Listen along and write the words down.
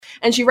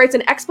and she writes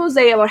an expose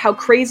about how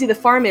crazy the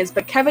farm is,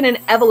 but Kevin and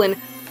Evelyn?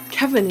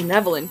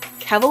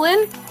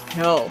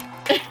 No.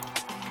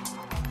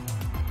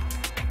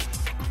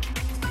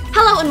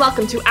 Hello and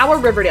welcome to our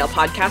Riverdale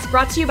podcast,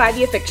 brought to you by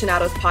the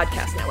AFICTIONADOS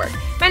podcast network.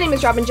 My name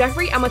is Robin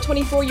Jeffrey. I'm a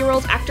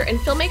 24-year-old actor and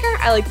filmmaker.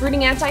 I like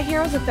brooding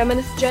anti-heroes with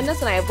feminist agendas,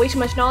 and I have way too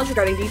much knowledge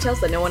regarding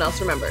details that no one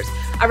else remembers.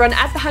 I run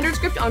at the 100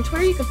 Script on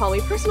Twitter. You can follow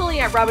me personally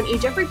at Robin E.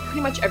 Jeffrey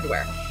pretty much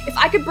everywhere. If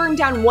I could burn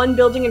down one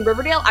building in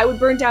Riverdale, I would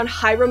burn down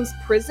Hiram's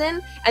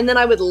prison, and then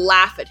I would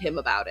laugh at him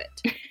about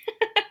it.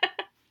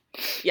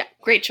 Yeah.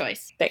 Great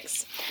choice.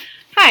 Thanks.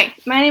 Hi,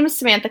 my name is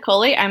Samantha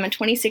Coley. I'm a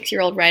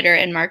 26-year-old writer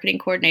and marketing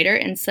coordinator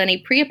in sunny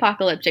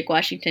pre-apocalyptic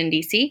Washington,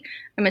 D.C.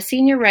 I'm a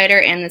senior writer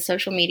and the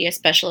social media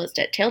specialist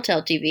at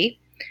Telltale TV.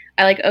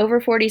 I like over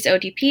 40s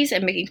OTPs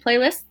and making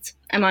playlists.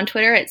 I'm on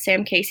Twitter at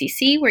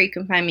SamKCC, where you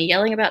can find me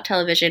yelling about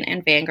television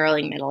and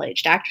fangirling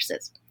middle-aged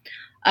actresses.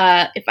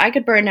 If I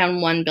could burn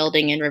down one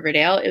building in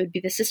Riverdale, it would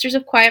be the Sisters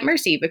of Quiet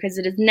Mercy, because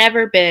it has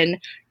never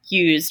been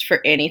used for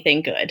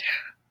anything good.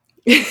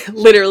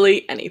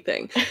 Literally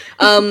anything.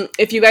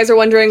 If you guys are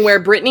wondering where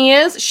Brittany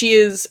is, she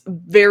is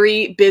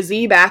very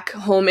busy back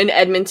home in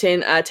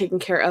Edmonton, taking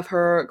care of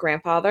her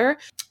grandfather.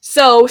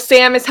 So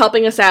Sam is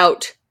helping us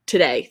out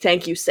today.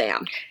 Thank you,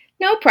 Sam.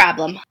 No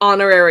problem.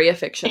 Honorary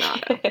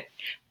aficionado.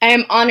 I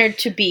am honored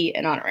to be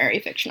an honorary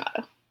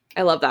aficionado.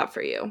 I love that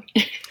for you.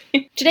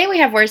 Today we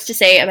have words to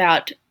say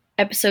about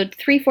episode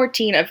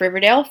 314 of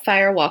Riverdale,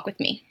 Fire Walk With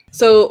Me.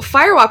 So,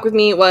 Fire Walk With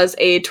Me was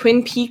a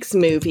Twin Peaks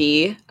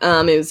movie. It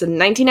was a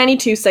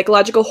 1992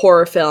 psychological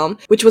horror film,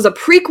 which was a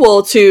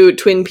prequel to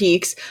Twin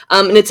Peaks,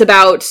 and it's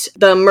about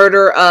the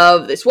murder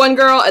of this one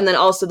girl, and then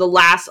also the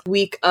last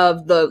week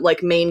of the,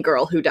 main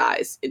girl who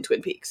dies in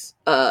Twin Peaks.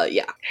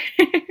 Yeah.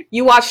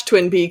 You watched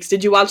Twin Peaks.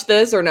 Did you watch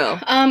this, or no?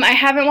 I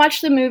haven't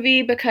watched the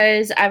movie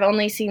because I've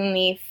only seen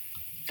the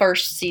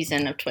first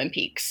season of Twin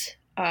Peaks.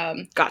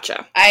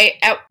 Gotcha.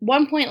 At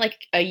one point,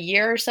 a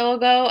year or so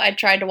ago, I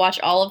tried to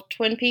watch all of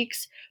Twin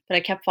Peaks, but I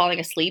kept falling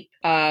asleep.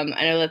 I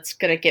know that's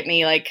gonna get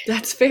me,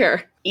 That's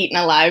fair. Eaten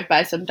alive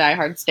by some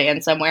diehard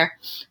stan somewhere.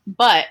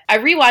 But I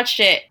rewatched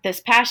it this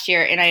past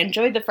year, and I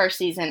enjoyed the first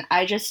season.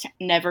 I just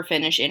never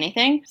finish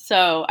anything,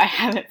 so I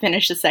haven't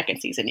finished the second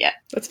season yet.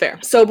 That's fair.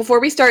 So before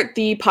we start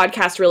the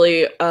podcast,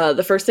 really,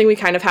 the first thing we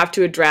kind of have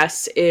to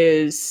address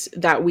is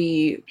that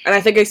and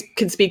I think I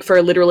can speak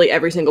for literally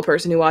every single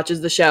person who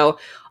watches the show,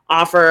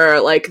 offer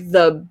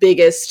the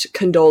biggest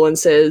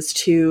condolences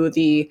to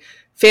the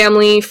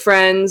family,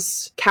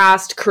 friends,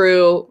 cast,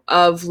 crew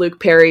of Luke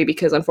Perry,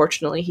 because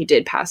unfortunately he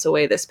did pass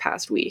away this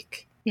past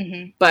week.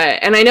 Mm-hmm.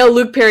 And I know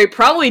Luke Perry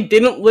probably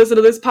didn't listen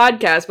to this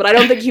podcast, but I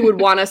don't think he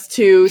would want us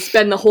to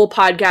spend the whole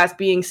podcast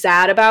being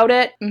sad about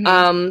it.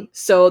 Mm-hmm.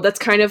 So that's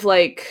kind of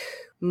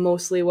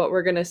mostly what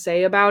we're gonna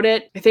say about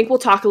it. I think we'll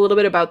talk a little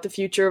bit about the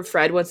future of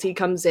Fred once he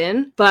comes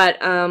in, but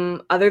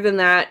other than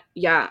that,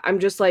 yeah, I'm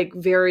just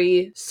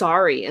very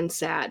sorry and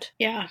sad.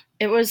 Yeah,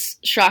 it was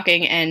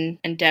shocking and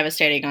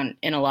devastating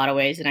in a lot of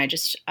ways, and I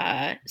just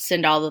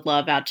send all the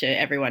love out to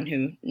everyone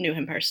who knew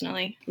him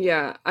personally.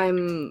 Yeah,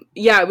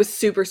 it was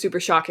super,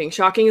 super shocking.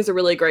 Shocking is a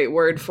really great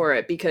word for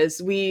it,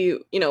 because we,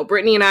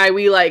 Brittany and I,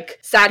 we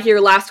sat here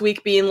last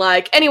week being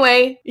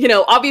anyway,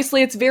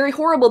 obviously it's very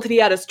horrible that he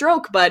had a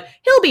stroke, but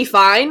he'll be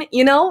fine,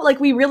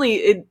 we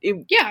really,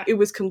 it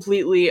was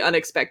completely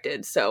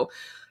unexpected. So,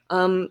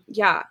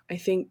 yeah, I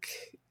think,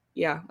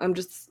 yeah,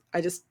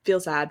 I just feel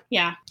sad.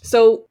 Yeah.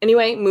 So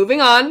anyway,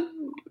 moving on.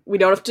 We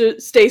don't have to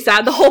stay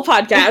sad the whole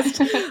podcast.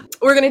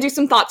 We're going to do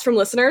some thoughts from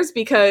listeners,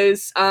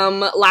 because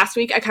last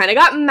week I kind of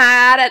got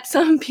mad at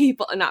some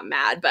people. Not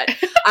mad, but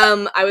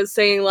I was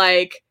saying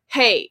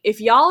hey, if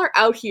y'all are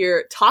out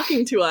here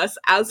talking to us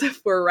as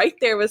if we're right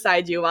there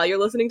beside you while you're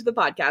listening to the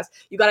podcast,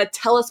 you got to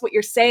tell us what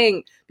you're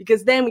saying,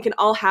 because then we can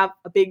all have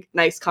a big,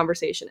 nice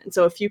conversation. And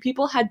so a few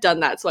people had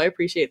done that, so I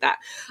appreciate that.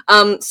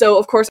 So,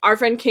 of course, our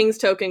friend King's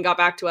Token got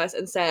back to us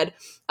and said,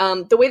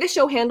 the way the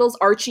show handles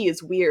Archie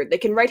is weird. They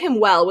can write him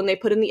well when they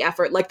put in the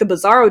effort, like the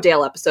Bizarro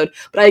Dale episode,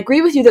 but I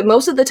agree with you that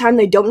most of the time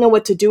they don't know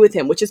what to do with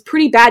him, which is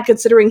pretty bad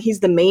considering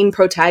he's the main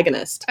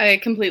protagonist. I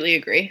completely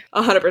agree.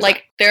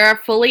 100%. There are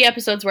fully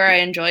episodes where I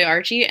enjoy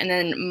Archie, and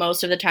then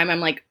most of the time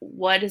I'm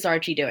what is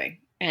Archie doing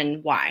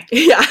and why?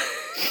 Yeah.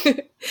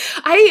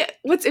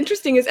 What's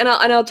interesting is, and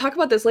I'll talk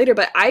about this later,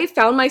 but I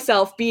found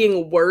myself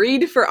being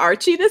worried for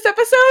Archie this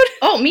episode.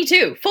 Oh, me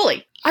too.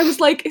 Fully. I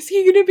was is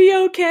he gonna be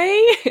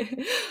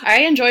okay?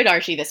 I enjoyed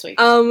Archie this week.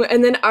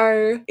 And then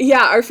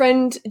our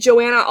friend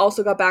Joanna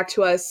also got back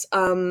to us,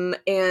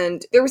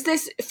 and there was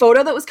this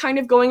photo that was kind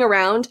of going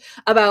around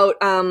about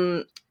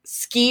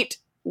Skeet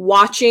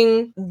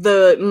watching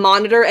the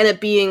monitor and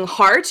it being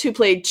Hart, who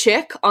played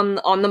Chick on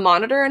the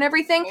monitor and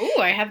everything. Ooh,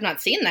 I have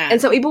not seen that.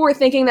 And so people were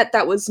thinking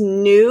that was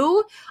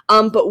new,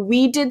 but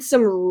we did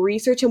some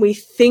research and we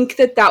think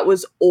that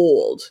was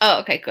old. Oh,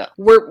 okay, cool.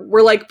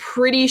 We're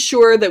pretty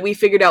sure that we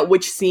figured out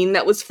which scene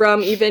that was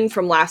from, even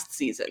from last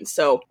season.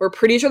 So we're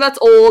pretty sure that's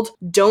old.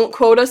 Don't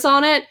quote us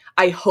on it.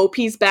 I hope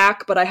he's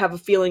back, but I have a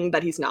feeling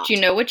that he's not. Do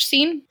you know which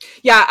scene?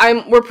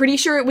 Yeah, we're pretty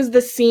sure it was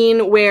the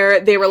scene where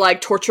they were,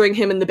 like, torturing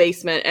him in the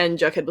basement and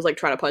Jughead was, like,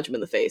 trying to punch him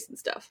in the face and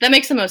stuff. That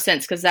makes the most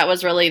sense, because that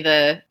was really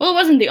it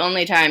wasn't the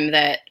only time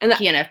that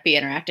he and FP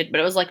interacted, but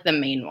it was, like, the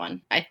main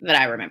one that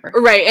I remember.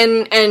 Right,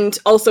 and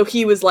also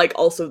he was, like,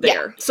 also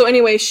there. Yeah. So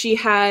anyway, she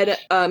had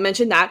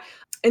mentioned that.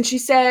 And she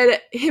said,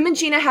 him and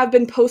Gina have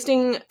been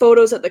posting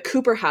photos at the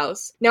Cooper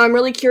house. Now, I'm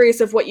really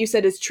curious if what you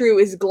said is true,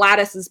 is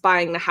Gladys is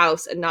buying the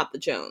house and not the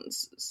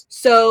Joneses.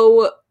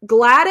 So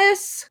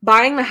Gladys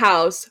buying the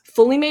house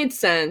fully made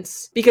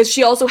sense because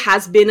she also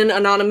has been an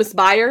anonymous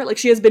buyer. Like,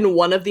 she has been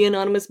one of the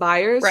anonymous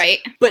buyers. Right.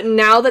 But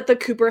now that the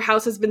Cooper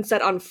house has been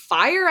set on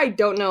fire, I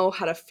don't know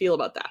how to feel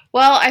about that.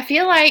 Well, I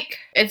feel like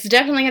it's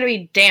definitely going to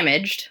be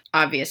damaged,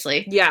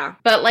 obviously. Yeah.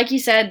 But like you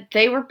said,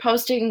 they were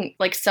posting,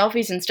 like,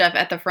 selfies and stuff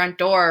at the front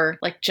door,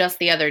 like, just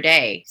the other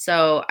day.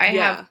 So I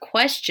have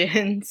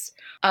questions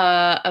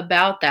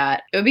about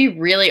that. It would be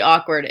really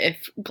awkward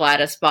if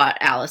Gladys bought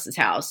Alice's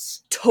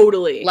house.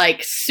 Totally.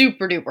 Like,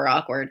 super duper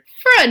awkward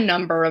for a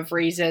number of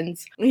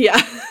reasons.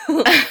 Yeah.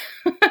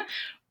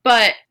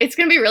 But it's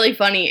going to be really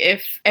funny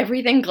if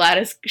everything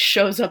Gladys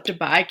shows up to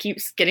buy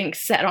keeps getting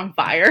set on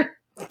fire.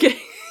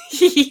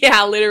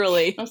 Yeah,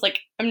 literally. I was like,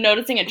 I'm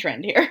noticing a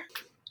trend here.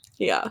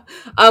 Yeah.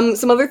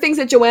 Some other things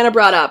that Joanna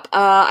brought up.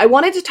 I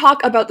wanted to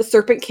talk about the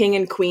Serpent King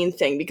and Queen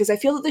thing because I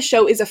feel that the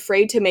show is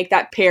afraid to make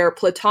that pair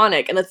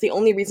platonic, and that's the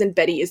only reason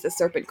Betty is the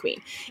Serpent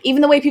Queen.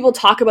 Even the way people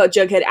talk about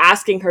Jughead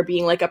asking her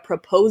being like a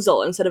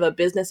proposal instead of a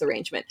business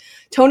arrangement.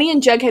 Tony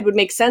and Jughead would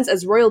make sense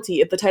as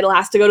royalty if the title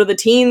has to go to the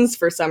teens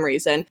for some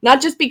reason.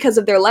 Not just because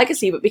of their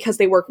legacy, but because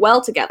they work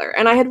well together.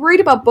 And I had worried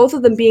about both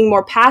of them being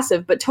more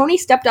passive, but Tony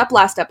stepped up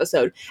last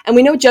episode, and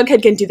we know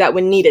Jughead can do that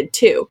when needed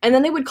too. And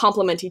then they would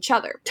complement each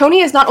other.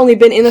 Tony has not only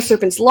been in the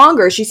Serpents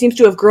longer, she seems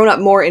to have grown up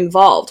more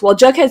involved, while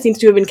Jughead seems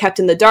to have been kept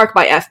in the dark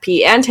by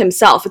FP and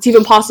himself. It's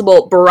even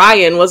possible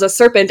Brian was a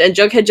serpent and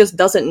Jughead just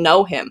doesn't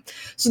know him.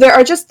 So there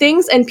are just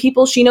things and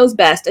people she knows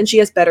best, and she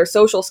has better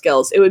social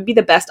skills. It would be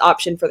the best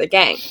option for the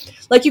gang.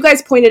 Like you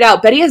guys pointed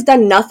out, Betty has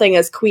done nothing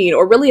as queen,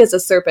 or really as a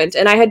serpent,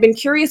 and I had been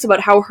curious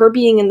about how her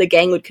being in the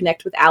gang would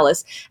connect with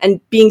Alice, and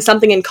being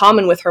something in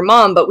common with her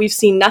mom, but we've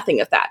seen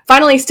nothing of that.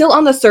 Finally, still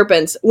on the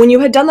serpents, when you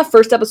had done the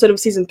first episode of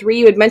season 3,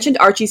 you had mentioned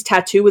Archie's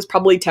tattoo was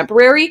probably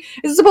temporary.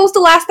 Is it supposed to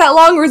last that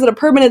long, or is it a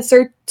permanent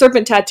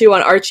serpent tattoo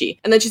on Archie?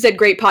 And then she said,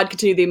 great pod,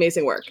 continue the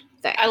amazing work.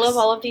 Thanks. I love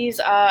all of these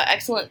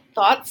excellent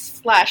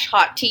thoughts /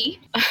 hot tea.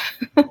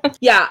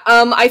 Yeah,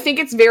 I think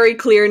it's very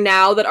clear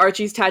now that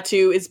Archie's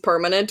tattoo is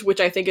permanent, which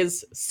I think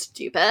is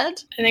stupid.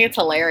 I think it's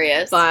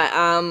hilarious. But,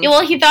 yeah,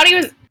 well, he thought he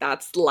was...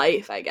 That's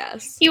life, I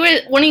guess.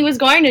 When he was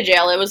going to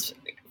jail, it was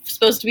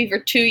supposed to be for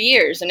 2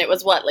 years, and it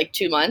was, what, like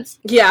 2 months?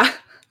 Yeah.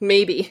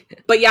 Maybe.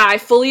 But yeah, I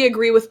fully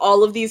agree with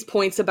all of these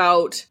points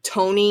about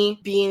Tony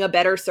being a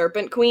better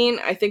Serpent Queen.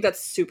 I think that's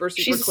super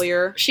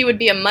clear. She would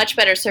be a much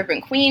better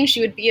Serpent Queen.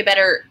 She would be a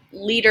better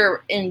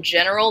leader in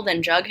general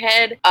than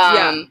Jughead.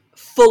 Yeah,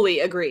 fully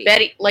agree.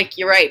 Betty, like,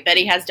 you're right,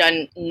 Betty has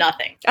done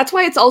nothing. That's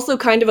why it's also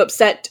kind of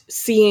upset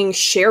seeing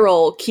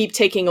Cheryl keep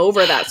taking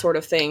over that sort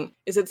of thing.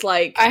 It's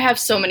like... I have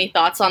so many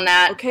thoughts on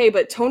that. Okay,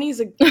 but Tony's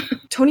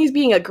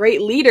being a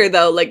great leader,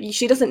 though. Like,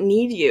 she doesn't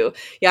need you.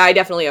 Yeah, I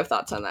definitely have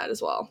thoughts on that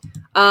as well.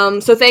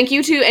 So thank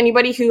you to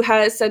anybody who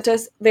has sent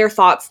us their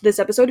thoughts this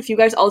episode. If you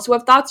guys also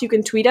have thoughts, you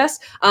can tweet us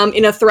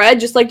in a thread,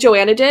 just like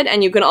Joanna did,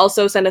 and you can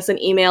also send us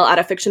an email at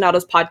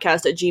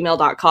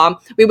AFICTIONADOSpodcast@gmail.com.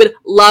 We would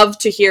love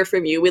to hear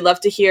from you. We'd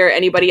love to hear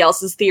anybody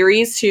else's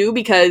theories, too,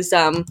 because,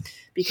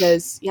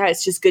 yeah,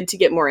 it's just good to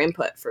get more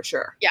input, for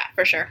sure. Yeah,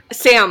 for sure.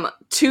 Sam,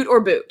 toot or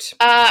boot?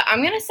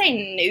 I'm gonna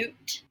say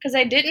newt, because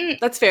I didn't...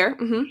 That's fair.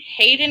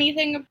 Hate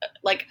anything.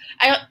 Like,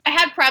 I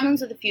had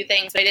problems with a few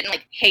things, but I didn't,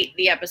 like, hate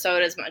the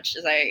episode as much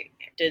as I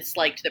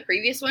disliked the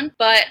previous one.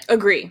 But...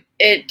 Agree.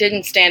 It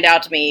didn't stand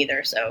out to me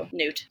either, so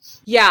newt.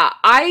 Yeah,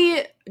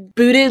 I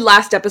booted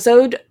last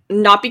episode,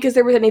 not because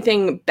there was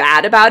anything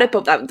bad about it,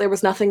 but that there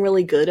was nothing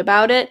really good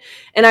about it.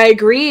 And I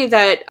agree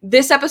that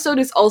this episode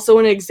is also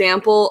an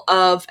example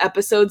of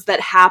episodes that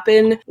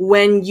happen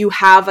when you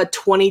have a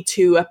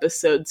 22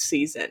 episode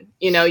season.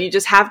 You know, you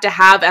just have to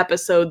have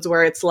episodes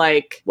where it's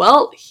like,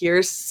 well,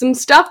 here's some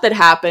stuff that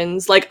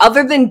happens. Like,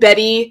 other than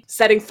Betty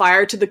setting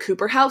fire to the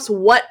Cooper house,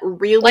 what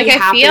really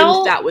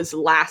happened that was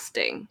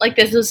lasting? Like,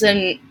 this was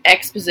an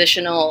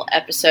expositional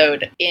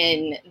episode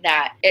in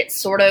that it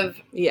sort of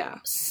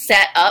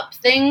set up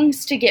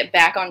things to get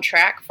back on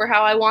track for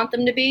how I want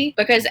them to be.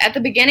 Because at the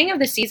beginning of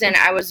the season,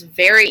 I was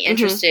very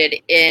interested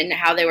in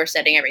how they were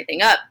setting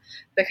everything up,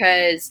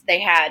 because they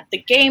had, the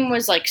game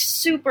was like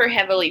super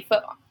heavily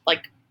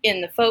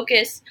in the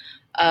focus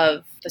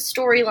of the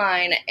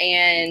storyline,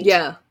 and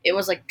it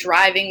was like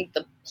driving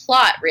the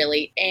plot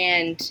really,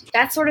 and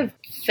that sort of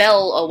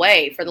fell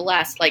away for the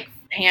last like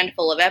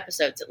handful of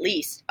episodes, at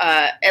least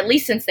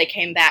since they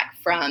came back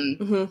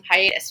from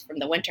hiatus, from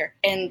the winter.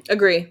 And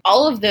agree,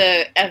 all of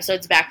the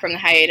episodes back from the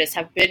hiatus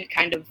have been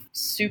kind of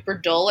super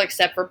dull,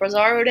 except for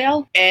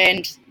Bizarrodale,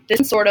 and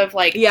this sort of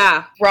like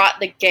brought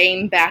the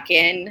game back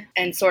in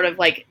and sort of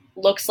like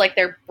looks like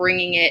they're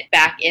bringing it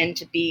back in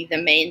to be the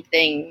main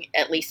thing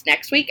at least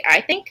next week,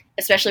 I think,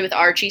 especially with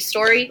Archie's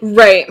story.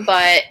 Right.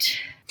 But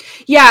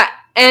yeah,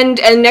 and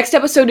next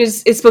episode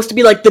is supposed to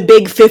be like the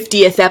big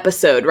 50th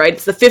episode, right?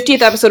 It's the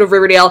 50th episode of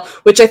Riverdale,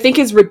 which I think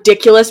is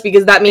ridiculous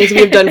because that means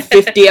we've done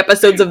 50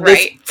 episodes of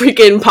this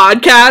freaking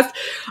podcast.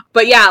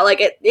 But yeah, like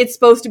it's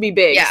supposed to be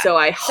big, so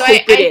I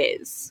hope it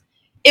is.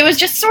 It was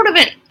just sort of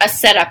a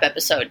setup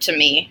episode to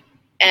me.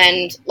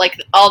 And,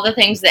 like, all the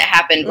things that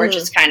happened were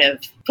just kind of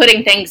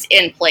putting things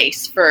in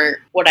place for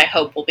what I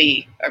hope will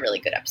be a really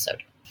good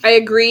episode. I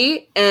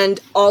agree,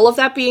 and all of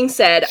that being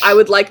said, I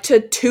would like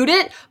to toot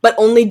it, but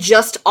only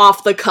just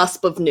off the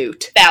cusp of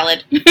Newt.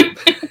 Valid.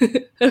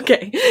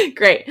 Okay,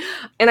 great.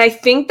 And I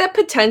think that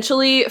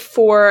potentially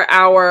for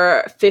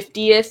our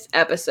 50th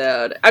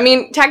episode, I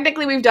mean,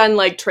 technically we've done,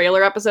 like,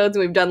 trailer episodes,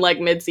 and we've done, like,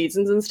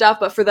 mid-seasons and stuff,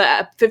 but for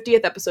the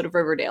 50th episode of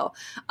Riverdale,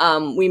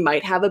 we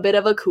might have a bit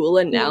of a cool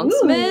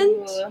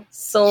announcement. Ooh.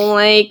 So,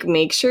 like,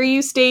 make sure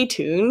you stay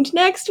tuned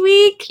next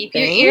week. Keep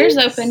your ears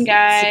open,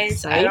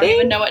 guys. I don't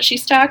even know what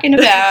she's talking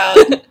about.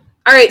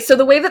 All right, so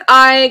the way that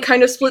I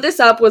kind of split this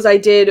up was I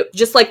did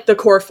just like the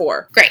core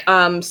four. Great.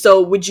 So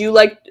would you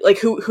like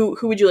who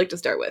would you like to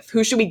start with?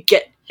 Who should we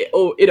get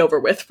it over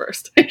with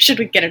first? Should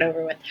we get it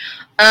over with?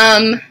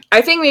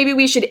 I think maybe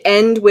we should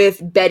end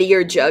with Betty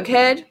or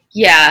Jughead.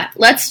 Yeah,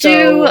 let's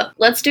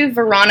do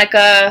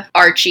Veronica,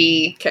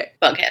 Archie,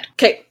 Bughead.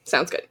 Okay,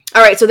 sounds good.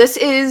 All right, so this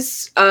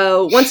is,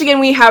 once again,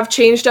 we have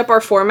changed up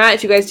our format.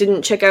 If you guys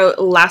didn't check out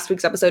last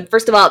week's episode,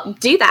 first of all,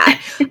 do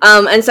that.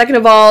 And second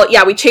of all,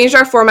 yeah, we changed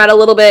our format a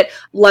little bit.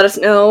 Let us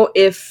know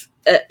if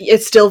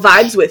it still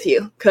vibes with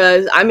you,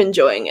 because I'm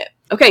enjoying it.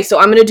 Okay, so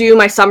I'm going to do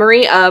my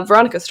summary of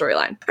Veronica's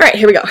storyline. All right,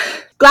 here we go.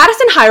 Gladys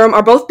and Hiram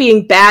are both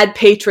being bad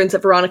patrons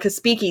at Veronica's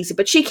speakeasy,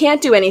 but she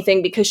can't do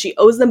anything because she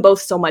owes them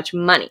both so much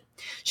money.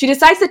 She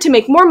decides that to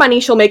make more money,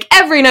 she'll make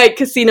every night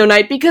casino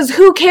night because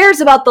who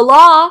cares about the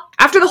law?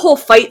 After the whole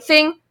fight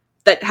thing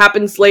that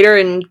happens later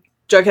in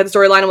Jughead's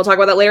storyline, and we'll talk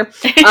about that later,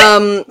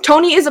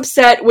 Tony is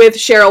upset with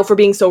Cheryl for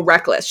being so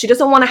reckless. She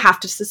doesn't want to have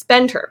to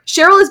suspend her.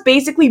 Cheryl is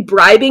basically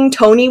bribing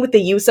Tony with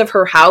the use of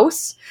her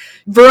house.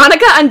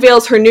 Veronica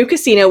unveils her new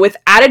casino with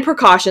added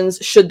precautions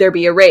should there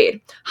be a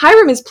raid.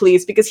 Hiram is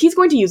pleased because he's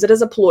going to use it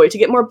as a ploy to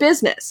get more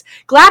business.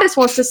 Gladys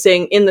wants to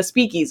sing in the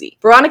speakeasy.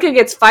 Veronica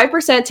gets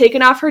 5%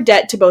 taken off her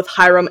debt to both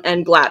Hiram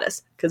and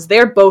Gladys, because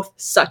they're both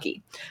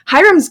sucky.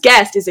 Hiram's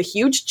guest is a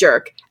huge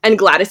jerk, and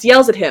Gladys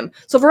yells at him,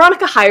 so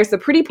Veronica hires the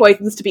Pretty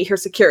Poisons to be her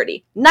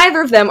security.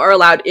 Neither of them are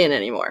allowed in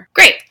anymore.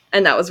 Great.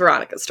 And that was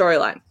Veronica's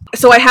storyline.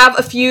 So I have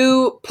a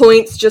few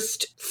points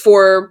just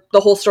for the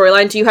whole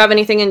storyline. Do you have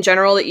anything in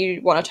general that you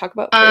want to talk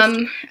about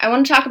first? I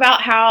want to talk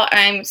about how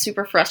I'm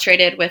super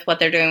frustrated with what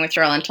they're doing with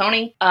Cheryl and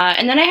Tony.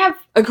 And then I have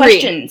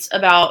questions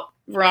about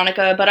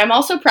Veronica, but I'm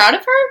also proud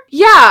of her.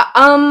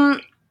 Yeah,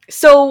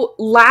 so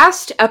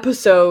last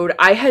episode,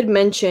 I had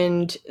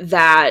mentioned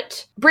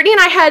that Brittany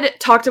and I had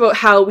talked about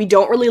how we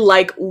don't really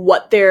like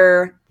what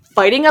they're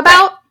fighting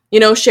about. Right. You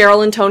know,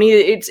 Cheryl and Tony,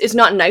 it's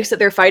not nice that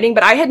they're fighting,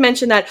 but I had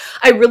mentioned that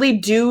I really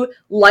do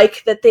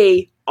like that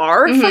they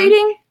are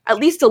fighting, at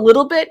least a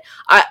little bit,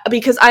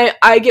 because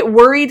I get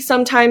worried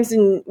sometimes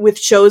with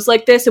shows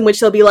like this in which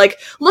they'll be like,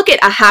 look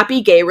at a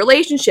happy gay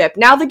relationship.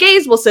 Now the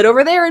gays will sit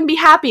over there and be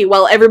happy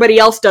while everybody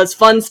else does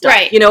fun stuff.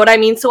 Right. You know what I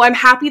mean? So I'm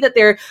happy that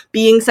they're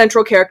being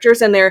central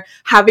characters and they're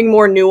having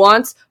more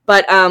nuance,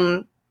 but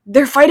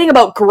they're fighting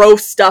about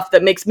gross stuff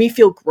that makes me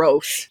feel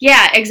gross.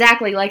 Yeah,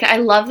 exactly. Like, I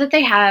love that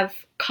they have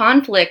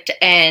conflict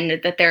and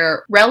that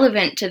they're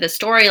relevant to the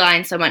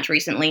storyline so much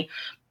recently,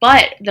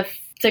 but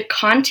the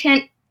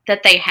content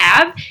that they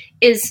have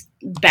is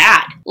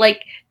bad.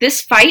 Like,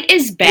 this fight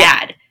is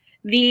bad.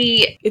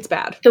 Yeah. It's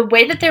bad. The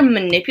way that they're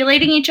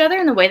manipulating each other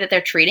and the way that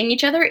they're treating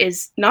each other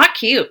is not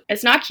cute.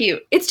 It's not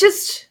cute. It's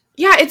just,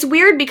 yeah, it's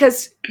weird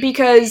because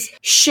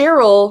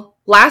Cheryl,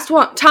 last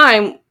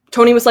time,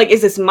 Tony was like,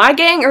 is this my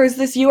gang or is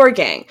this your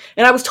gang?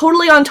 And I was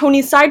totally on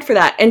Tony's side for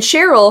that. And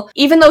Cheryl,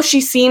 even though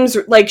she seems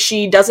like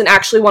she doesn't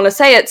actually want to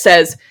say it,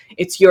 says,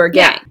 it's your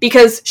gang. Yeah.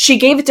 Because she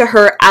gave it to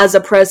her as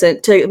a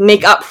present to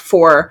make up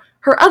for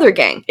her other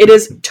gang. It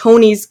is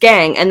Tony's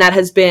gang, and that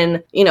has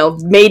been,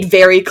 made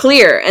very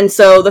clear. And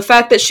so the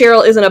fact that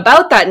Cheryl isn't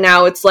about that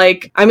now, it's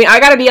like, I mean, I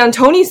gotta be on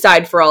Tony's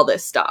side for all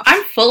this stuff.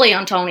 I'm fully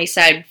on Tony's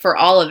side for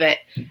all of it.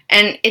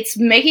 And it's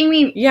making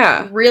me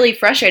really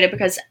frustrated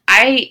because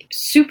I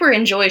super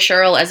enjoy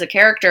Cheryl as a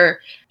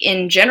character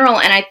in general,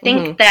 and I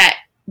think that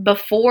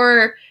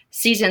before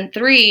season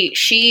 3,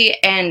 she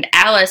and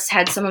Alice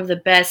had some of the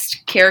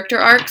best character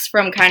arcs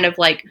from kind of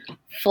like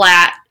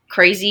flat,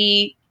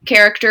 crazy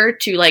character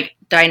to like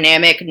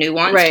dynamic,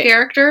 nuanced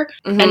character.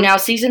 And now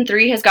season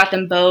 3 has got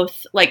them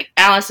both, like,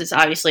 Alice is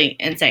obviously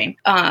insane,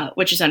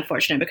 which is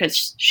unfortunate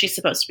because she's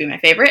supposed to be my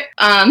favorite.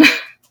 And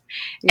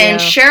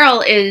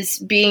Cheryl is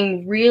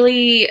being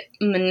really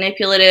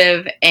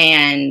manipulative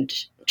and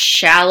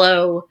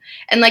shallow.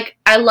 And, like,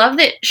 I love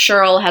that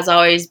Cheryl has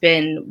always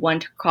been one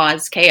to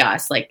cause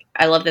chaos. Like,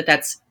 I love that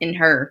that's in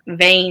her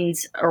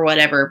veins or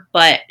whatever,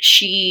 but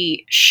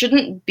she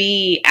shouldn't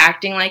be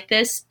acting like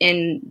this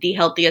in the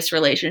healthiest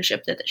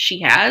relationship that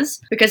she has,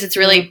 because it's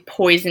really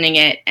poisoning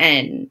it,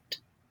 and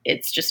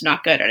it's just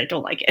not good, and I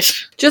don't like it.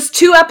 Just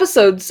 2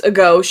 episodes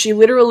ago, she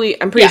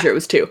literally, I'm pretty sure it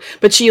was 2,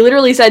 but she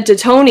literally said to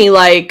Tony,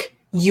 like,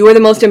 you are the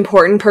most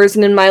important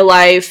person in my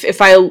life.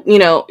 If I, you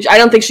know, I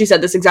don't think she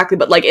said this exactly,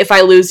 but, like, if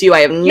I lose you,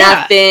 I have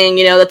nothing,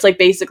 you know, that's, like,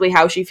 basically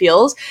how she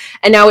feels.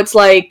 And now it's,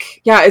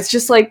 like, yeah, it's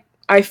just, like,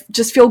 I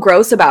just feel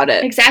gross about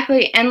it.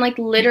 Exactly. And, like,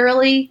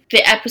 literally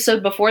the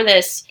episode before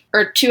this,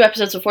 or 2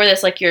 episodes before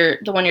this, like, the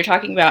one you're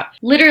talking about,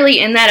 literally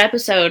in that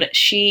episode,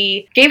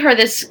 she gave her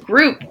this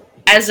group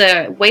as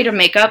a way to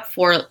make up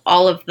for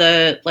all of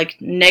the, like,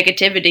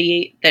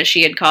 negativity that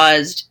she had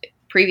caused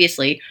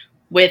previously,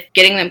 with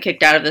getting them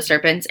kicked out of the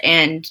Serpents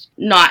and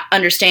not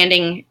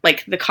understanding,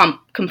 like, the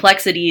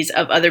complexities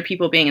of other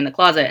people being in the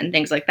closet and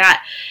things like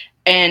that.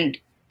 And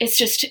it's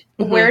just,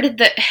 where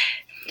did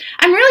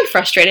I'm really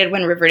frustrated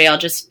when Riverdale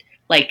just,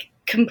 like,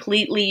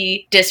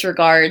 completely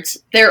disregards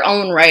their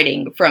own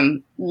writing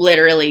from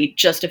literally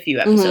just a few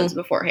episodes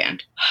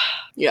beforehand.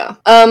 Yeah.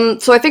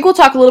 So I think we'll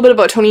talk a little bit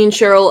about Tony and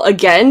Cheryl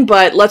again,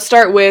 but let's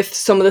start with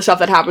some of the stuff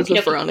that happens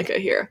with Veronica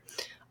here.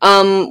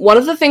 One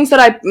of the things that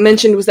I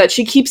mentioned was that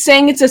she keeps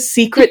saying it's a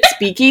secret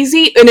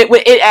speakeasy, and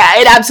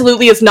it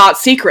absolutely is not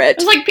secret.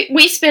 It's like,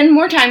 we spend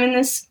more time in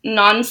this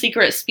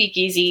non-secret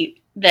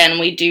speakeasy than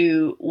we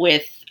do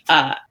with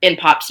in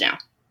Pops now.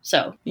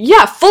 So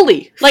yeah,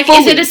 fully.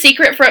 Is it a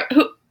secret from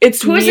who?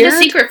 Who is it a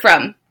secret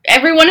from?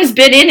 Everyone has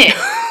been in it.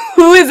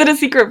 Who is it a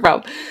secret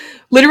from?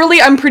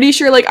 Literally, I'm pretty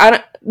sure, like,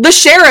 the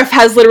sheriff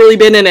has literally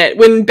been in it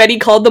when Betty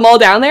called them all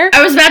down there.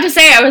 I was about to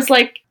say, I was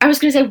going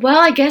to say, well,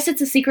 I guess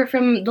it's a secret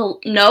from the...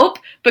 Nope,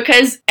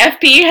 because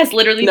FP has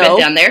literally been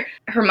down there.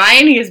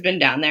 Hermione has been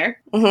down there.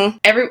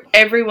 Mm-hmm.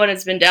 Everyone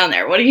has been down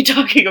there. What are you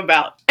talking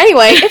about?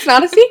 Anyway, it's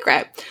not a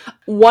secret.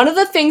 One of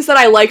the things that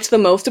I liked the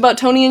most about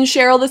Tony and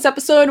Cheryl this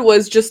episode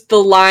was just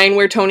the line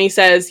where Tony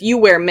says, you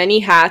wear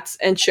many hats,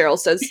 and Cheryl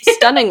says,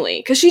 stunningly.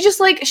 Because she's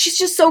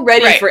just so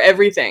ready for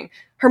everything.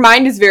 Her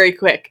mind is very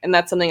quick, and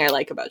that's something I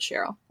like about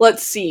Cheryl.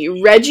 Let's see.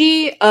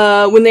 Reggie,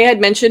 when they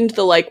had mentioned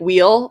the, like,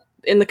 wheel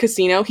in the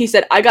casino, he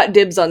said, I got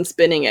dibs on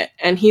spinning it.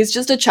 And he's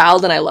just a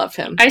child, and I love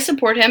him. I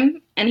support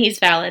him, and he's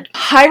valid.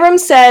 Hiram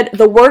said,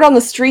 the word on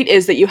the street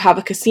is that you have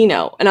a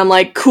casino. And I'm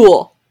like,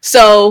 cool.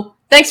 So,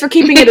 thanks for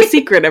keeping it a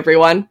secret,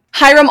 everyone.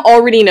 Hiram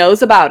already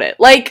knows about it.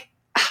 Like,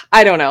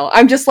 I don't know.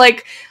 I'm just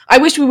like, I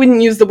wish we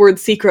wouldn't use the word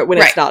secret when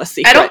it's not a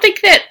secret. I don't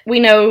think that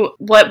we know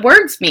what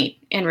words mean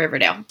in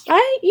Riverdale.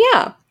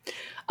 Yeah.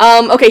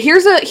 Okay,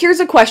 here's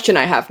a question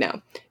I have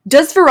now.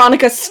 Does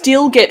Veronica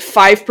still get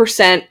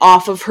 5%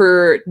 off of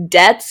her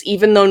debts,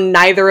 even though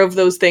neither of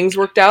those things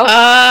worked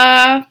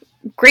out?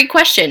 Great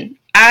question.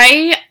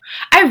 I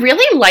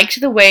really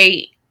liked the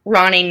way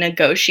Ronnie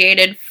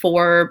negotiated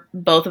for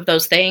both of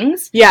those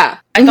things. Yeah.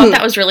 I thought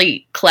that was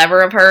really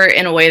clever of her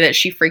in a way that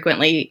she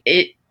frequently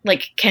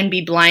can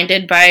be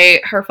blinded by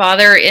her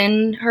father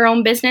in her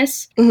own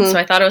business. So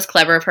I thought it was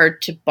clever of her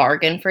to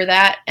bargain for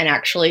that and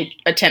actually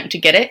attempt to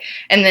get it,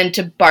 and then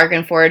to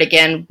bargain for it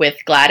again with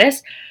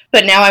Gladys.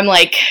 But now I'm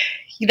like,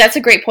 that's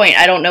a great point.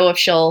 I don't know if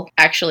she'll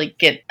actually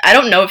I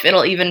don't know if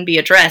it'll even be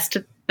addressed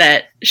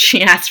that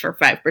she asked for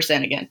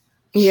 5% again.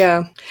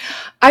 Yeah.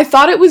 I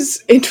thought it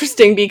was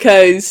interesting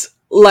because,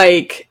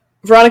 like,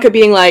 Veronica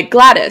being like,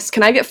 Gladys,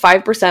 can I get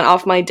 5%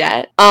 off my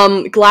debt?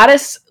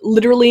 Gladys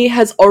literally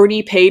has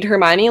already paid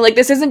Hermione. Like,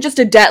 this isn't just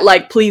a debt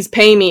like, please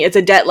pay me. It's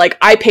a debt like,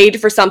 I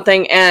paid for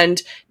something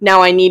and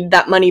now I need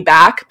that money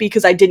back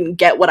because I didn't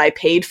get what I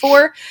paid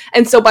for.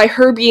 And so by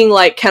her being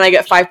like, can I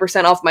get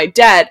 5% off my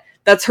debt?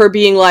 That's her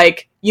being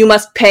like, you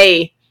must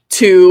pay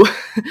to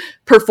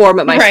perform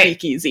at my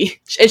speakeasy.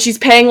 And she's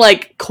paying,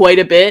 like, quite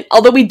a bit.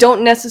 Although we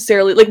don't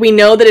necessarily, like, we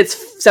know that it's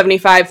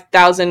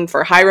 $75,000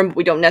 for Hiram, but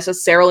we don't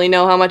necessarily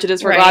know how much it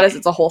is for Gladys.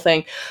 It's a whole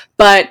thing.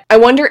 But I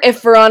wonder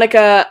if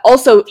Veronica,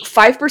 also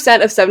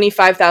 5% of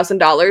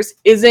 $75,000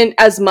 isn't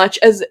as much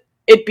as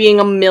it being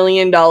 $1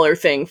 million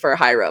thing for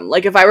Hiram.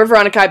 Like, if I were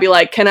Veronica, I'd be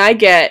like, can I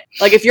get,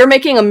 like, if you're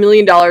making $1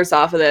 million off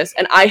of this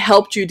and I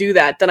helped you do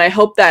that, then I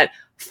hope that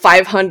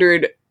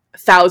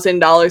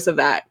 $500,000 of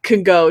that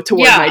could go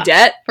toward my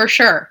debt. For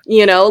sure.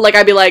 You know, like,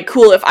 I'd be like,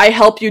 cool, if I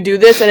help you do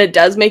this and it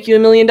does make you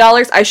 $1 million,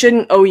 I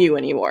shouldn't owe you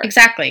anymore.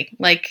 Exactly.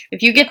 Like,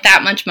 if you get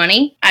that much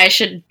money,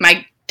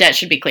 my debt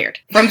should be cleared.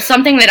 From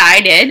something that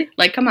I did,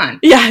 like, come on.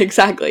 Yeah,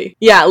 exactly.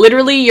 Yeah,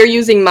 literally, you're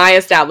using my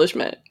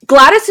establishment.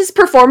 Gladys is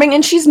performing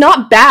and she's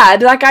not bad.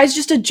 That guy's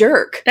just a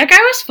jerk. That guy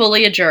was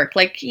fully a jerk.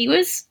 Like, he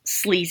was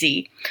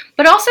sleazy.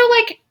 But also,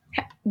 like,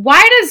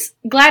 why does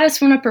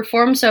Gladys want to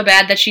perform so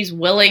bad that she's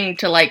willing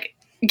to, like,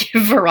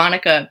 give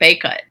Veronica a pay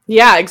cut?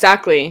 Yeah,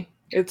 exactly.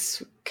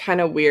 It's kind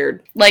of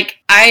weird. Like,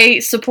 I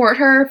support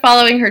her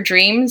following her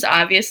dreams,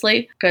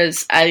 obviously,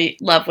 because I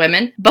love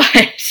women,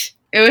 but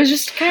It was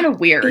just kind of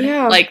weird.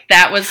 Yeah. Like,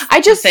 that was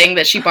the thing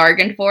that she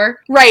bargained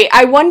for. Right.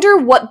 I wonder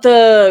what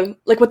the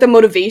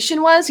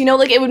motivation was. You know,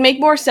 like, it would make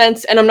more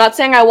sense, and I'm not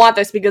saying I want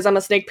this because I'm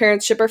a Snake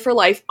Parents shipper for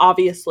life,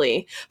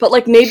 obviously. But,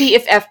 like, maybe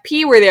if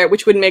FP were there,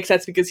 which wouldn't make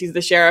sense because he's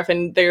the sheriff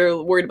and they're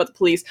worried about the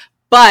police.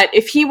 But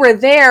if he were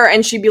there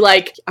and she'd be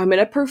like, I'm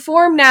gonna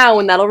perform now,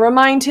 and that'll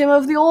remind him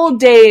of the old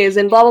days,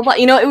 and blah, blah, blah.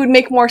 You know, it would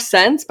make more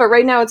sense. But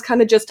right now it's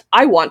kind of just,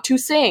 I want to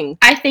sing.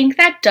 I think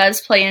that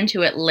does play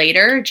into it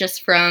later,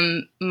 just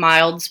from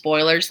mild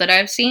spoilers that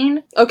I've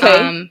seen.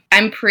 Okay.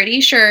 I'm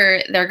pretty sure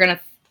they're gonna...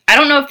 I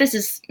don't know if this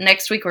is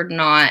next week or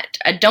not.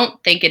 I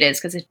don't think it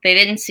is, because they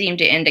didn't seem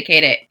to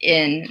indicate it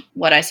in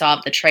what I saw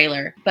of the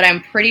trailer. But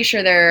I'm pretty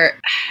sure they're,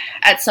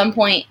 at some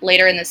point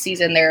later in the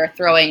season, they're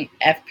throwing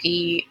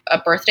FP a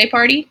birthday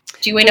party.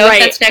 Do we know if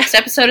that's next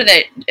episode or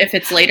if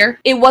it's later?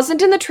 It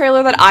wasn't in the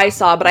trailer that I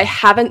saw, but I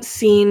haven't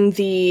seen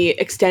the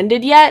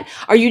extended yet.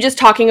 Are you just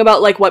talking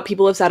about, like, what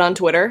people have said on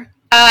Twitter?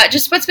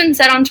 Just what's been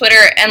said on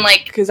Twitter, and,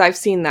 like... Because I've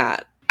seen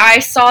that. I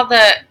saw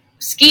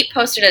Skeet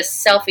posted a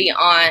selfie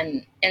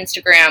on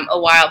Instagram a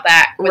while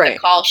back with a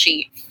call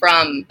sheet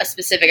from a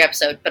specific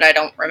episode, but I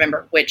don't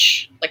remember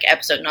which, like,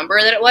 episode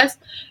number that it was.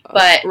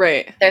 But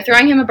they're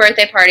throwing him a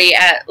birthday party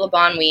at Le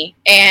Bon Nuit,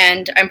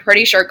 and I'm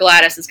pretty sure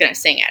Gladys is going to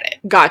sing at it.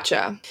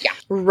 Gotcha. Yeah.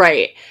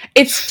 Right.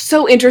 It's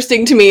so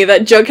interesting to me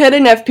that Jughead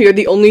and FP are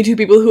the only two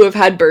people who have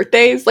had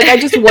birthdays. Like, I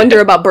just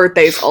wonder about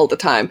birthdays all the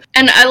time.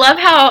 And I love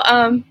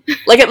how,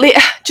 like, at least,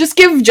 just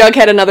give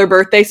Jughead another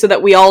birthday so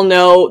that we all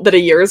know that a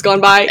year has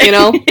gone by, you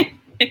know?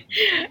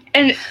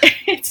 And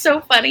it's so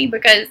funny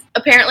because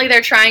apparently they're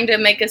trying to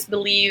make us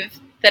believe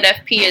that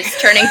FP is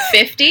turning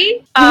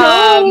 50.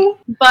 No.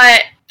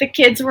 But the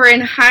kids were in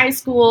high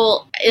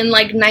school in,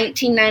 like,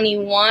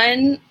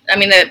 1991. I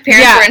mean, the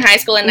parents were in high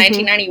school in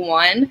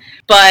 1991,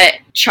 but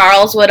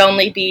Charles would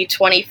only be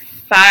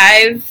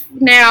 25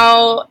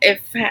 now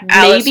if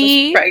Alice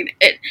was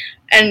pregnant.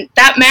 And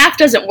that math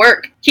doesn't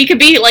work. He could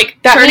be, like,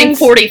 turning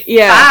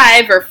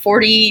 45 or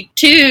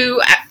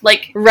 42.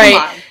 Like, come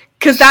on.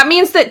 Because that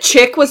means that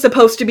Chick was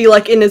supposed to be,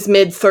 like, in his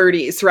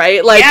mid-30s,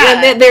 right? Like,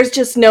 there's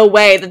just no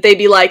way that they'd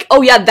be like,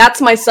 oh, yeah, that's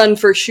my son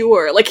for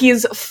sure. Like,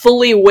 he's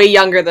fully way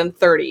younger than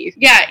 30.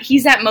 Yeah,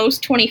 he's at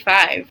most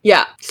 25.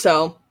 Yeah,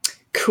 so,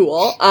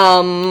 cool.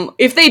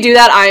 If they do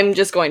that, I'm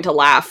just going to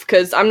laugh,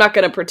 because I'm not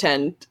going to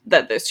pretend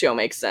that this show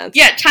makes sense.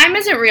 Yeah, time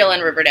isn't real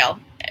in Riverdale.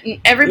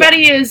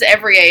 Everybody is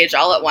every age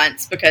all at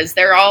once, because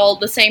they're all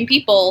the same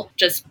people,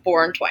 just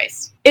born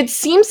twice. It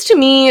seems to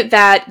me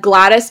that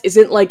Gladys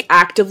isn't, like,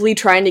 actively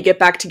trying to get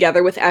back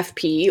together with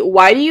FP.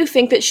 Why do you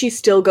think that she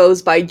still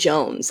goes by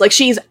Jones? Like,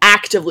 she's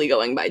actively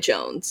going by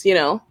Jones, you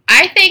know?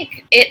 I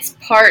think it's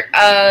part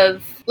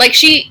of,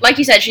 like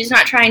you said, she's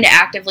not trying to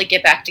actively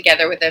get back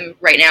together with him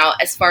right now,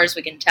 as far as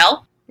we can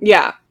tell.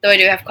 Yeah. Though I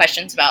do have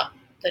questions about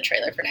the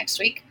trailer for next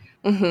week.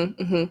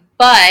 Mm-hmm, mm-hmm.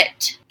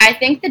 But I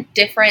think the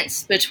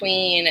difference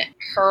between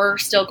her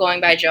still going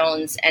by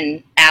Jones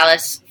and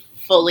Alice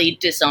fully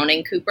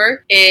disowning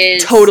Cooper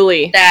is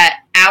that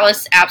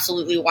Alice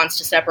absolutely wants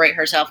to separate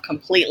herself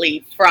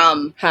completely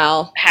from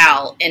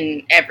Hal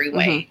in every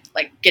way. Mm-hmm.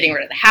 Like, getting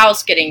rid of the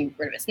house, getting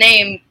rid of his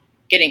name,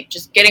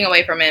 getting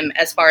away from him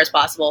as far as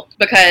possible,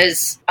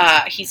 because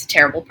he's a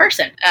terrible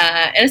person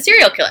and a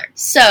serial killer.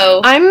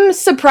 So I'm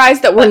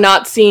surprised that we're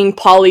not seeing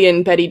Polly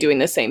and Betty doing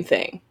the same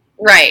thing.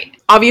 Right.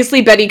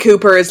 Obviously, Betty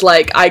Cooper is,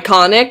 like,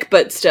 iconic,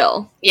 but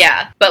still.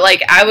 Yeah, but,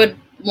 like, I would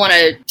want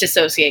to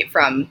dissociate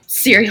from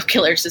serial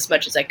killers as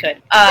much as I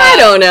could. I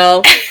don't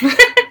know.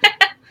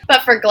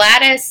 But for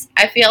Gladys,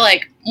 I feel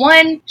like,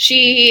 one,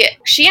 she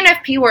and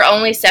FP were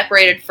only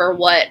separated for,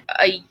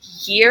 a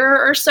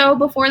year or so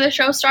before the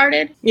show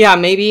started? Yeah,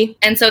 maybe.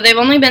 And so they've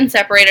only been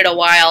separated a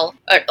while,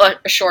 a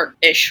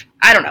short-ish.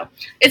 I don't know.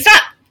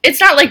 It's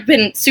not like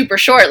been super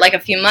short, like a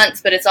few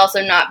months, but it's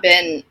also not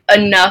been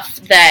enough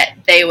that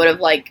they would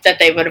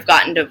have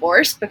gotten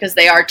divorced, because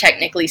they are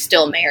technically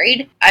still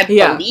married. I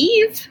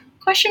believe, ?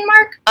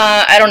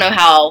 I don't know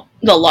how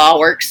the law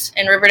works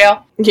in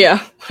Riverdale.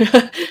 Yeah.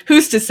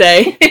 Who's to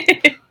say?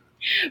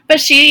 But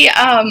she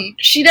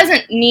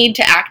doesn't need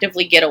to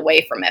actively get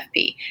away from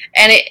FP.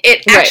 And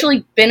it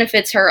actually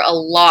benefits her a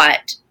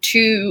lot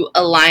to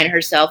align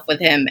herself with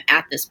him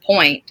at this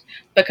point,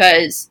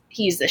 because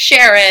he's the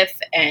sheriff,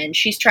 and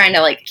she's trying to,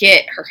 like,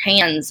 get her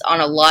hands on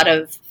a lot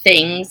of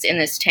things in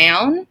this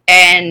town.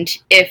 And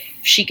if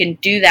she can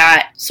do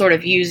that, sort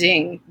of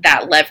using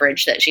that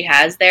leverage that she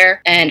has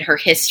there, and her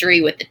history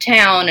with the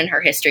town and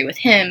her history with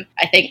him,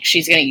 I think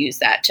she's going to use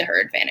that to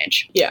her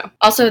advantage. Yeah.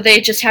 Also,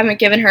 they just haven't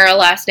given her a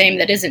last name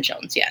that isn't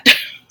Jones yet.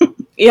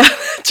 Yeah,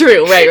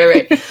 true.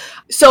 Right.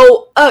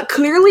 So,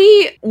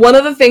 clearly, one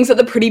of the things that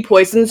the Pretty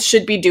Poisons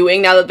should be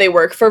doing now that they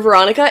work for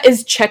Veronica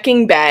is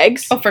checking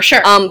bags. Oh, for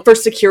sure. For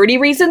security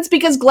reasons,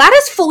 because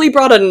Gladys fully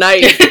brought a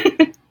knife.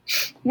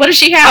 What does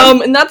she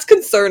have? And that's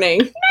concerning.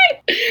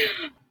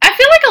 I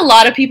feel like a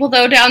lot of people,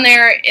 though, down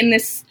there in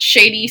this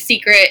shady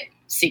secret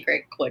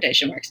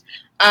quotation marks,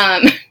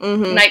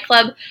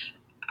 nightclub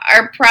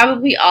are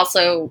probably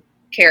also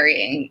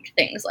carrying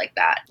things like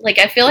that. Like,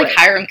 I feel like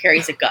Hiram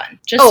carries a gun.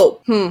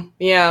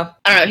 Yeah.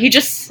 I don't know, he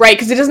just... Right,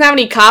 because he doesn't have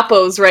any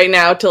capos right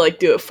now to, like,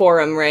 do it for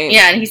him, right?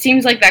 Yeah, and he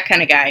seems like that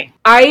kind of guy.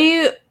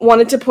 I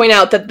wanted to point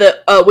out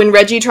that when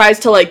Reggie tries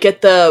to, like,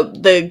 get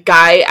the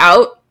guy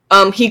out,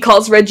 he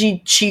calls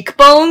Reggie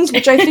Cheekbones,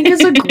 which I think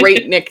is a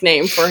great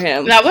nickname for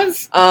him. That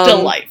was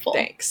delightful.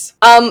 Thanks.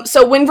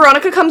 So when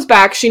Veronica comes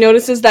back, she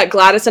notices that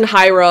Gladys and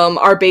Hiram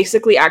are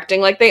basically acting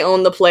like they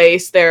own the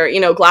place. They're,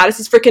 Gladys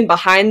is freaking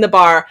behind the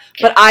bar.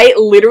 But I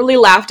literally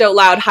laughed out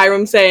loud,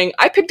 Hiram saying,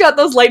 "I picked out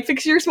those light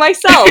fixtures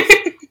myself."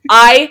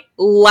 I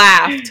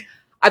laughed.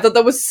 I thought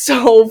that was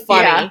so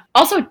funny. Yeah.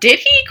 Also, did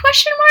he ?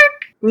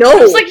 No.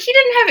 It was like he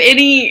didn't have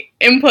any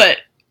input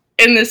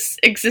in this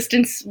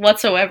existence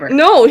whatsoever.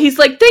 No, he's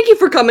like, "Thank you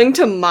for coming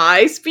to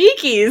my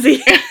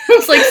speakeasy." I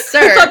was like, "Sir."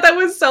 I thought that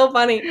was so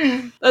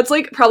funny. That's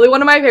like probably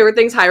one of my favorite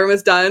things Hiram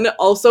has done.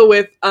 Also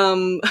with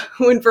when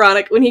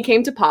he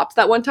came to Pops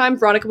that one time,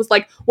 Veronica was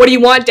like, "What do you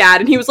want,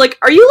 Dad?" And he was like,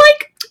 "Are you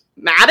like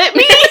mad at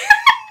me?"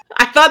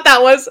 I thought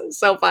that was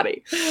so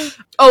funny.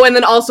 Oh, and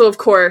then also, of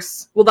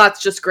course, well,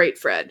 that's just great,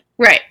 Fred.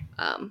 Right.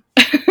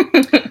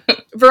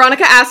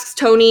 Veronica asks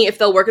Tony if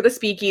they'll work at the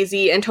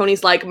speakeasy, and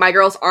Tony's like, "My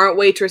girls aren't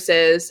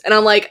waitresses." And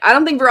I'm like, I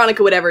don't think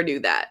Veronica would ever do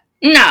that.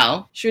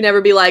 No. She would never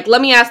be like,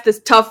 "Let me ask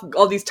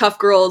all these tough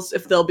girls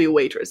if they'll be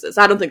waitresses."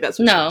 I don't think that's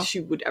what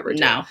she would ever do.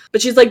 No.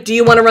 But she's like, "Do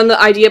you want to run the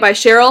idea by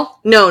Cheryl?"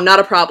 "No, not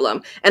a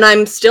problem." And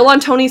I'm still on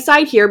Tony's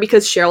side here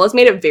because Cheryl has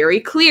made it very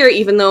clear,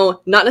 even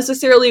though not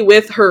necessarily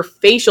with her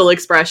facial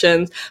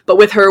expressions, but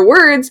with her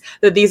words,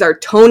 that this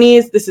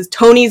is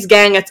Tony's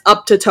gang. It's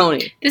up to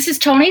Tony. This is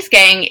Tony's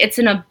gang. It's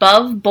an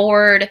above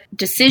board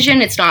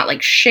decision. It's not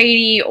like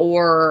shady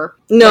or...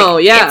 No,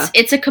 like, yeah.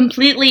 It's a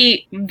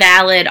completely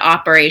valid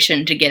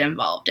operation to get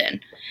involved in.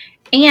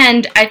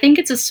 And I think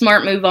it's a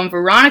smart move on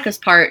Veronica's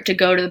part to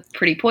go to the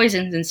Pretty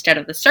Poisons instead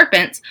of the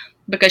Serpents,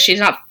 because she's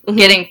not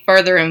getting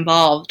further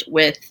involved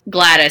with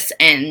Gladys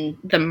and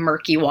the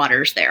murky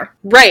waters there.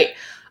 Right.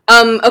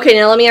 Okay,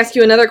 now let me ask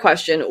you another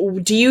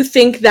question. Do you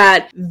think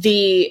that and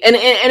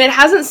it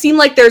hasn't seemed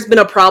like there's been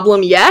a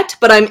problem yet,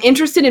 but I'm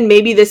interested in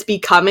maybe this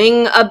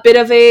becoming a bit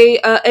of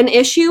an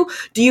issue.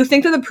 Do you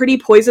think that the Pretty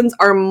Poisons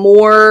are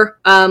more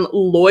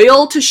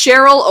loyal to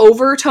Cheryl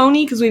over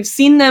Tony? Because we've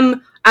seen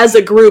them as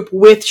a group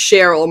with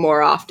Cheryl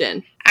more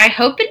often. I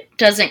hope it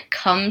doesn't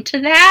come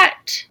to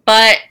that,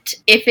 but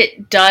if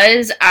it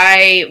does,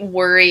 I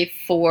worry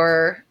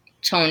for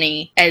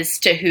Tony as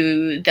to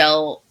who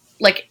they'll...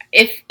 Like,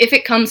 if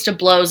it comes to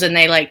blows and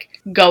they, like,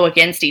 go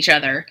against each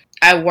other,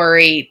 I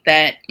worry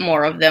that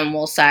more of them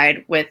will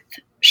side with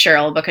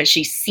Cheryl because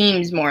she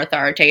seems more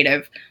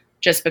authoritative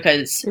just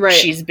because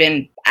she's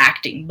been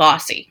acting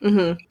bossy.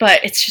 Mm-hmm.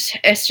 But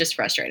it's just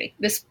frustrating.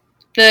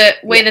 The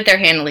way that they're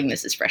handling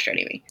this is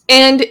frustrating me.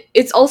 And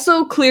it's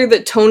also clear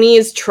that Tony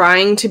is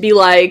trying to be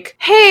like,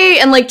 "Hey,"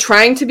 and like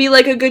trying to be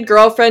like a good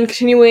girlfriend,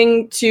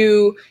 continuing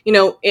to,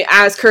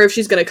 ask her if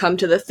she's going to come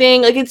to the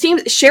thing. Like, it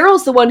seems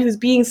Cheryl's the one who's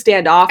being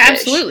standoffish.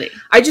 Absolutely.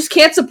 I just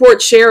can't support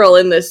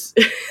Cheryl in this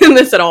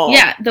at all.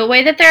 Yeah, the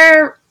way that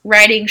they're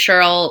writing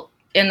Cheryl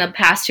in the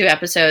past 2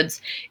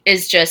 episodes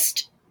is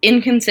just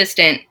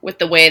inconsistent with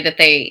the way that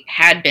they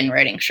had been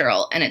writing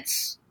Cheryl, and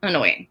it's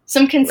annoying.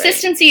 Some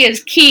consistency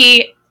is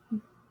key.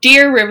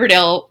 Dear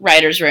Riverdale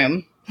Writers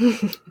Room,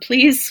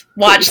 please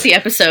watch the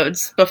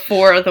episodes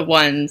before the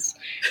ones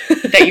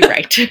that you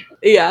write.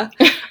 Yeah.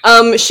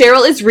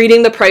 Cheryl is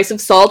reading The Price of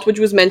Salt, which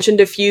was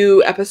mentioned a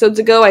few episodes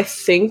ago, I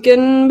think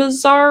in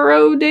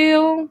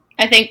Bizarrodale.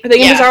 I think in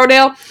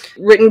Bizarrodale,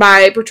 written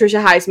by Patricia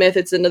Highsmith.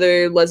 It's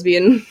another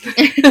lesbian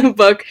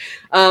book.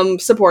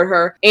 Support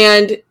her.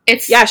 And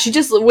she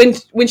just,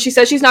 when she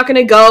says she's not going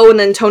to go, and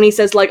then Tony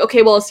says, like,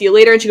 "Okay, well, I'll see you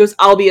later," and she goes,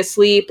 "I'll be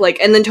asleep," like,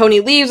 and then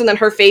Tony leaves, and then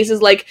her face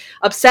is, like,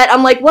 upset.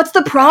 I'm like, what's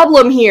the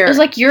problem here? It was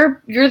like,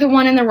 you're the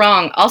one in the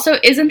wrong. Also,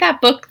 isn't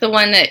that book the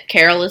one that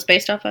Carol is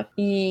based off of?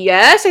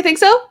 Yes, I think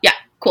so. Yeah.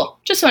 Cool.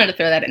 Just wanted to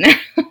throw that in there.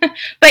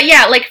 But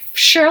yeah, like,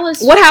 Cheryl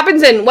is... What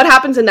happens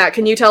in that?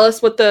 Can you tell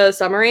us what the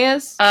summary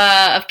is?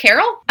 Of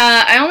Carol?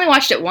 I only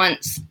watched it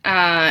once,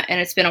 and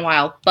it's been a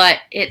while, but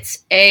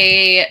it's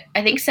I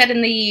think set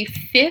in the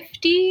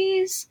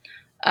 50s,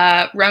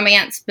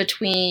 romance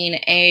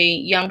between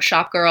a young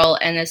shop girl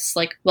and this,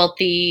 like,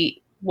 wealthy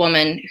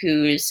woman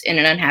who's in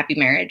an unhappy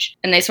marriage,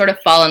 and they sort of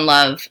fall in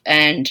love,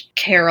 and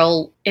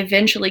Carol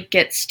eventually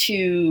gets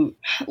to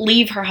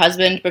leave her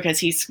husband because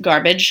he's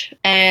garbage,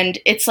 and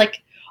it's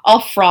like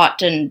all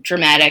fraught and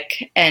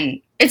dramatic,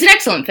 and it's an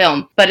excellent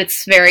film, but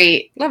it's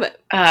very love it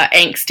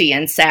angsty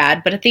and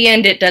sad, but at the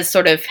end it does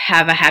sort of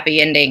have a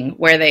happy ending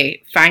where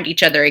they find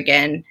each other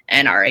again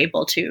and are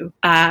able to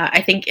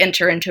I think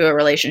enter into a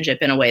relationship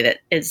in a way that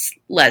is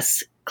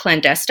less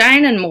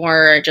clandestine and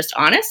more just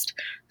honest.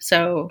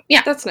 So,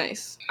 yeah. That's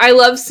nice. I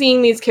love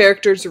seeing these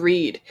characters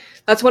read.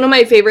 That's one of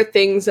my favorite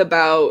things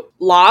about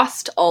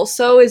Lost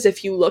also, is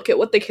if you look at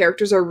what the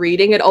characters are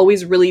reading, it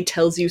always really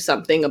tells you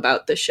something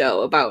about the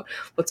show, about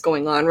what's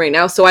going on right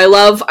now. So I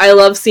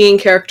love seeing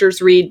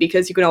characters read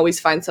because you can always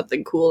find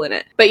something cool in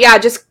it. But yeah,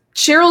 just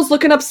Cheryl's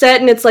looking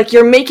upset, and it's like,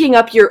 you're making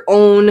up your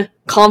own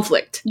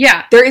conflict.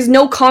 Yeah. There is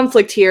no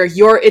conflict here.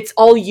 It's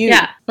all you.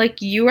 Yeah.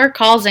 Like, you are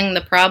causing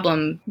the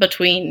problem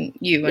between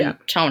you and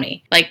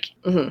Tony. Like,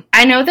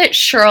 I know that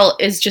Cheryl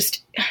is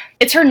just,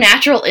 it's her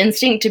natural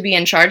instinct to be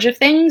in charge of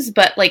things,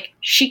 but, like,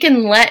 she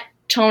can let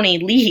Tony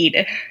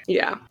lead.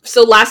 Yeah.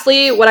 So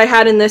lastly, what I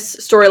had in this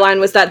storyline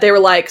was that they were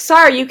like,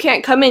 sorry, you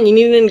can't come in. You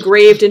need an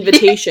engraved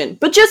invitation.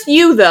 But just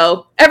you,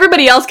 though.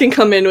 Everybody else can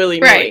come in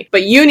willy-nilly. Right.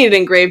 But you need an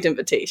engraved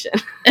invitation.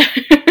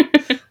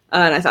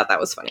 And I thought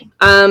that was funny.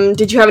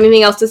 Did you have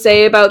anything else to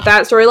say about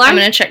that storyline? I'm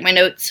going to check my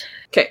notes.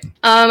 Okay.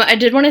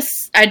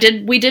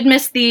 We did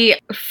miss the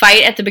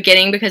fight at the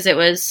beginning because it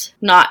was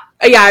not...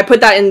 Yeah, I put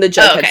that in the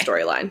Jughead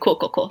storyline.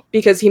 Cool.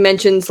 Because he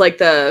mentions, like,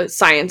 the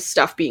science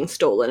stuff being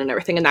stolen and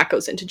everything, and that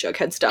goes into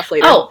Jughead stuff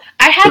later. Oh,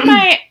 I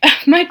had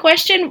my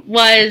question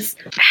was,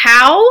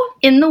 how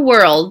in the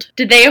world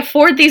did they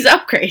afford these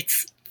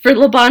upgrades for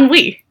Le Bon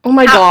Oui? Oh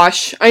my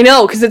gosh, I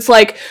know, because it's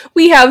like,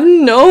 we have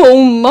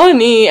no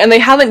money, and they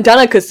haven't done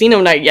a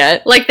casino night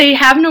yet. Like, they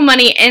have no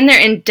money, and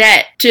they're in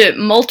debt to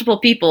multiple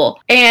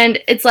people, and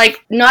it's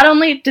like, not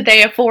only did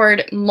they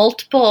afford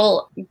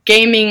multiple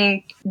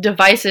gaming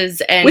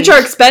devices and... which are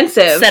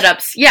expensive.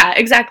 Setups. Yeah,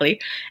 exactly.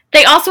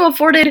 They also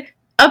afforded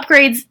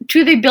upgrades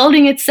to the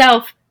building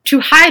itself to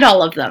hide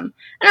all of them.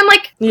 And I'm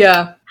like,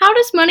 yeah, how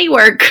does money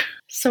work?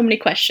 So many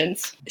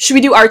questions. Should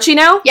we do Archie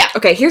now? Yeah.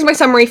 Okay, here's my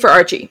summary for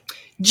Archie.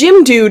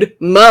 Gym dude,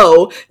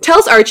 Mo,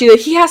 tells Archie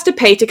that he has to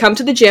pay to come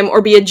to the gym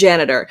or be a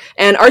janitor,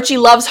 and Archie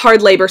loves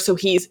hard labor, so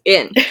he's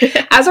in.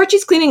 As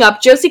Archie's cleaning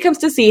up, Josie comes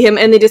to see him,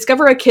 and they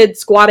discover a kid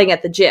squatting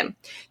at the gym.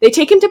 They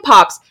take him to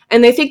Pop's,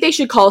 and they think they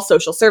should call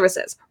social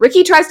services.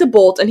 Ricky tries to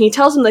bolt, and he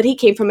tells him that he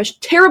came from a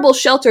terrible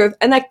shelter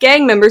and that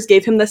gang members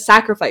gave him the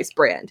sacrifice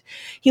brand.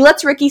 He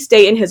lets Ricky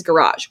stay in his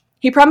garage.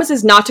 He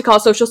promises not to call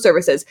social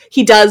services.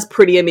 He does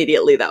pretty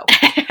immediately, though.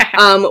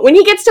 When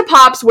he gets to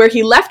Pop's, where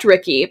he left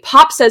Ricky,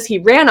 Pop says he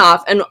ran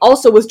off and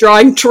also was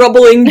drawing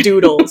troubling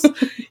doodles.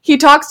 He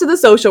talks to the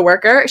social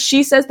worker.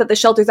 She says that the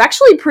shelter's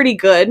actually pretty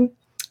good.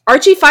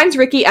 Archie finds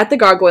Ricky at the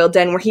gargoyle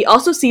den, where he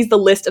also sees the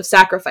list of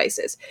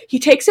sacrifices. He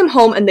takes him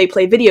home and they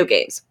play video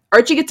games.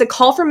 Archie gets a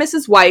call from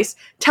Mrs. Weiss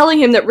telling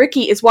him that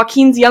Ricky is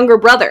Joaquin's younger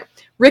brother.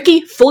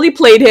 Ricky fully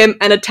played him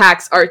and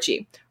attacks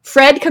Archie.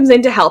 Fred comes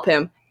in to help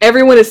him.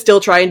 Everyone is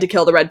still trying to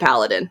kill the Red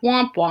Paladin.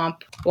 Womp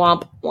womp.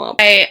 Womp womp.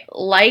 I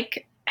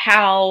like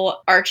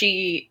how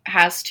Archie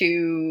has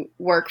to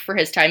work for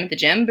his time at the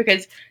gym,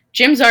 because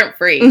gyms aren't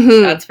free,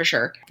 that's for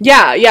sure.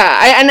 Yeah.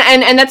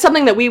 And that's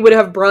something that we would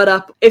have brought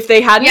up if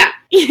they hadn't. Yeah.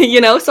 You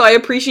know, so I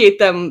appreciate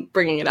them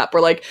bringing it up.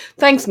 We're like,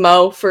 thanks,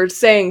 Mo, for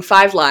saying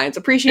 5 lines.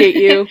 Appreciate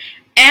you.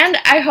 And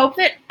I hope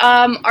that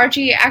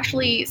Archie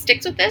actually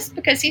sticks with this,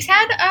 because he's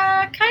had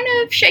a kind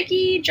of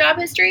shaky job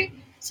history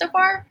so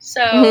far.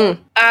 So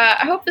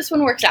I hope this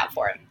one works out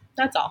for him.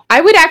 That's all.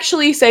 I would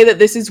actually say that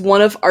this is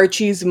one of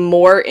Archie's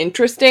more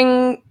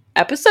interesting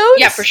episoes.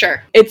 Yeah, for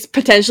sure. It's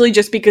potentially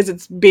just because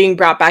it's being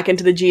brought back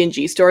into the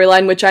G&G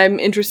storyline, which I'm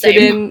interested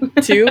in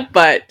too,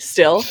 but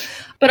still.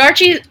 But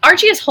Archie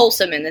is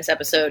wholesome in this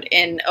episode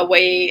in a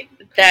way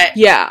that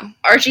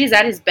Archie is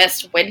at his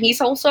best when he's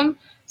wholesome.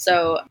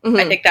 So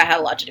I think that had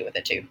a lot to do with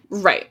it too.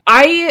 Right.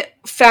 I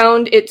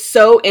found it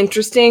so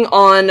interesting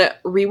on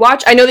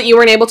rewatch. I know that you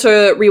weren't able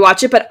to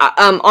rewatch it, but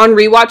on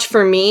rewatch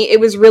for me, it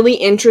was really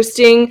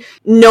interesting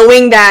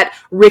knowing that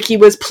Ricky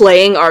was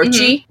playing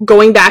Archie.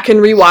 Going back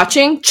and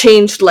rewatching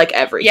changed like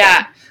everything.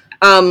 Yeah.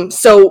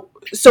 So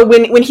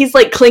when he's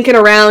like clinking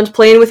around,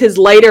 playing with his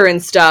lighter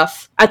and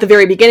stuff at the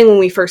very beginning when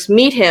we first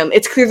meet him,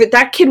 it's clear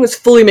that kid was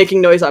fully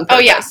making noise on purpose. Oh,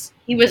 yeah.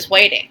 He was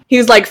waiting. He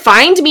was like,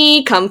 find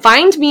me, come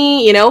find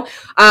me, you know?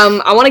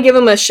 I want to give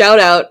him a shout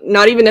out,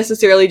 not even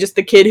necessarily just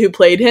the kid who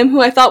played him,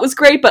 who I thought was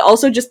great, but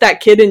also just that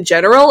kid in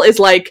general is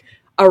like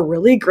a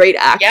really great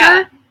actor.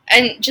 Yeah,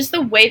 and just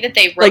the way that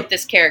they wrote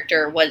this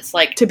character was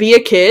like... to be a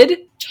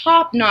kid?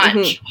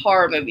 Top-notch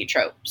horror movie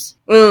tropes.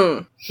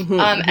 And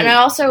I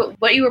also,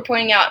 what you were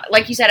pointing out,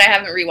 like you said, I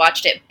haven't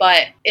rewatched it,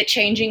 but it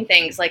changing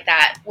things like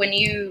that. When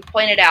you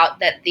pointed out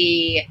that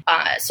the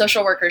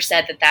social worker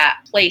said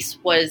that place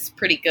was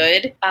pretty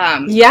good.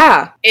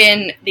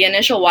 In the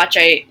initial watch,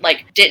 I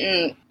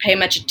didn't pay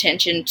much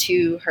attention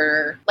to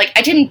her.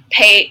 I didn't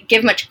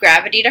give much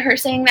gravity to her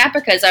saying that,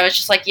 because I was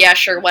just like, yeah,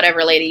 sure,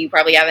 whatever, lady, you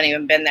probably haven't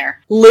even been there.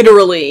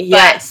 Literally,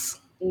 yes.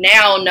 But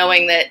now,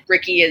 knowing that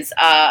Ricky is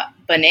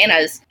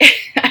bananas,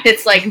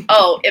 it's like,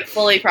 oh, it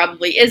fully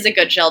probably is a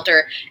good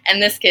shelter,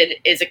 and this kid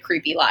is a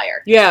creepy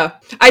liar. Yeah.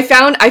 I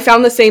found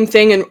the same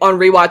thing on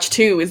rewatch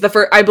too.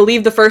 I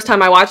believe the first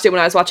time I watched it, when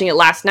I was watching it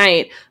last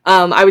night,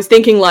 I was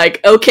thinking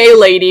like, okay,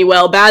 lady,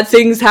 well, bad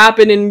things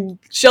happen in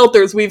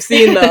shelters, we've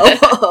seen though.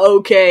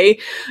 Okay.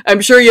 I'm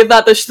sure you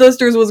thought the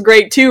Sisters was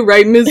great too,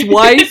 right, Ms.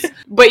 Weiss?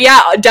 But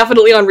yeah,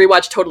 definitely on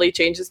rewatch totally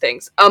changes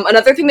things.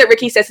 Another thing that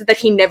Ricky says is that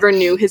he never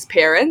knew his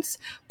parents,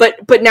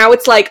 but now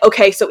it's like,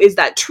 okay, so is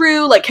that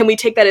true? Like, can we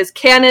take that as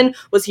canon?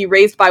 Was he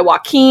raised by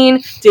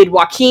Joaquin? Did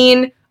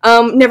Joaquin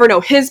never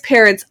know his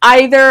parents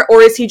either,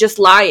 or is he just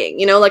lying?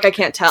 You know, like, I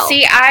can't tell.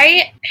 See,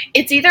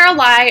 it's either a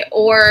lie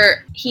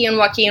or he and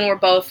Joaquin were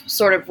both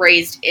sort of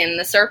raised in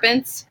the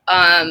Serpents.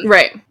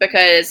 Right.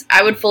 Because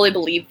I would fully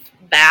believe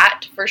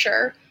that for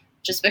sure.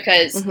 Just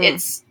because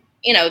it's,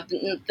 you know,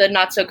 the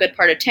not so good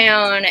part of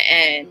town,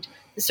 and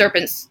the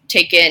Serpents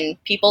take in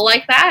people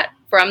like that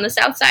from the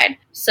South Side.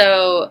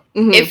 So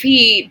if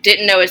he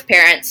didn't know his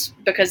parents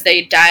because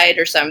they died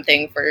or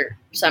something for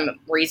some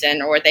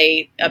reason, or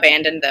they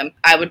abandoned them,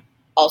 I would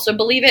also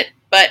believe it.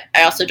 But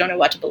I also don't know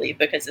what to believe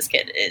because this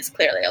kid is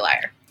clearly a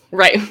liar.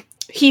 Right.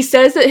 He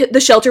says that the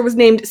shelter was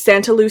named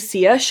Santa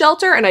Lucia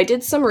Shelter, and I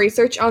did some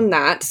research on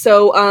that.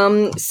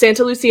 So,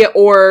 Santa Lucia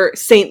or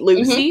Saint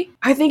Lucy.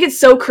 I think it's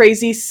so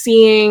crazy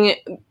seeing,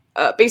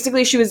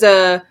 basically she was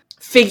a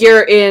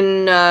figure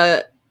in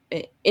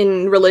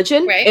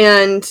religion, right.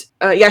 And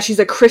she's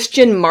a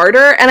Christian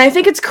martyr, and I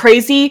think it's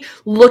crazy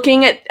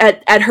looking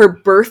at her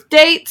birth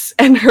dates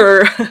and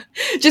her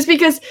just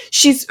because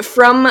she's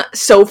from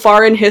so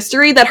far in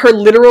history that her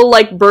literal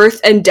like birth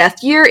and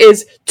death year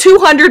is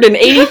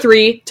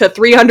 283 to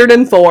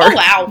 304. Oh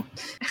wow.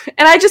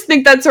 And I just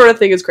think that sort of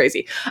thing is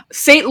crazy.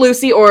 Saint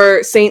Lucy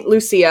or Saint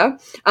Lucia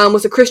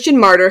was a Christian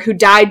martyr who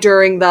died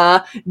during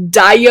the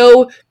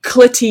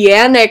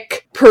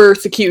Diocletianic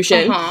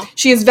persecution.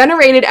 She is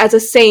venerated as a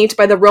saint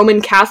by the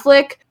Roman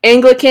Catholic,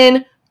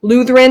 Anglican,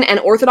 Lutheran, and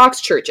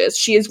Orthodox churches.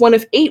 She is one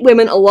of 8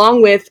 women,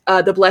 along with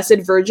the Blessed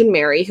Virgin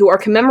Mary, who are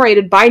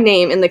commemorated by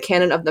name in the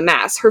canon of the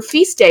Mass. Her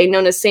feast day,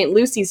 known as St.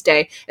 Lucy's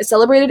Day, is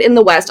celebrated in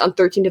the West on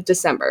 13th of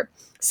December.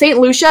 St.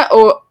 Lucia,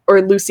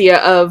 or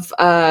Lucia of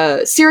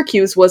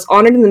Syracuse, was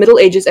honored in the Middle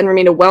Ages and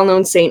remained a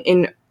well-known saint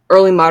in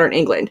early modern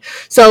England.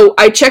 So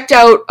I checked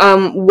out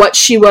what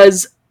she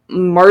was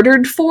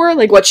martyred for,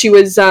 like what she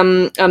was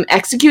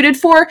executed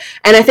for,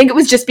 and I think it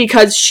was just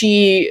because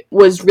she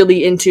was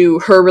really into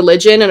her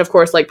religion, and of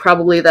course, like,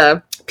 probably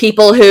the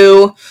people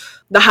who,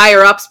 the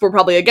higher-ups were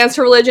probably against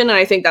her religion, and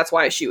I think that's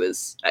why she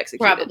was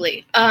executed.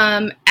 Probably.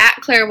 At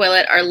Claire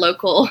Willett, our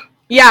local...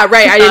 Yeah,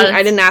 right,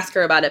 I didn't ask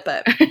her about it,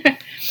 but...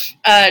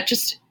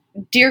 just,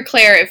 dear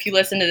Claire, if you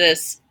listen to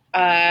this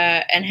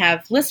and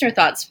have listener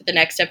thoughts for the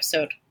next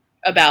episode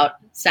about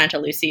Santa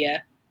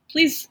Lucia,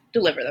 please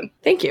deliver them.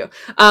 Thank you.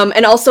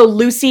 And also,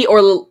 Lucy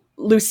or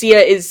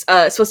Lucia is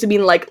supposed to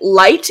mean, like,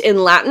 light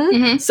in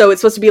Latin. So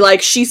it's supposed to be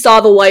like, she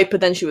saw the light, but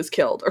then she was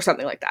killed, or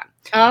something like that.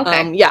 Oh,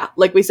 okay. Yeah,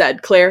 like we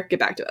said, Claire, get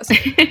back to us.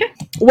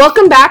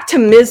 Welcome back to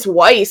Ms.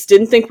 Weiss.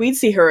 Didn't think we'd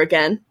see her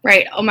again.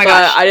 Right. Oh my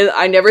gosh.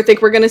 I never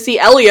think we're going to see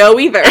Elio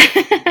either.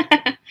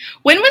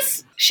 When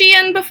was she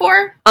in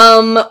before?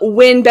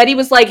 When Betty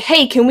was like,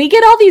 hey, can we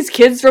get all these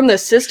kids from the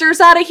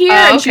sisters out of here?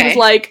 And she was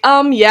like,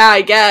 yeah,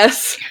 I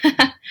guess.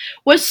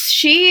 Was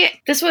she,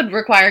 this would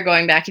require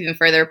going back even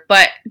further,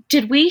 but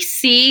did we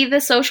see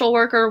the social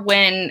worker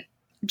when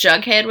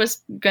Jughead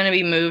was going to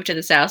be moved to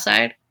the South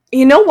Side?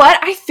 You know what?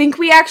 I think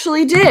we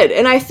actually did.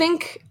 And I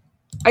think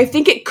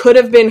it could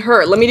have been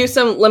her. Let me do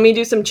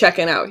some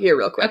checking out here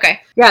real quick.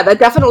 Okay. Yeah, that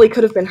definitely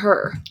could have been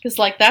her. Because,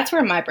 like, that's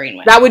where my brain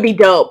went. That would be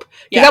dope.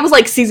 Yeah. That was,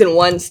 like, season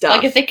 1 stuff.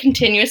 Like, if they can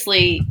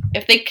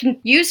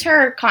use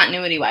her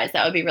continuity-wise,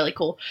 that would be really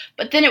cool.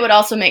 But then it would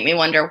also make me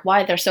wonder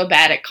why they're so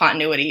bad at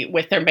continuity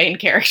with their main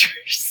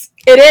characters.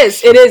 It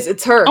is.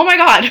 It's her. Oh my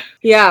god.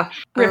 Yeah.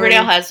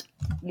 Riverdale has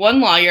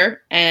 1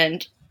 lawyer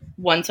and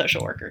 1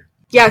 social worker.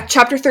 Yeah,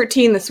 Chapter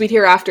 13, The Sweet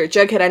Hereafter.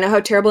 Jughead, I know how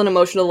terrible and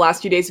emotional the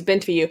last few days have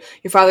been for you.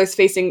 Your father's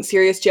facing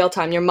serious jail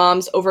time. Your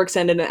mom's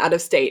overextended and out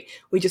of state.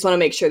 We just want to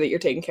make sure that you're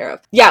taken care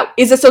of. Yeah,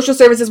 is a social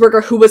services worker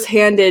who was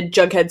handed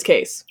Jughead's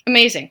case.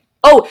 Amazing.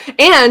 Oh,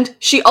 and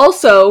she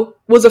also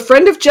was a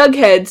friend of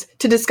Jughead's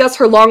to discuss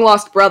her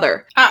long-lost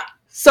brother.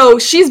 So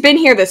she's been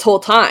here this whole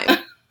time.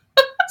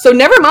 So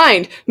never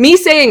mind. Me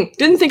saying,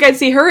 didn't think I'd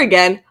see her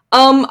again.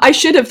 I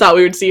should have thought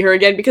we would see her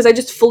again because I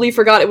just fully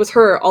forgot it was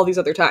her all these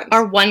other times.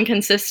 Our one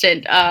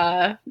consistent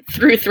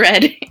through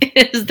thread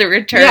is the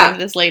return of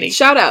this lady.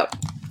 Shout out.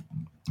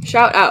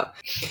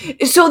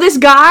 So this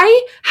guy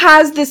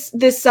has he's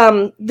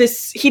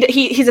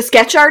a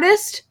sketch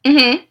artist.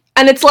 Mm-hmm.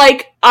 And it's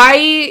like,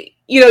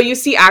 you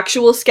see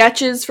actual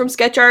sketches from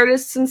sketch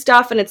artists and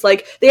stuff, and it's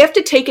like, they have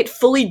to take it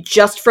fully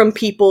just from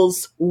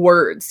people's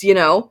words, you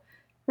know?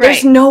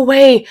 There's no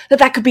way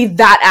that could be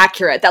that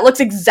accurate. That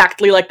looks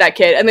exactly like that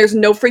kid. And there's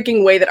no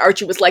freaking way that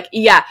Archie was like,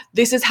 yeah,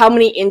 this is how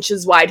many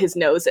inches wide his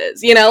nose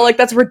is. You know, like,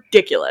 that's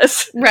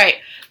ridiculous. Right.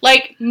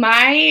 Like,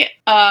 I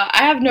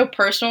have no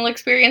personal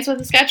experience with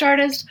a sketch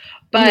artist,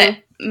 but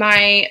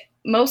my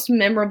most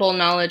memorable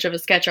knowledge of a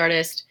sketch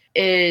artist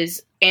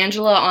is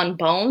Angela on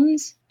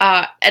Bones.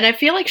 And I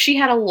feel like she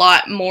had a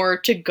lot more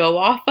to go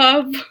off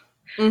of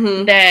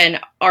than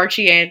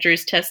Archie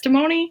Andrews'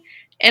 testimony.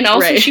 And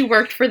also she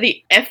worked for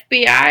the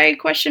FBI ?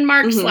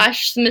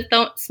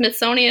 /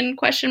 Smithsonian ?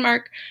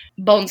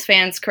 Bones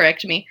fans,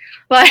 correct me.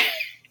 But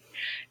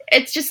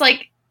it's just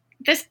like,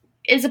 this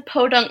is a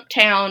podunk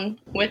town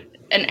with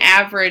an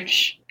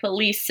average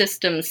police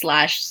system /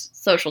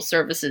 social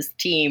services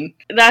team.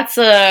 That's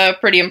a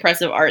pretty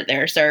impressive art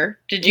there, sir.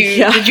 Did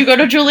you go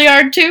to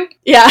Juilliard too?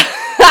 Yeah.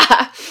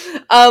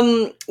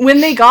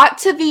 When they got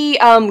to the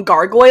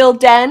gargoyle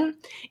den,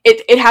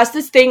 it has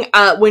this thing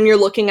when you're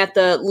looking at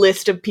the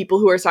list of people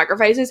who are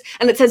sacrifices,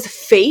 and it says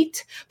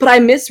fate, but I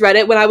misread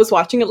it when I was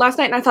watching it last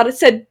night, and I thought it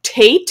said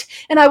Tate,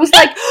 and I was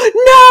like,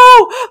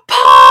 no,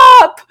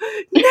 Pop,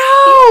 no!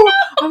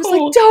 I was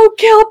like, don't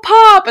kill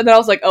Pop, and then I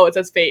was like, oh, it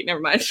says fate, never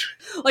mind.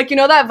 Like, you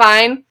know that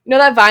vine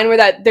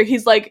where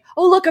he's like,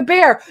 oh, look, a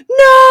bear,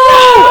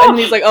 no! And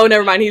he's like, oh,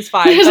 never mind, he's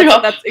fine.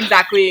 That's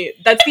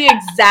the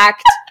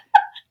exact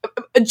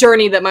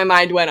journey that my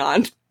mind went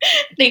on.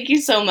 Thank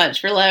you so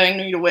much for allowing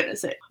me to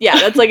witness it. Yeah,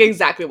 that's like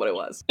exactly what it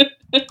was.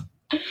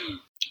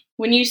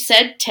 When you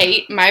said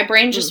Tate, my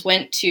brain just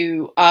went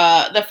to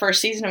the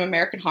first season of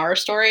American Horror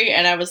Story,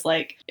 and I was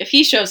like, if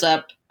he shows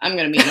up, I'm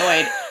going to be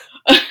annoyed.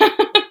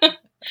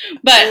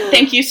 But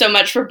thank you so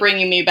much for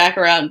bringing me back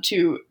around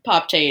to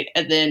Pop Tate,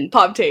 and then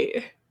Pop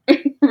Tate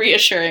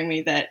reassuring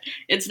me that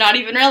it's not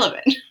even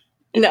relevant.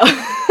 No.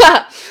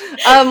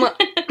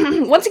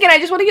 Once again, I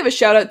just want to give a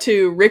shout out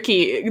to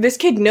Ricky. This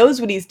kid knows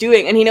what he's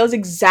doing, and he knows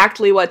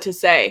exactly what to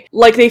say.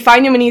 Like, they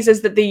find him and he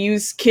says that they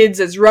use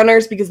kids as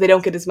runners because they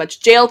don't get as much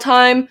jail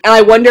time. And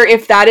I wonder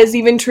if that is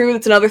even true.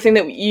 That's another thing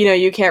that,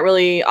 you can't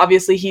really,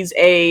 obviously he's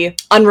a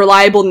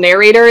unreliable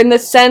narrator in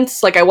this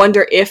sense. Like, I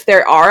wonder if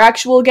there are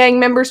actual gang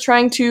members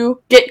trying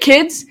to get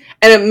kids.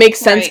 And it makes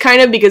sense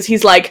kind of because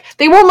he's like,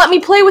 they won't let me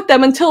play with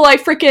them until I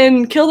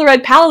freaking kill the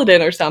Red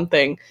Paladin or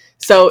something.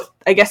 So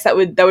I guess that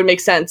would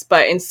make sense,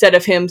 but instead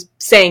of him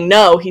saying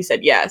no, he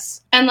said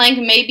yes. And like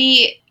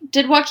maybe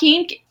did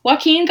Joaquin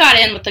got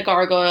in with the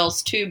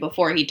gargoyles too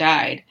before he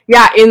died?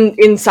 Yeah,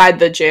 inside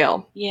the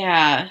jail.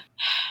 Yeah.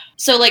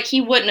 So like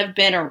Ricky wouldn't have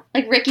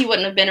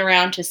been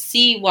around to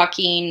see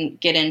Joaquin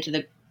get into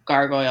the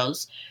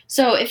gargoyles.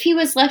 So if he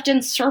was left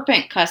in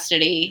serpent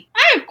custody,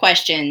 I have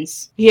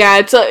questions. Yeah,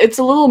 it's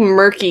a little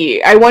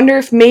murky. I wonder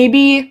if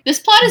maybe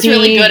this plot is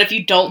really good if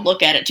you don't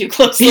look at it too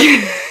closely.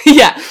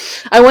 Yeah.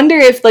 I wonder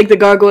if like the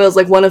gargoyles,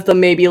 like one of them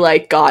maybe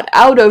like got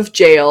out of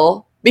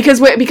jail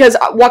because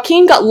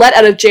Joaquin got let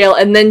out of jail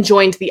and then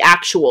joined the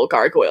actual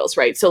gargoyles,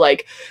 right? So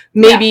like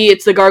maybe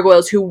it's the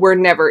gargoyles who were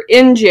never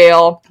in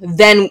jail.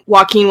 Then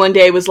Joaquin one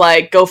day was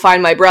like, go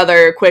find my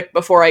brother quick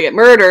before I get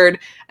murdered.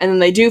 And then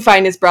they do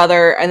find his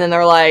brother, and then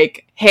they're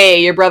like,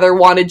 hey, your brother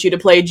wanted you to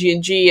play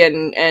G&G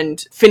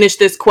and finish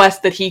this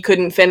quest that he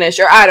couldn't finish,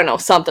 or I don't know,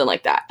 something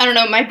like that. I don't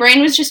know, my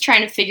brain was just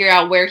trying to figure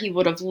out where he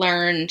would have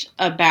learned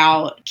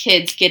about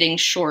kids getting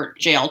short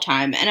jail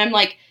time. And I'm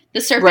like,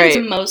 the serpents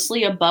are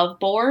mostly above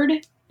board,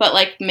 but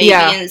like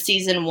maybe in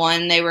season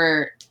 1 they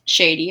were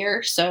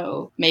shadier,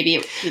 so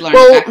maybe he learned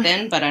back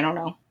then, but I don't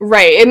know.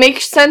 Right. It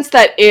makes sense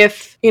that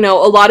if, a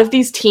lot of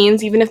these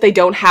teens, even if they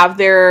don't have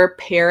their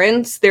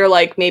parents, they're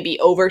like maybe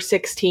over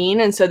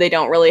 16, and so they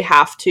don't really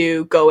have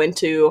to go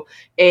into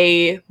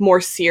a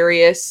more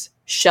serious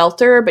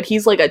shelter, but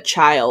he's like a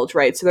child,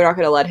 right? So they're not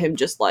going to let him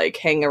just like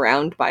hang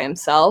around by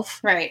himself.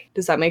 Right.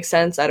 Does that make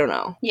sense? I don't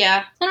know.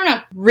 Yeah, I don't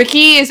know.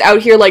 Ricky is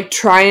out here like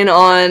trying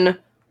on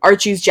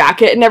Archie's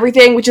jacket and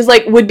everything, which is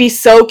like would be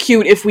so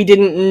cute if we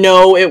didn't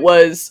know it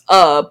was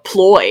a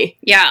ploy.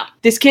 Yeah.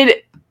 This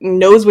kid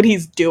knows what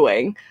he's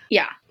doing.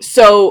 Yeah.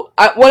 So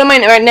one of my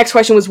next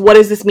question was, what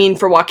does this mean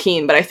for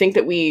Joaquin? But I think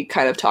that we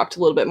kind of talked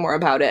a little bit more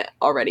about it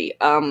already.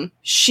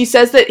 She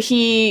says that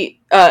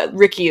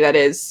Ricky, that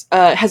is,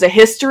 has a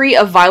history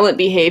of violent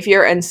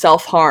behavior and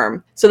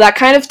self-harm. So that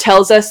kind of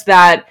tells us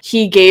that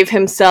he gave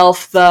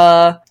himself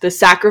the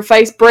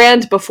sacrifice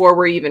brand before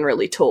we're even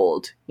really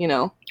told,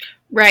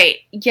 Right.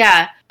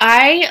 Yeah.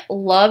 I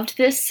loved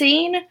this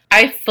scene.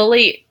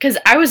 Because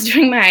I was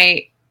doing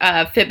my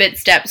Fitbit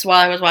steps while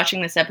I was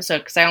watching this episode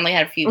because I only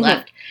had a few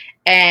left.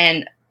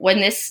 And when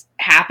this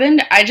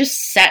happened, I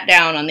just sat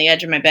down on the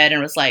edge of my bed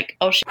and was like,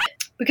 oh shit.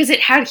 Because it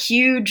had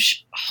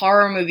huge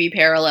horror movie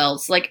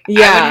parallels. Like, I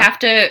would have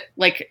to,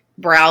 like,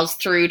 browse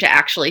through to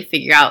actually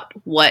figure out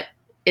what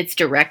it's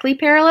directly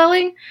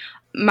paralleling.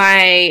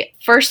 My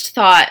first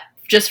thought,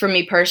 just for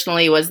me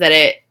personally, was that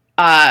it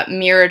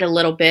mirrored a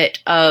little bit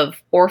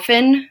of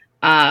Orphan,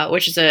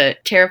 which is a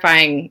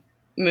terrifying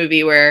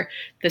movie where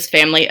this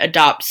family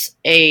adopts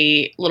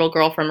a little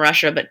girl from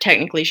Russia, but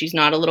technically she's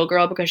not a little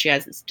girl because she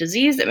has this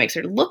disease that makes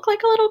her look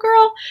like a little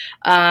girl.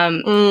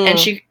 And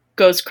she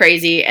goes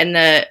crazy, and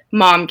the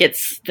mom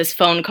gets this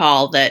phone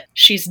call that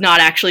she's not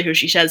actually who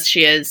she says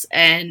she is.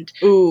 And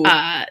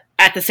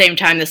at the same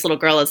time, this little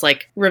girl is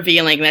like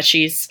revealing that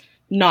she's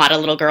not a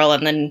little girl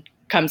and then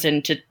comes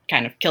in to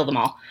kind of kill them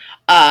all.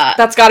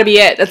 That's gotta be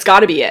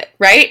it.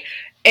 Right?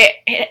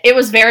 It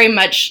was very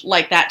much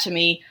like that to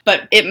me,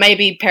 but it may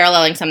be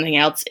paralleling something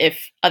else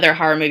if other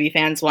horror movie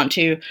fans want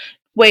to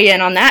weigh in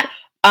on that.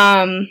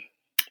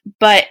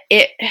 But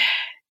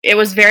it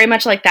was very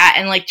much like that,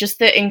 and like just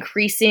the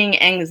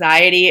increasing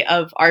anxiety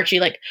of Archie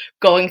like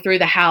going through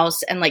the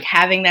house and like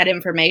having that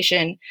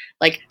information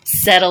like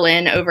settle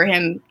in over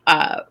him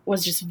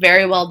was just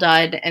very well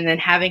done. And then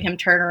having him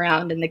turn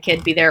around and the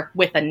kid be there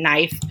with a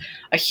knife,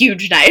 a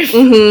huge knife,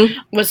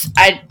 was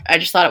I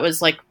just thought it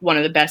was like one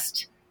of the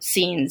best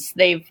scenes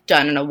they've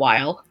done in a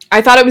while.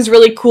 I thought it was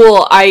really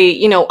cool. I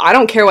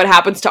don't care what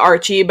happens to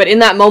Archie, but in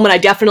that moment I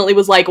definitely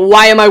was like,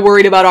 why am I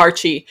worried about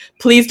Archie?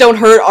 Please don't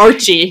hurt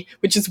Archie,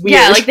 which is weird.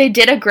 Yeah, like they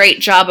did a great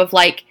job of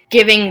like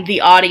giving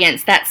the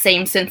audience that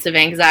same sense of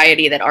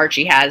anxiety that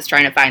Archie has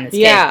trying to find this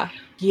kid. Yeah.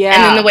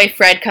 And then the way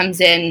Fred comes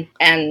in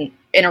and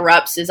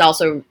interrupts is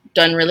also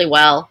done really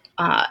well.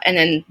 And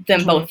then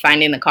them both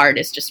finding the card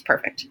is just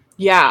perfect.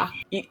 Yeah.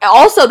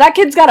 Also, that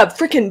kid's got a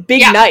freaking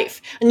big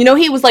knife. And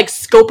he was like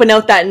scoping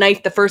out that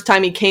knife the first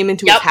time he came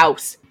into his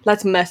house.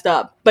 That's messed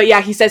up. But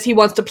yeah, he says he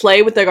wants to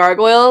play with the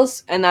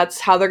gargoyles, and that's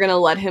how they're gonna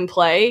let him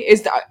play.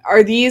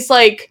 Are these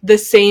like the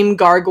same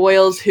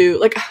gargoyles who,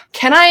 like,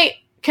 can I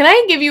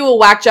give you a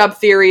whack job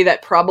theory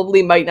that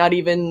probably might not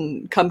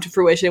even come to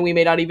fruition? We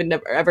may not even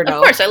ever know.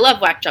 Of course, I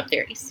love whack job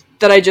theories.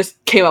 That I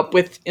just came up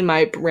with in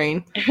my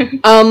brain.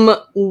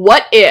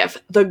 What if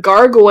the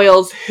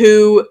gargoyles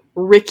who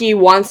Ricky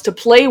wants to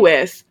play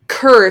with,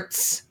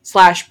 Kurtz/Brian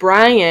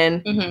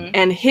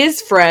and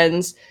his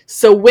friends,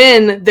 so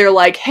when they're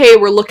like, hey,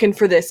 we're looking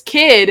for this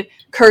kid,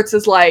 Kurtz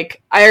is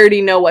like, I already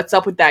know what's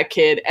up with that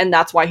kid, and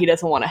that's why he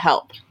doesn't want to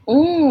help.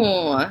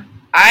 Ooh,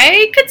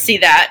 I could see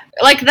that.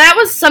 Like, that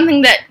was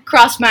something that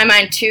crossed my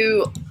mind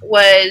too,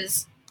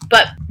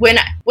 but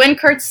when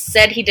Kurtz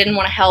said he didn't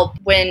want to help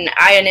when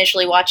I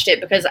initially watched it,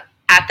 because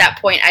at that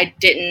point I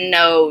didn't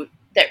know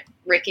that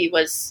Ricky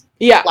was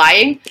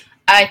lying,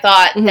 I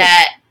thought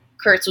that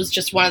Kurtz was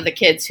just one of the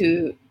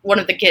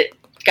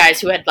guys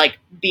who had like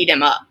beat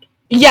him up.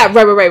 Yeah,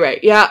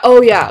 right. Yeah,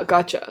 oh yeah,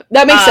 gotcha.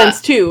 That makes sense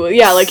too.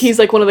 Yeah, like he's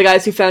like one of the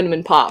guys who found him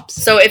in Pops.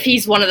 So if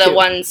he's one of the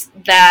ones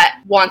that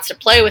wants to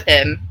play with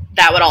him,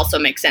 that would also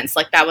make sense.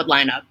 Like that would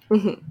line up.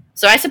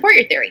 So I support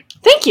your theory.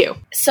 Thank you.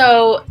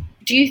 So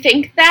do you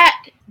think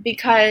that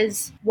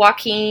because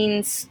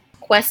Joaquin's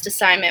quest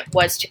assignment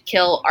was to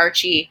kill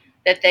Archie,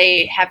 that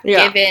they have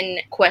given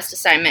quest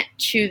assignment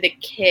to the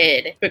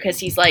kid because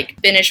he's like,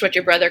 finish what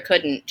your brother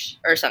couldn't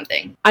or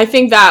something? I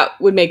think that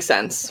would make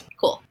sense.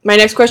 Cool. My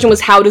next question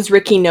was, how does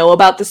Ricky know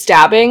about the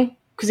stabbing?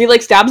 Because he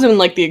like stabs him in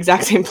like the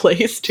exact same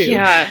place too.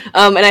 Yeah.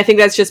 And I think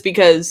that's just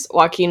because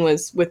Joaquin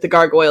was with the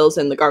gargoyles,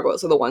 and the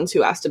gargoyles are the ones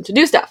who asked him to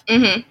do stuff.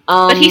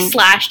 But he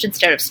slashed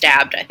instead of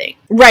stabbed, I think.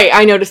 Right,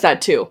 I noticed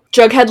that too.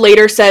 Jughead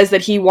later says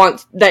that he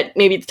wants that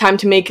maybe it's time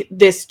to make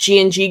this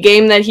G&G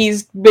game that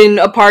he's been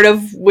a part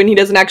of when he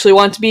doesn't actually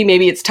want to be.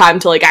 Maybe it's time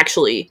to like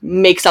actually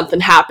make something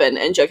happen.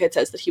 And Jughead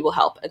says that he will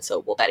help, and so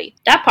will Betty.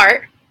 That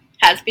part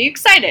has me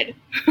excited.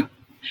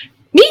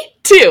 Me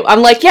too.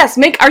 I'm like, yes,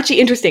 make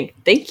Archie interesting.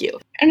 Thank you.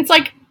 And it's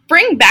like,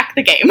 bring back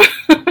the game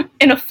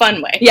in a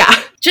fun way. Yeah.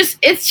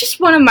 It's just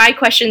one of my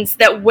questions,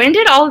 that when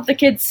did all of the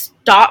kids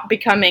stop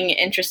becoming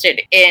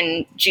interested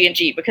in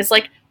G&G? Because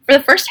like for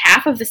the first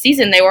half of the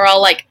season, they were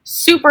all like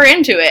super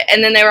into it.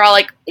 And then they were all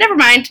like, never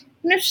mind.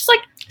 And it's just like,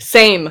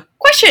 same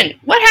question.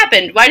 What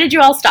happened? Why did you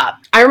all stop?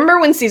 I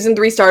remember when season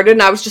 3 started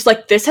and I was just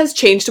like, this has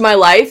changed my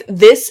life.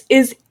 This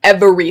is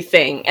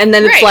everything. And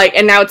then it's like,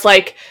 and now it's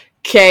like,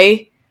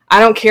 okay, I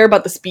don't care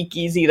about the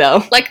speakeasy,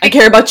 though. Like I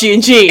care about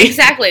G&G.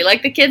 Exactly.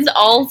 Like, the kids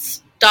all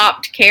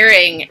stopped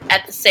caring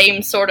at the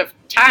same sort of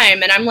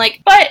time, and I'm like,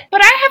 but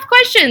I have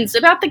questions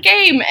about the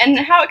game, and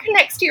how it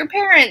connects to your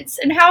parents,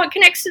 and how it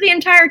connects to the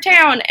entire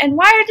town, and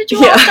why did you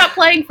all stop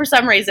playing for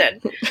some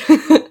reason?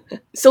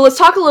 So let's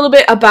talk a little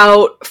bit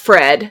about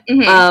Fred.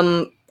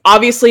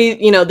 Obviously,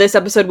 this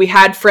episode we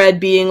had Fred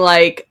being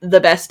like the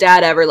best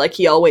dad ever, like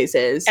he always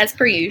is. As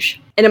per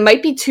usual. And it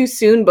might be too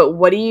soon, but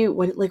what do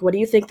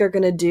you think they're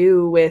gonna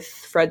do with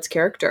Fred's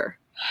character?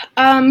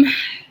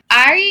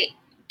 I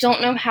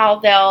don't know how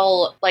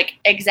they'll like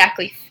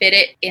exactly fit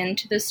it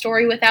into the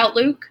story without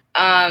Luke.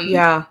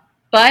 Yeah.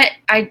 But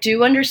I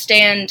do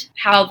understand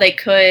how they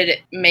could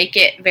make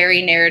it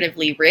very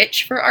narratively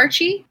rich for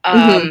Archie.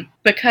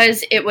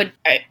 Because it would.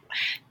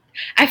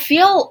 I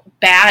feel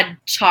bad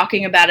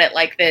talking about it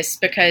like this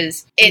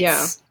because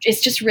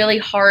it's just really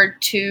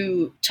hard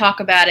to talk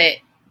about it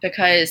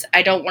because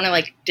I don't want to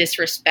like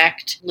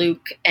disrespect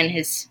Luke and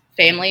his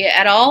family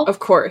at all. Of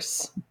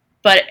course.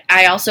 But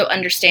I also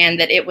understand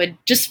that it would,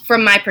 just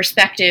from my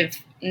perspective,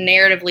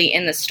 narratively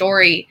in the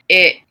story,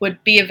 it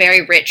would be a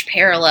very rich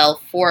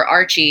parallel for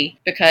Archie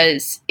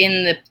because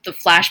in the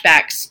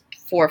flashbacks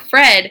for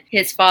Fred,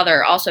 his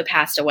father also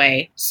passed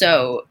away.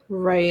 So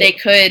they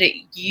could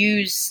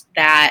use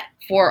that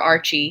for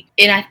Archie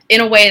in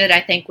a way that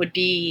I think would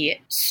be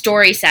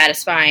story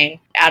satisfying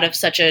out of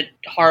such a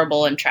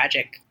horrible and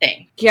tragic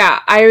thing. Yeah,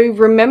 I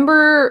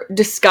remember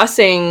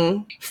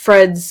discussing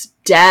Fred's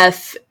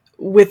death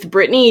with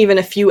Brittany even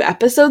a few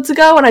episodes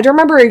ago, and I don't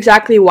remember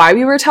exactly why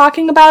we were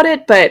talking about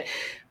it, but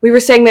we were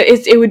saying that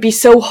it would be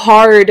so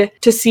hard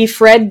to see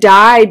Fred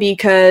die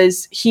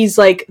because he's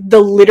like the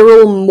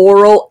literal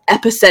moral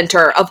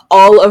epicenter of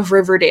all of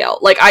Riverdale.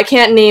 Like, I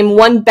can't name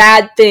one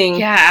bad thing.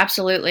 Yeah,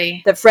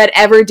 absolutely. That Fred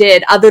ever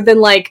did other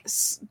than like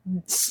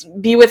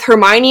be with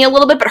Hermione a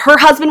little bit, but her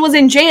husband was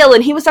in jail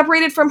and he was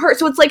separated from her.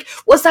 So it's like,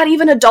 was that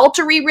even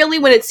adultery really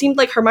when it seemed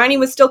like Hermione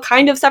was still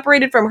kind of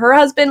separated from her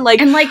husband?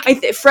 Like, and like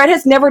Fred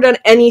has never done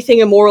anything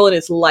immoral in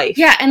his life.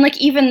 Yeah, and like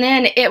even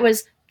then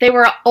they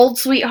were old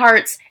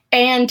sweethearts.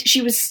 And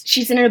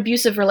she's in an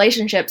abusive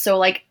relationship, so,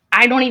 like,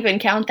 I don't even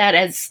count that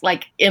as,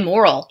 like,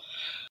 immoral.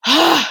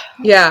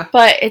 Yeah.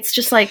 But it's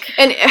just, like,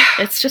 and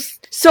it's just...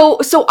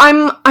 So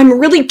I'm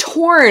really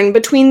torn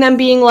between them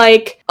being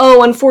like,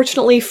 oh,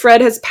 unfortunately Fred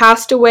has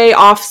passed away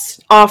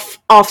off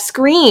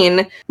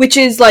screen, which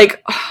is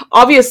like,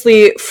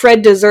 obviously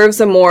Fred deserves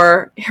a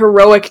more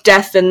heroic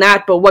death than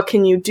that, but what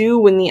can you do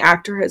when the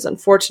actor has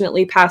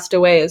unfortunately passed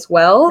away as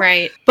well?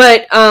 Right.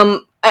 But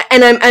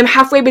and I'm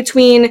halfway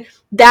between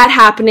that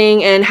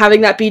happening and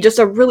having that be just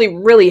a really,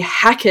 really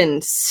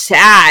heckin'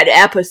 sad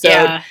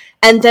episode,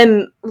 and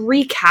then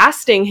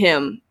recasting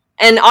him.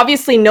 And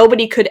obviously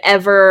nobody could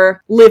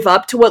ever live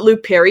up to what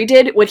Luke Perry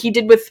did. What he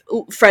did with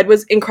Fred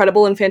was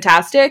incredible and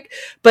fantastic,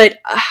 but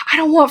I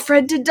don't want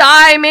Fred to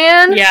die,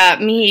 man. Yeah,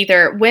 me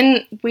either.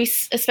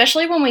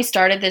 Especially when we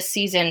started this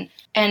season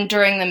and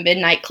during the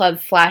Midnight Club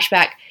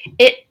flashback,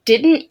 it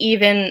didn't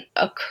even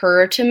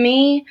occur to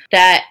me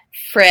that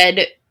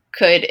Fred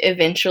could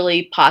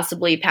eventually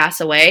possibly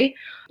pass away.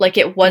 Like,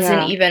 it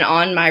wasn't even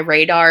on my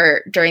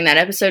radar during that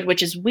episode,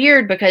 which is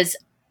weird because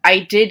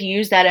I did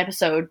use that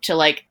episode to,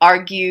 like,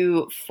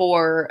 argue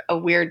for a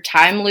weird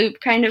time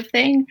loop kind of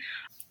thing,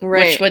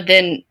 which would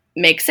then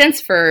make sense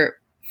for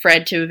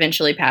Fred to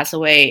eventually pass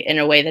away in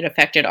a way that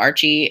affected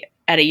Archie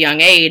at a young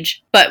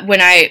age. But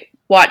when I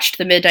watched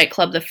The Midnight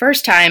Club the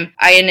first time,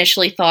 I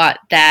initially thought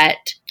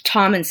that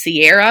Tom and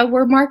Sierra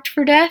were marked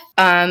for death,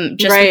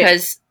 just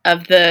because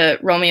of the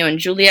Romeo and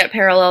Juliet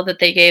parallel that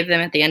they gave them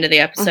at the end of the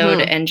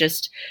episode, and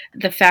just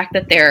the fact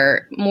that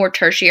they're more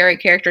tertiary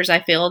characters,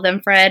 I feel,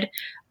 than Fred.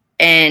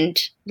 And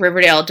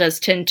Riverdale does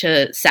tend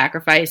to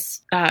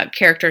sacrifice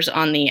characters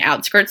on the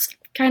outskirts,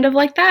 kind of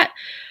like that.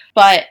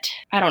 But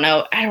I don't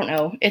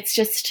know. It's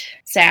just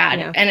sad.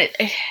 Yeah.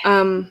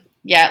 And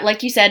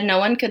like you said, no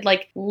one could,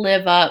 like,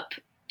 live up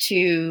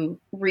to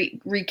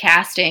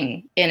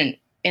recasting in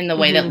the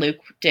way that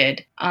Luke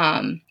did.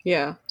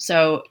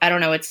 So I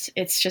don't know.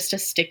 It's just a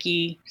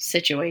sticky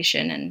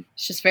situation, and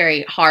it's just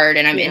very hard.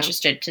 And I'm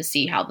interested to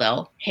see how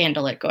they'll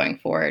handle it going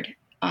forward.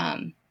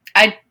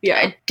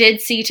 I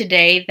did see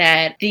today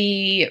that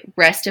the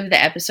rest of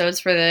the episodes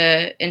for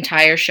the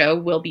entire show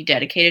will be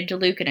dedicated to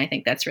Luke, and I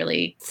think that's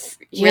really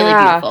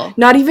beautiful.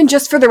 Not even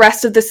just for the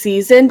rest of the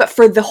season, but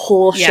for the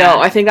whole show.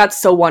 I think that's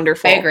so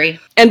wonderful. I agree.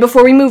 And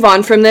before we move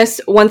on from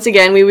this, once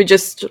again, we would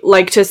just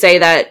like to say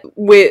that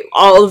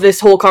all of this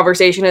whole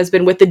conversation has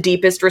been with the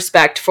deepest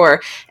respect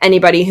for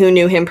anybody who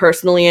knew him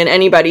personally and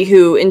anybody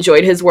who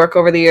enjoyed his work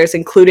over the years,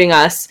 including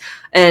us.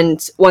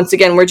 And once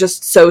again, we're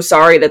just so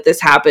sorry that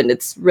this happened.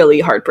 It's really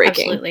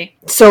heartbreaking. Absolutely.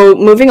 So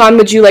moving on,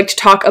 would you like to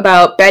talk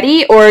about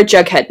Betty or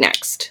Jughead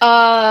next?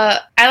 I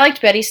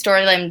liked Betty's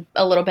storyline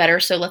a little better,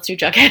 so let's do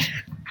Jughead.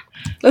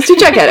 Let's do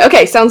Jughead.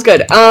 Okay, sounds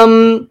good.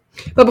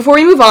 But before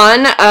we move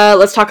on,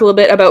 let's talk a little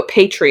bit about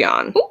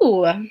Patreon.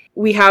 Ooh.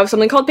 We have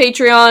something called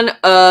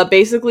Patreon.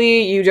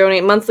 Basically, you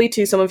donate monthly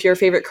to some of your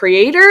favorite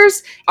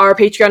creators. Our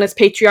Patreon is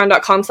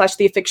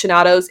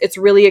patreon.com/theafictionados. It's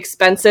really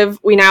expensive.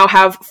 We now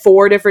have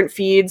 4 different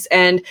feeds,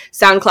 and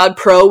SoundCloud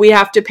Pro we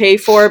have to pay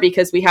for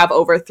because we have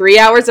over 3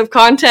 hours of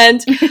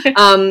content.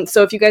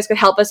 So if you guys could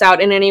help us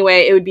out in any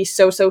way, it would be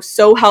so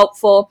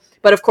helpful.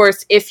 But of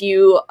course, if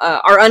you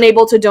are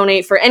unable to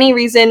donate for any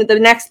reason, the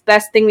next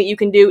best thing that you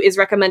can do is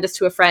recommend us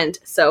to a friend.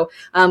 So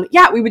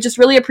we would just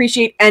really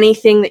appreciate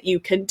anything that you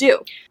could do.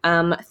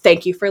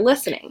 Thank you for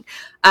listening.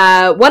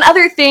 One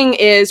other thing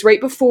is,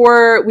 right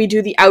before we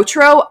do the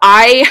outro,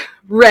 I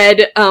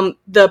read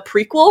the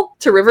prequel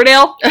to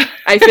Riverdale.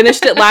 I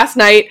finished it last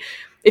night.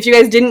 If you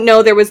guys didn't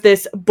know, there was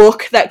this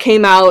book that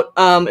came out.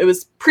 It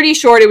was pretty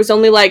short. It was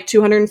only like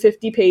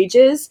 250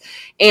 pages.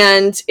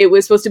 And it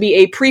was supposed to be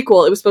a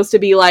prequel. It was supposed to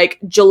be like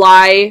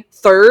July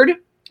 3rd.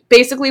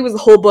 Basically, the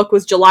whole book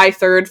was July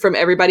 3rd from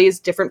everybody's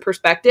different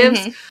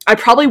perspectives. I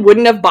probably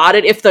wouldn't have bought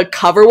it if the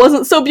cover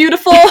wasn't so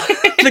beautiful.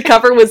 The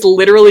cover was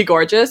literally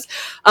gorgeous.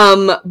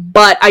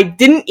 But I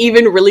didn't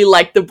even really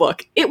like the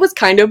book. It was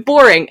kind of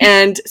boring.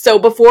 And so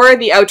before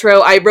the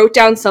outro, I wrote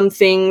down some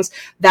things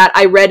that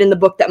I read in the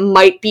book that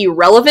might be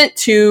relevant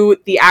to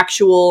the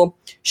actual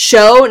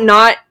show.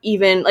 Not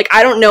even, like,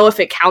 I don't know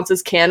if it counts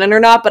as canon or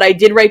not, but I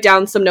did write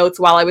down some notes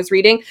while I was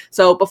reading.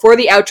 So before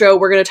the outro,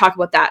 we're going to talk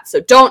about that.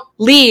 So don't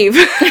leave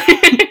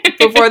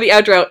before the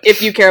outro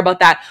if you care about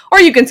that, or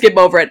you can skip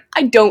over it.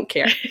 I don't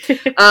care.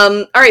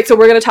 All right, so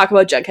we're going to talk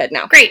about Jughead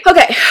now. Great.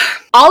 Okay.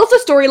 All of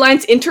the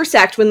storylines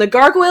intersect when the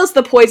Gargoyles,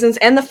 the Poisons,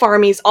 and the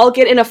Farmies all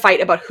get in a fight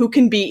about who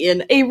can be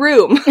in a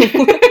room.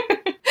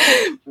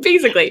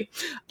 Basically,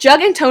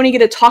 Jug and Tony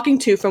get a talking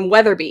to from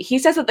Weatherby. He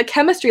says that the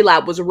chemistry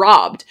lab was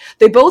robbed.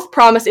 They both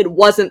promise it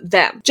wasn't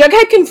them.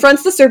 Jughead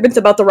confronts the serpents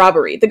about the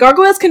robbery. The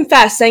Gargoyles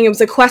confess, saying it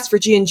was a quest for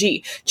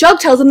G&G. Jug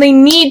tells them they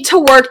need to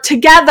work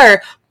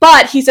together,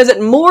 but he says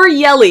it more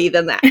yelly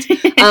than that.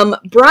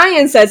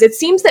 Brian says it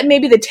seems that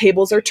maybe the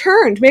tables are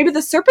turned. Maybe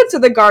the serpents are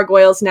the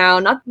Gargoyles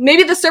now.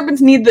 Maybe the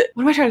serpents need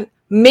the...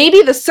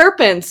 Maybe the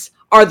serpents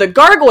are the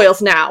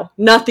Gargoyles now,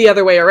 not the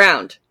other way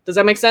around. Does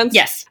that make sense?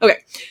 Yes. Okay.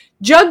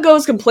 Jug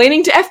goes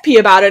complaining to FP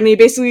about it, and he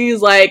basically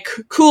is like,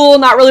 cool,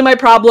 not really my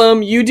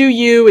problem, you do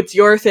you, it's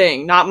your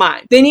thing, not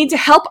mine. They need to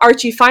help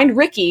Archie find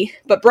Ricky,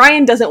 but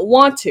Brian doesn't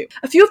want to.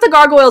 A few of the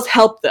gargoyles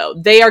help, though.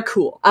 They are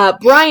cool.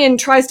 Brian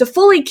tries to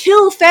fully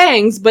kill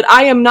Fangs, but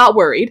I am not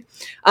worried.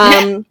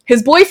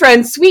 His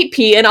boyfriend, Sweet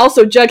Pea, and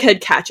also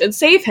Jughead catch and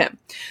save him.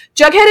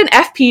 Jughead and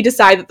FP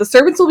decide that the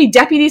servants will be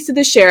deputies to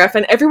the sheriff,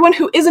 and everyone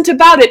who isn't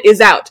about it is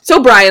out.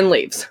 So Brian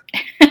leaves.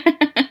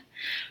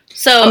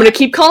 So I'm going to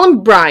keep calling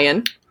him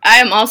Brian. I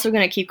am also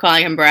going to keep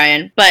calling him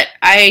Brian, but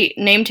I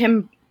named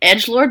him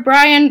Edgelord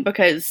Brian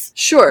because...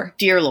 Sure.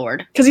 Dear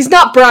Lord. Because he's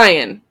not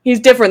Brian. He's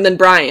different than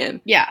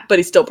Brian. Yeah. But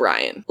he's still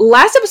Brian.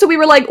 Last episode we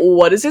were like,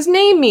 what does his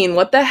name mean?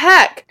 What the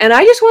heck? And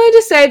I just wanted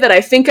to say that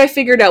I think I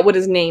figured out what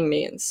his name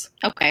means.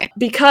 Okay.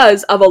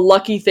 Because of a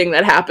lucky thing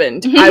that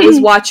happened. I was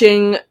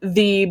watching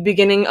the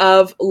beginning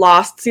of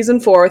Lost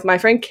Season 4 with my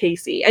friend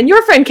Casey. And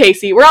your friend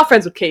Casey. We're all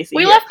friends with Casey.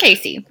 We love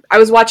Casey. I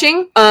was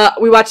watching,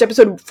 we watched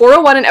episode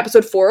 401 and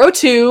episode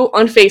 402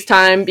 on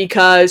FaceTime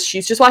because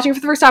she's just watching it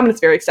for the first time and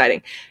it's very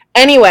exciting.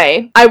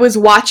 Anyway, I was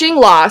watching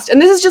Lost,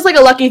 and this is just like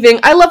a lucky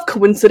thing. I love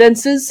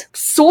coincidences.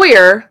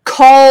 Sawyer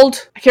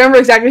called, I can't remember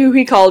exactly who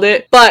he called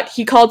it, but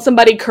he called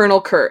somebody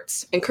Colonel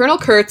Kurtz. And Colonel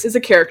Kurtz is a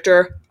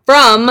character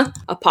from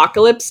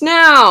Apocalypse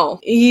Now.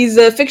 He's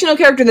a fictional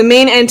character, the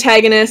main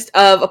antagonist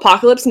of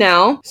Apocalypse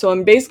Now. So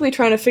I'm basically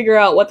trying to figure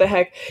out what the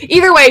heck.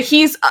 Either way,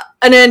 he's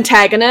an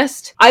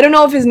antagonist. I don't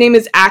know if his name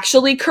is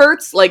actually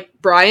Kurtz, like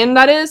Brian,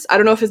 that is. I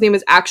don't know if his name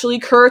is actually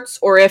Kurtz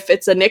or if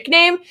it's a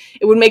nickname.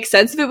 It would make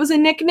sense if it was a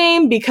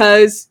nickname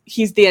because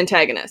he's the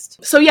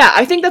antagonist. So yeah,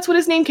 I think that's what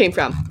his name came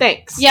from.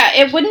 Thanks. Yeah,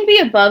 it wouldn't be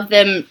above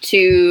them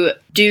to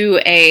do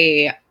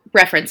a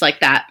reference like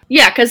that.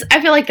 Yeah, because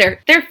I feel like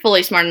they're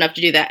fully smart enough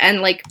to do that.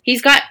 And like,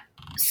 he's got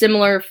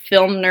similar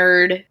film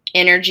nerd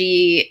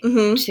energy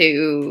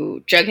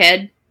to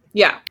Jughead.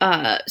 Yeah.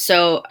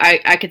 So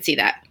I could see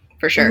that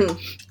for sure.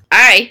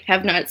 I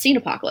have not seen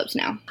Apocalypse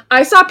Now.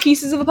 I saw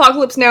pieces of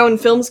Apocalypse Now in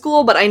film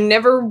school, but I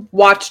never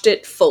watched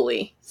it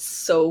fully.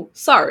 So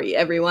sorry,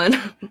 everyone. I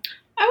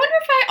wonder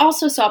if I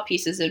also saw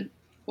pieces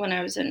when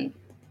I was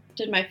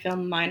did my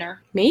film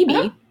minor.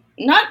 Maybe.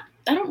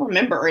 I don't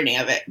remember any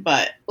of it,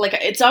 but like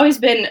it's always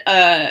been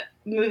a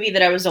movie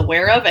that I was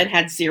aware of and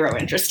had zero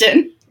interest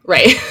in.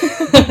 Right.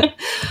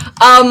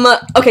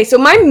 Okay, so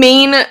my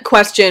main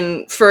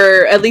question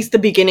for at least the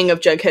beginning of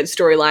Jughead's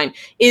storyline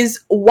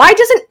is, why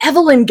doesn't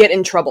Evelyn get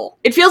in trouble?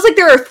 It feels like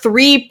there are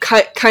three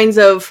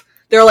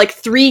there are like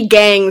three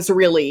gangs,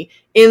 really,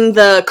 in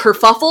the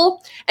kerfuffle,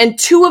 and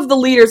two of the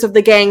leaders of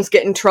the gangs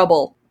get in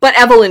trouble, but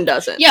Evelyn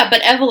doesn't. Yeah,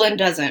 but Evelyn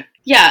doesn't.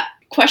 Yeah,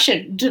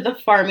 question, do the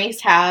Farmies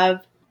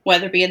have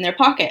Weatherby in their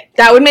pocket?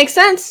 That would make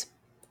sense.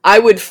 I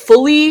would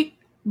fully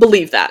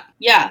believe that.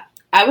 Yeah,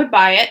 I would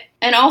buy it.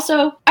 And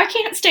also, I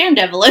can't stand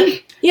Evelyn.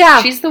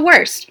 Yeah. She's the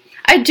worst.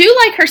 I do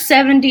like her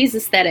 70s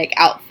aesthetic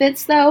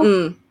outfits,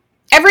 though.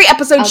 Every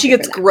episode she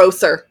gets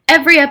grosser.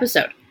 Every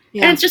episode.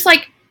 Yeah. And it's just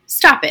like,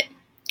 stop it.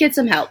 Get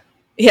some help.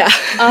 Yeah.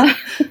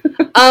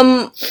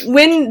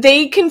 When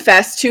they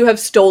confess to have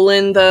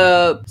stolen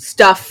the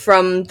stuff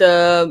from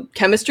the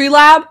chemistry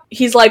lab,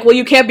 he's like, well,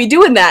 you can't be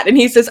doing that. And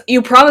he says,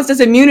 you promised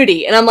us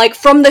immunity. And I'm like,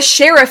 from the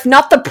sheriff,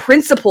 not the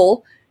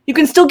principal. You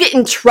can still get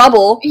in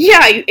trouble.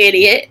 Yeah, you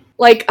idiot.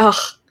 Like, ugh.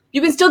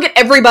 You can still get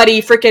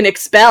everybody freaking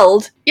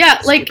expelled. Yeah,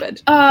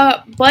 Stupid.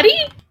 Buddy?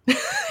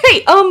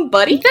 Hey,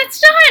 buddy?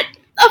 That's not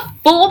a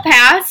full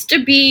pass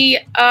to be,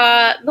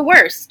 the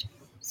worst.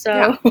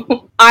 So. Yeah.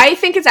 I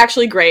think it's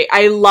actually great.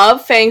 I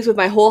love Fangs with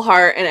my whole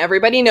heart, and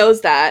everybody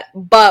knows that.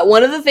 But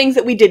one of the things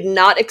that we did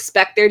not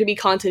expect there to be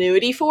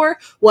continuity for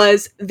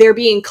was there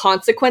being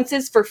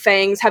consequences for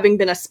Fangs having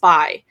been a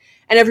spy.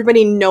 And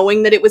everybody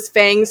knowing that it was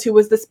Fangs who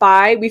was the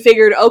spy, we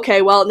figured,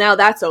 okay, well, now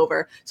that's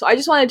over. So I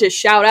just wanted to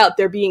shout out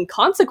there being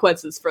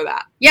consequences for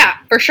that. Yeah,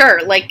 for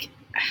sure. Like,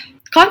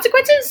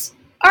 consequences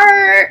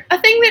are a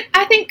thing that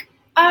I think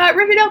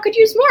Riverdale could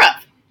use more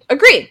of.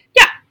 Agreed.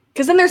 Yeah.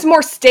 Because then there's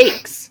more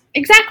stakes.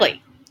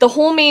 Exactly. The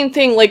whole main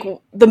thing, like,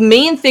 the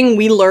main thing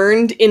we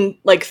learned in,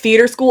 like,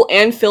 theater school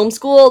and film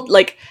school,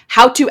 like,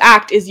 how to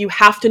act is you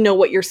have to know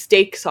what your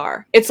stakes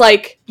are. It's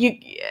like,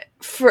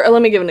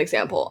 let me give an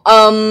example.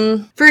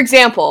 For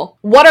example,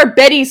 what are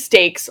Betty's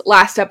stakes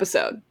last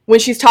episode? When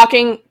she's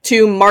talking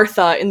to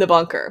Martha in the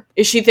bunker.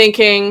 Is she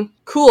thinking,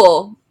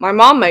 cool, my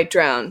mom might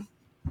drown.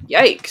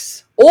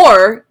 Yikes.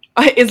 Or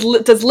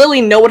does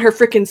Lily know what her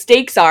freaking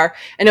stakes are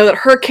and know that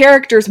her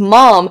character's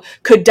mom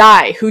could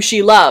die, who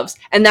she loves,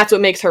 and that's what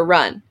makes her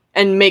run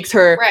and makes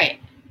her, right,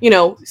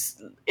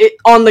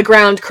 on the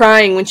ground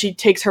crying when she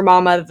takes her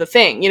mom out of the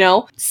thing,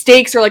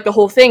 Stakes are like the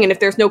whole thing, and if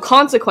there's no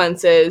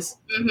consequences,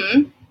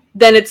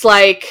 then it's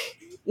like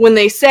when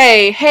they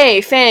say,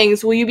 hey,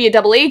 Fangs, will you be a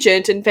double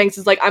agent? And Fangs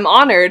is like, I'm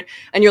honored.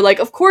 And you're like,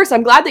 of course,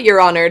 I'm glad that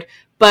you're honored.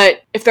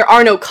 But if there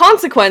are no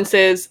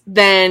consequences,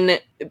 then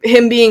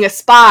him being a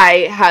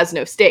spy has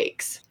no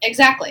stakes.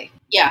 Exactly.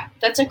 Yeah,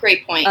 that's a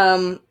great point.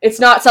 It's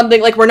not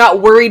something, like, we're not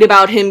worried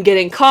about him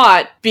getting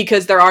caught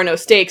because there are no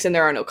stakes and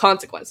there are no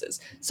consequences.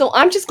 So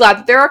I'm just glad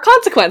that there are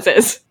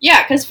consequences.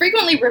 Yeah, because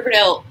frequently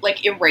Riverdale,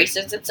 like,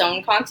 erases its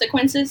own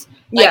consequences.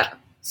 Like, yeah.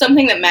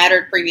 Something that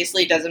mattered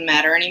previously doesn't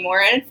matter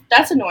anymore, and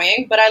that's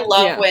annoying, but I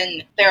love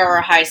when there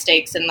are high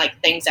stakes and, like,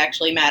 things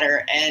actually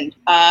matter, and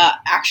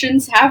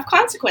actions have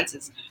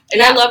consequences. And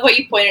I love what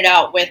you pointed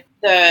out with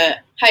the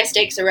high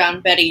stakes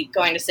around Betty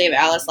going to save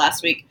Alice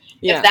last week.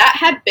 Yeah. If that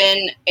had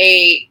been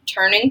a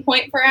turning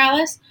point for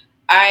Alice,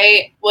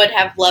 I would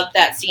have loved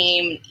that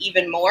scene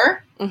even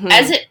more. Mm-hmm.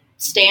 As it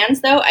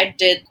stands, though, I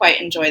did quite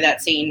enjoy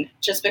that scene,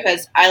 just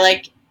because I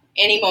like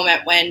any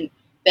moment when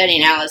Betty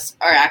and Alice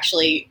are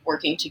actually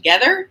working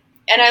together.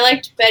 And I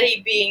liked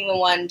Betty being the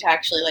one to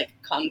actually, like,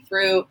 come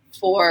through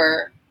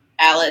for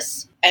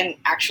Alice and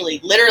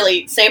actually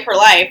literally save her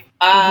life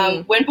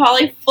when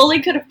Polly fully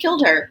could have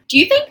killed her. Do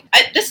you think,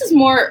 this is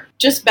more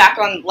just back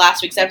on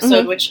last week's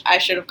episode, which I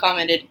should have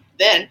commented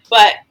then,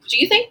 but do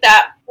you think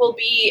that will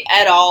be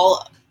at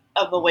all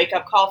of a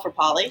wake-up call for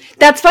Polly?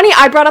 That's funny,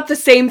 I brought up the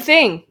same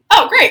thing.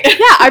 Oh, great.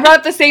 Yeah, I brought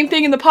up the same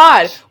thing in the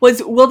pod.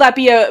 Will that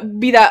be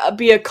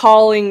a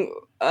calling,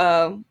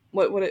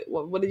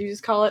 what did you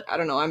just call it? I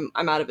don't know,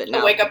 I'm out of it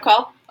now. A wake-up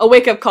call? A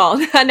wake-up call.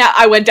 Now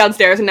I went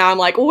downstairs and now I'm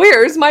like,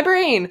 where's my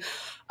brain?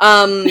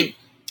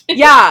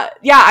 Yeah,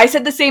 I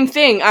said the same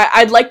thing.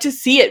 I'd like to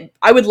see it.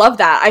 I would love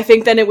that. I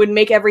think then it would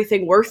make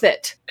everything worth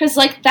it. Because,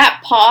 like,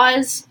 that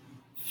pause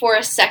for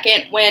a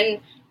second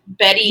when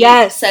Betty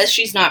says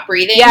she's not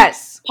breathing.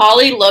 Yes.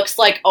 Polly looks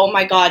like, oh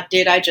my god,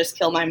 did I just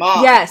kill my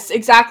mom? Yes,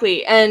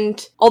 exactly.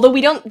 And although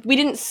we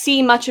didn't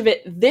see much of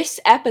it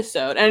this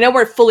episode, and I know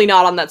we're fully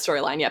not on that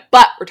storyline yet,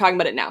 but we're talking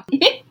about it now.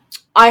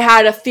 I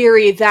had a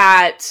theory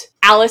that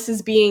Alice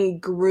is being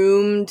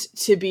groomed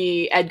to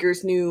be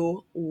Edgar's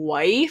new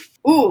wife.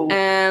 Ooh.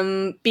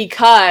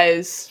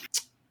 Because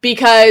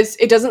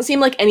it doesn't seem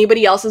like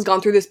anybody else has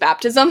gone through this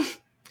baptism.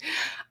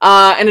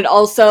 And it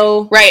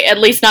also... Right, at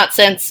least not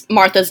since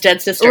Martha's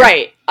dead sister.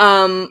 Right.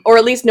 Or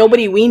at least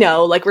nobody we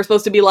know. Like, we're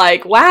supposed to be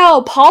like,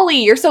 wow,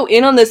 Polly, you're so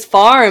in on this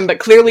farm. But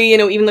clearly,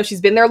 even though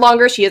she's been there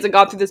longer, she hasn't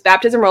gone through this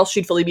baptism or else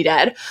she'd fully be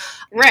dead.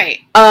 Right.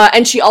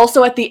 And she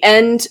also, at the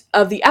end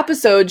of the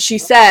episode, she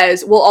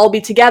says, we'll all be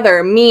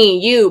together. Me,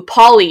 you,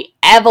 Polly,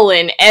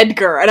 Evelyn,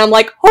 Edgar. And I'm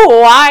like, oh,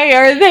 why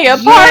are they a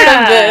part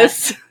of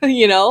this?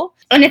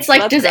 And it's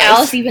like, does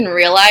Alice even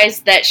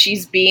realize that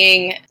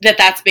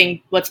that's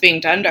what's being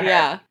done to her?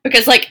 Yeah.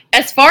 Because, like,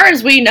 as far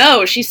as we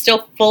know, she's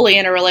still fully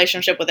in a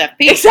relationship with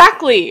FP.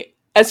 Exactly.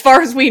 As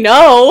far as we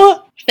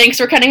know. Thanks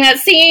for cutting that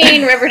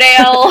scene,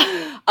 Riverdale.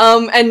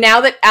 And now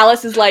that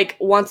Alice is, like,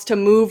 wants to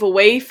move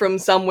away from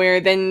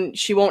somewhere, then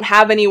she won't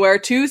have anywhere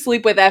to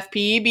sleep with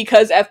FP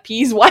because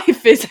FP's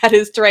wife is at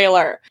his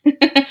trailer.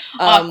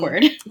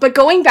 Awkward. But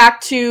going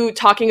back to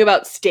talking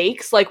about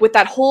stakes, like, with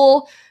that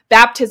whole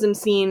baptism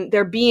scene,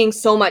 there being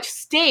so much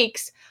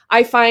stakes,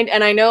 I find,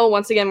 and I know,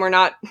 once again, we're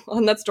not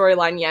on that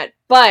storyline yet,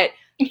 but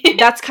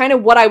that's kind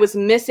of what I was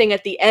missing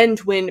at the end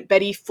when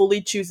Betty fully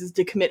chooses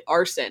to commit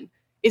arson,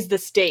 is the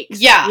stakes.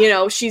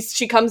 Yeah.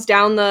 She comes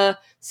down the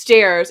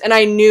stairs, and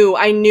I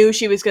knew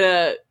she was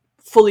gonna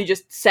fully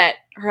just set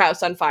her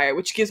house on fire,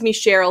 which gives me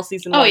Cheryl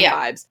season 1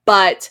 vibes.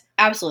 But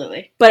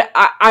absolutely. But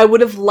I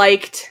would have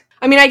liked...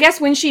 I mean, I guess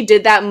when she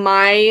did that,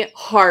 my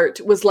heart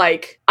was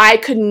like, I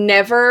could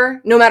never,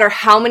 no matter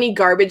how many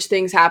garbage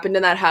things happened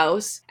in that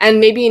house,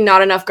 and maybe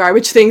not enough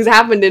garbage things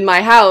happened in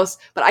my house,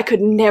 but I could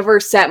never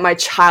set my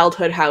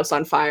childhood house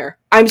on fire.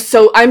 I'm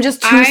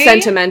just too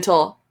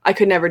sentimental. I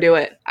could never do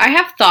it. I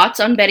have thoughts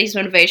on Betty's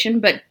motivation,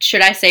 but should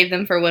I save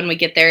them for when we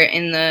get there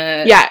in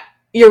the... Yeah,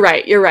 you're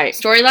right.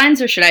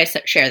 Storylines, or should I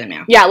share them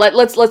now? Yeah,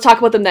 let's talk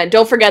about them then.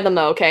 Don't forget them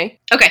though, okay?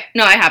 Okay,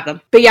 no, I have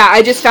them. But yeah,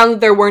 I just found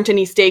that there weren't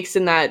any stakes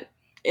in that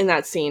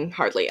scene,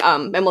 hardly.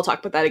 And we'll talk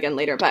about that again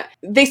later. But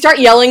they start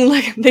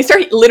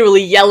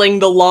literally yelling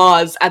the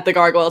laws at the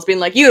gargoyles, being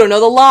like, you don't know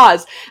the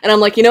laws. And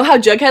I'm like, you know how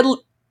Jughead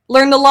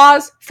learned the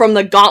laws? From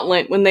the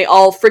gauntlet, when they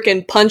all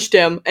frickin' punched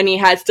him, and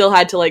he still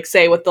had to, like,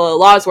 say what the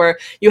laws were.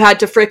 You had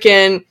to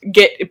frickin'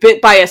 get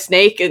bit by a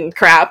snake and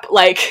crap.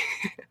 Like,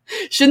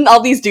 shouldn't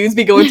all these dudes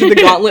be going through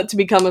the gauntlet to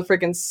become a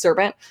frickin'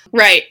 serpent?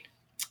 Right.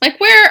 Like,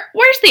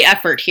 where's the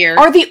effort here?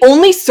 Are the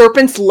only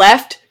serpents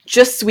left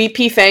just Sweet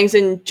Pea, Fangs,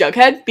 and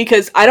Jughead?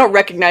 Because I don't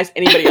recognize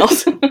anybody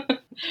else.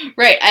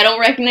 Right, I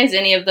don't recognize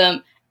any of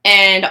them.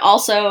 And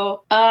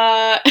also,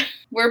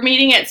 we're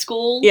meeting at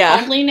school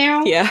only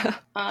now. Yeah.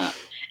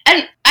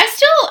 And I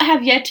still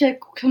have yet to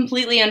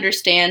completely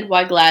understand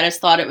why Gladys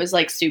thought it was,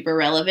 like, super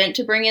relevant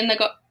to bring in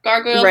the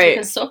gargoyles. Right.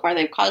 Because so far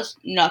they've caused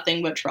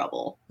nothing but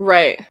trouble.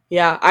 Right.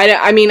 Yeah.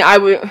 I mean, I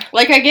would...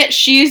 Like, I get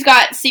she's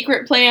got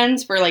secret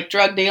plans for, like,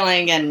 drug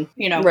dealing and,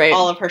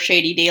 all of her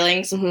shady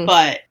dealings. Mm-hmm.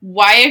 But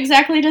why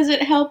exactly does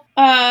it help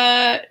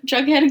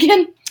Jughead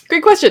again?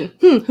 Great question.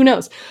 Who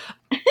knows?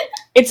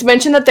 It's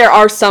mentioned that there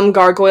are some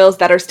gargoyles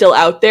that are still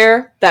out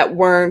there that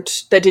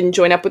didn't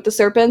join up with the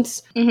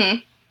serpents. Mm-hmm.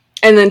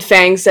 And then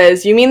Fang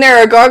says, you mean there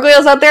are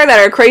gargoyles out there that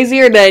are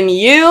crazier than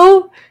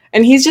you?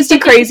 And he's just a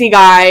crazy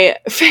guy.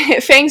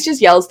 Fangs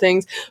just yells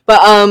things. But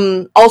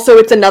also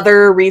it's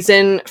another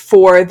reason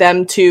for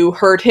them to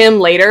hurt him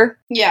later.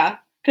 Yeah,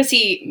 because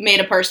he made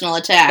a personal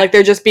attack. Like,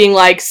 they're just being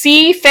like,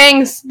 see,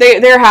 Fangs,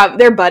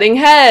 they're butting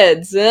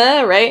heads,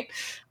 right?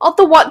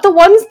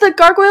 The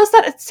gargoyles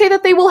that say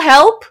that they will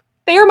help,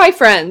 they are my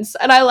friends,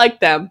 and I like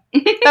them.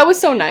 That was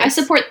so nice. I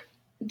support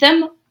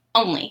them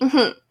only.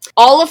 Mm-hmm.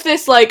 All of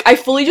this, like, I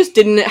fully just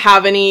didn't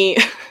have any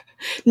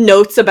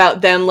notes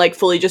about them, like,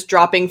 fully just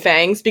dropping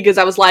Fangs, because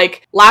I was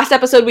like, last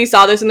episode we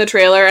saw this in the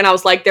trailer, and I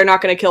was like, they're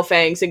not gonna kill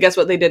Fangs, and guess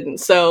what, they didn't,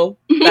 so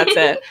that's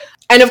it.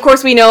 And of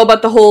course we know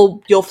about the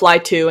whole You'll Fly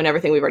Too and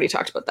everything. We've already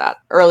talked about that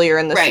earlier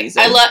in the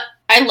season.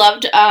 I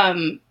loved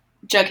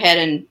Jughead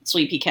and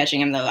Sweet Pea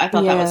catching him, though. I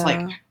thought that was,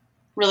 like,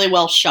 really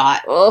well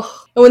shot. Ugh.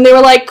 And when they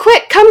were like,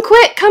 come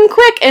quick,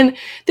 and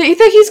they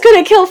think he's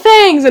gonna kill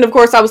Fangs, and of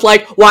course I was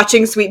like,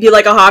 watching Sweet Pea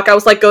like a hawk, I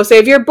was like, go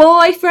save your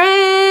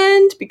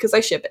boyfriend, because I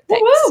ship it.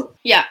 Thanks. Woo-hoo.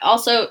 Yeah,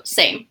 also,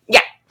 same.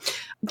 Yeah.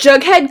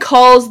 Jughead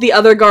calls the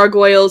other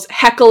gargoyles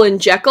Heckle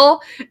and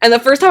Jekyll, and the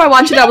first time I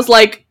watched it, I was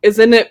like,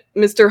 isn't it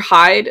Mr.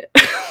 Hyde?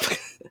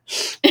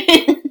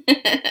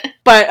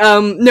 But,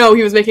 no,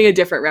 he was making a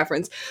different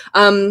reference.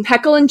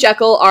 Heckle and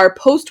Jekyll are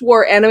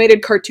post-war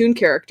animated cartoon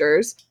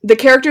characters. The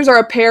characters are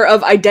a pair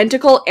of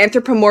identical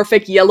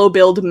anthropomorphic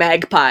yellow-billed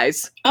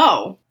magpies.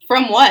 Oh,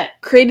 from what?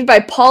 Created by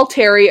Paul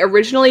Terry,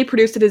 originally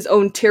produced at his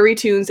own Terry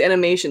Toons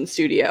animation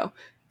studio.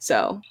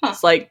 So,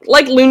 It's like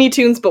Looney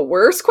Tunes, but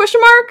worse, ?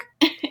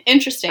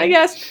 Interesting. I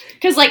guess.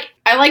 Because, like,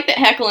 I like that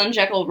Heckle and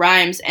Jekyll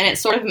rhymes, and it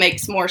sort of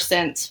makes more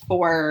sense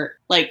for,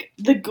 like,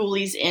 the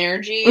ghoulies'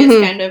 energy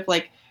is kind of,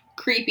 like,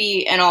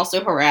 creepy and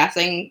also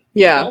harassing people.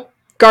 Yeah.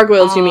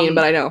 Gargoyles, you mean,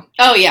 but I know.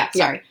 Oh, yeah,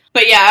 sorry. Yeah.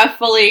 But yeah, I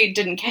fully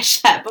didn't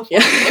catch that before.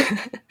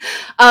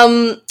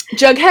 Yeah.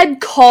 Jughead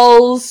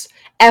calls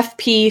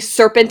FP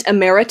Serpent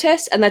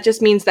Emeritus, and that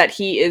just means that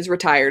he is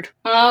retired.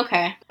 Oh,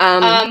 okay.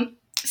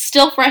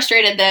 Still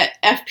frustrated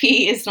that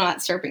FP is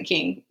not Serpent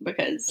King,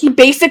 because he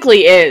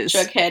basically is.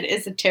 Jughead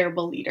is a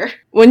terrible leader.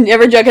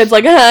 Whenever Jughead's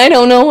like, I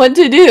don't know what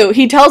to do,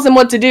 he tells him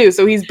what to do,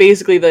 so he's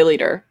basically the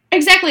leader.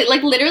 Exactly.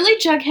 Like, literally,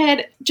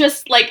 Jughead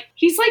just, like,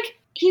 he's like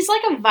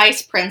a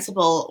vice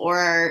principal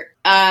or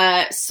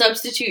a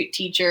substitute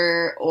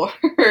teacher or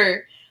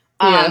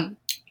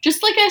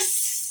just like a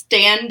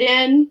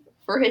stand-in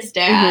for his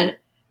dad. Mm-hmm.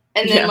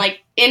 And then,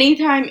 like,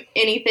 anytime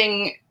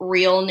anything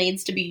real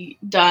needs to be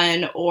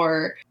done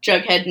or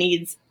Jughead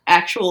needs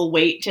actual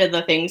weight to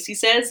the things he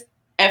says,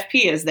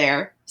 FP is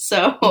there.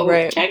 So,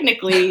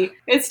 technically,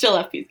 it's still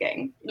FP's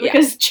gang.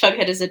 Because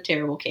Jughead is a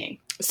terrible king.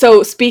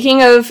 So,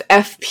 speaking of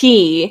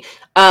FP,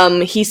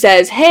 he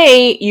says,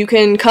 hey, you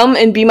can come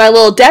and be my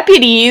little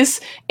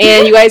deputies,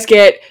 and you guys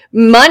get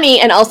money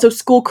and also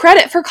school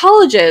credit for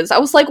colleges. I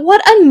was like,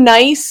 what a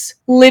nice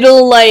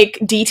little, like,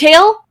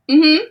 detail.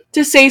 Mm-hmm.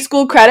 To say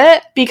school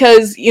credit,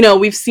 because, you know,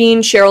 we've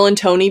seen Cheryl and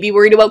Tony be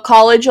worried about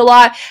college a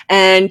lot,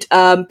 and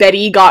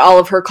Betty got all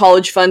of her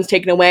college funds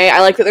taken away.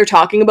 I like that they're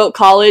talking about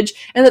college,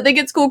 and that they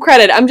get school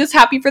credit. I'm just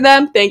happy for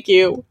them. Thank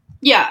you.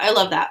 Yeah, I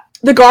love that.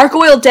 The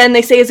Gargoyle Den,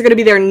 they say, is going to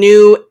be their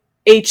new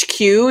HQ.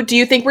 Do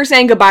you think we're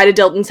saying goodbye to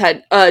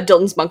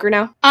Dilton's bunker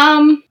now?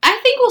 I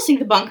think we'll see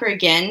the bunker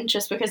again,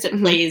 just because it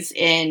plays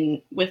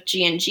in with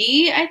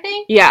G&G, I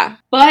think. Yeah.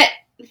 But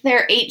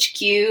their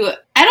HQ,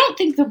 I don't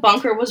think the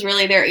bunker was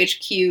really their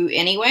HQ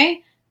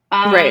anyway.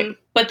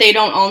 But they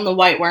don't own the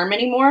White Worm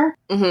anymore.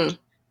 Mm-hmm.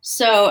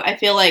 So I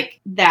feel like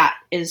that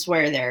is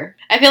where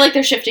I feel like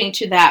they're shifting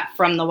to that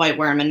from the White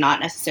Worm and not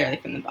necessarily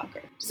from the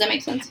bunker. Does that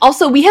make sense?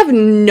 Also, we have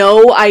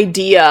no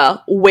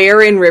idea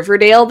where in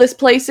Riverdale this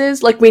place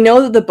is. Like, we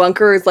know that the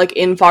bunker is, like,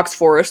 in Fox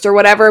Forest or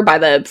whatever, by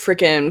the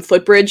frickin'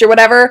 footbridge or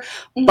whatever,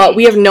 but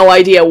we have no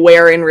idea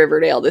where in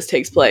Riverdale this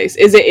takes place.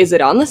 Is it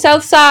on the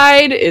south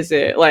side? Is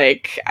it,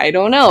 like, I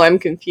don't know, I'm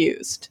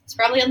confused. It's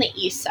probably on the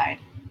east side.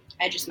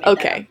 I just made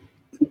that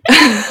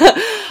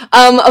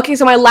up. Okay,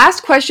 so my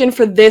last question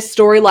for this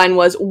storyline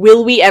was,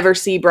 will we ever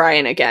see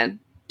Brian again?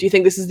 Do you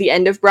think this is the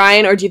end of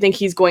Brian, or do you think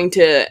he's going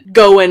to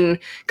go and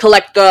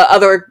collect the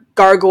other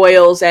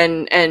gargoyles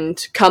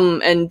and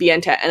come and be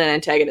an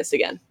antagonist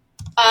again?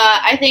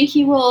 I think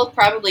he will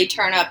probably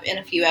turn up in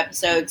a few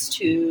episodes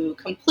to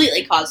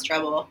completely cause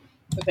trouble,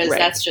 because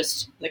that's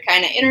just the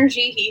kind of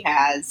energy he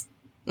has.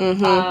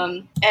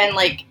 Mm-hmm. And,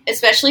 like,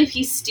 especially if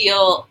he's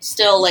still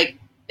like,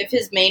 if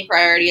his main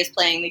priority is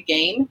playing the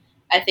game,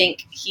 I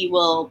think he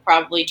will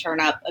probably turn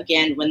up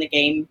again when the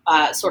game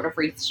sort of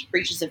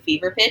reaches a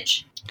fever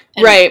pitch.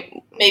 And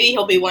maybe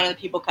he'll be one of the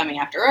people coming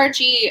after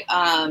Archie,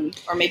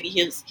 or maybe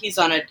he's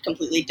on a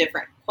completely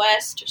different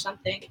quest or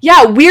something.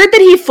 Yeah, weird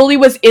that he fully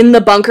was in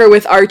the bunker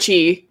with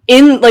Archie,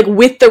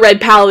 with the Red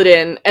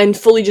Paladin, and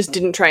fully just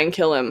didn't try and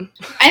kill him.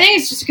 I think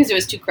it's just because it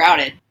was too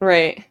crowded.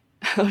 Right.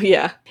 Oh,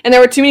 yeah. And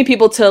there were too many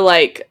people to,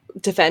 like,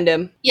 defend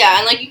him. Yeah,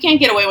 and, like, you can't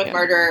get away with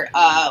murder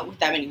with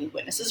that many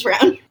witnesses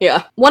around.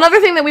 Yeah. One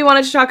other thing that we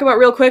wanted to talk about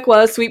real quick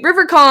was Sweet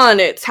River Con.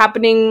 It's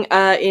happening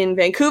in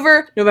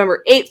Vancouver,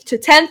 November 8th to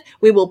 10th.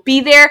 We will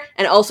be there,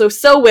 and also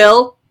so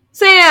will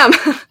Sam.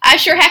 I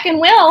sure heckin'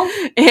 will.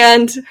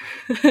 And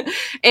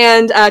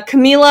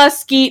Camila,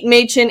 Skeet,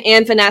 Machen,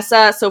 and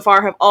Vanessa so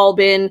far have all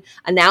been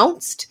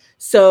announced.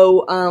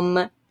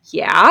 So,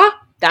 yeah,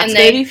 that's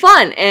going to be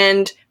fun.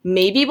 And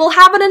maybe we'll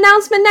have an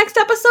announcement next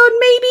episode,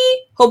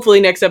 maybe?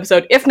 Hopefully next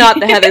episode. If not,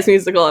 the Heather's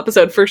musical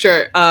episode for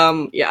sure.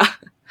 Yeah.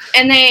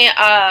 And they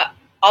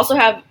also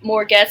have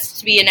more guests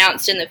to be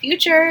announced in the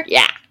future.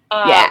 Yeah.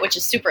 Which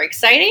is super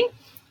exciting.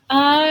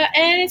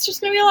 And it's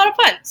just going to be a lot of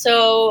fun.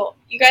 So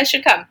you guys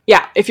should come.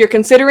 Yeah. If you're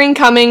considering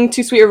coming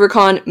to Sweet River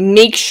Con,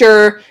 make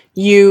sure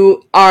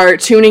you are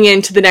tuning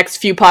in to the next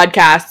few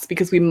podcasts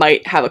because we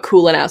might have a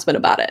cool announcement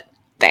about it.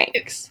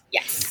 Thanks.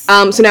 Yes.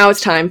 So now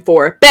it's time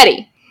for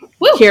Betty.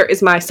 Woo. Here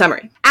is my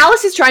summary.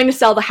 Alice is trying to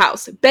sell the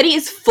house. Betty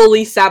is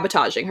fully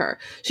sabotaging her.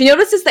 She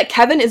notices that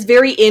Kevin is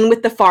very in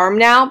with the farm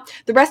now.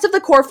 The rest of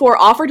the core four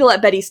offer to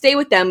let Betty stay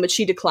with them, but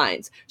she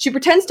declines. She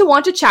pretends to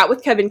want to chat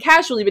with Kevin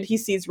casually, but he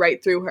sees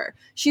right through her.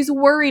 She's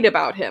worried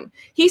about him.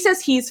 He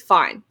says he's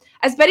fine.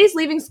 As Betty's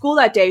leaving school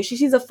that day, she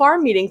sees a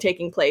farm meeting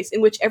taking place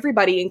in which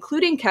everybody,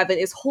 including Kevin,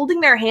 is holding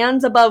their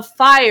hands above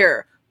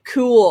fire.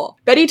 Cool.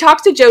 Betty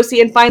talks to Josie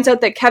and finds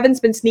out that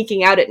Kevin's been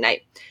sneaking out at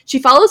night. She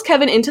follows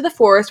Kevin into the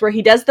forest where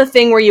he does the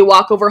thing where you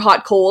walk over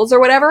hot coals or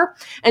whatever,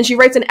 and she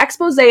writes an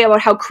expose about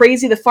how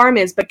crazy the farm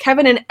is, but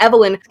Kevin?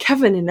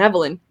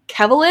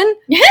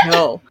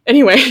 No.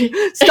 Anyway,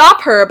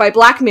 stop her by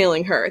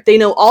blackmailing her. They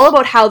know all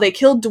about how they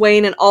killed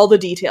Dwayne and all the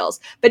details.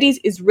 Betty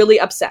is really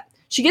upset.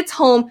 She gets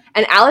home,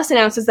 and Alice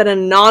announces that an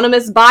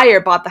anonymous buyer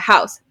bought the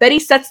house. Betty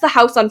sets the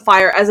house on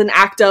fire as an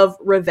act of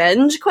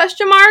revenge, ?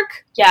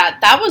 Yeah,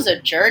 that was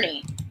a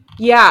journey.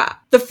 Yeah.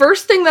 The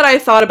first thing that I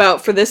thought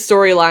about for this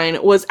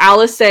storyline was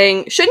Alice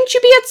saying, shouldn't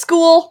you be at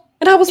school?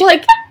 And I was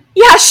like,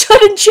 yeah,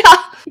 shouldn't ya?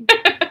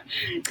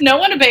 No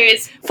one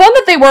obeys. Fun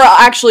that they were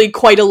actually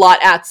quite a lot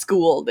at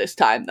school this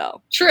time,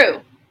 though. True.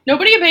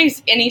 Nobody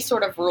obeys any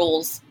sort of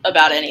rules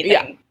about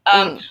anything.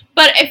 Yeah.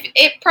 But if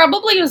it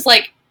probably was,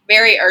 like,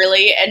 very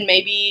early, and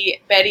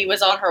maybe Betty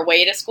was on her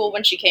way to school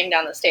when she came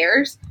down the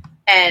stairs,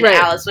 and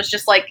Alice was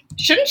just like,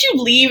 shouldn't you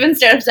leave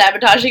instead of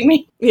sabotaging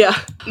me? Yeah.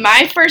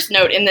 My first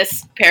note in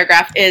this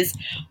paragraph is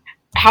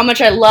how much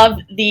I love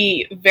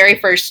the very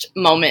first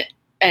moment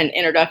and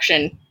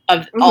introduction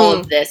of all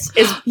of this.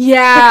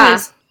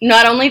 Because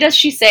not only does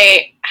she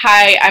say,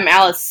 hi, I'm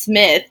Alice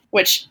Smith,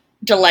 which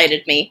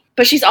delighted me,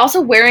 but she's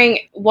also wearing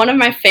one of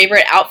my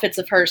favorite outfits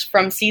of hers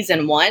from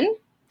season 1.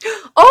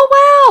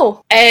 Oh,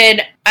 wow!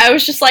 And I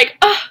was just like,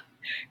 oh,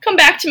 come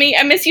back to me.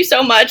 I miss you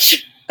so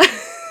much.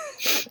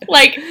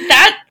 Like,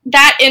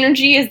 that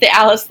energy is the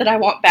Alice that I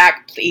want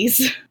back,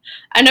 please.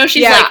 I know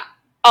she's, like,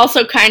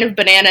 also kind of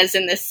bananas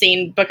in this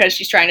scene because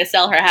she's trying to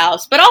sell her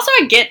house. But also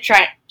I get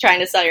trying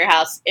to sell your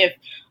house if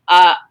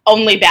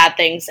only bad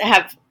things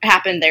have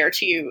happened there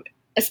to you,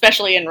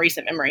 especially in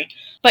recent memory.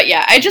 But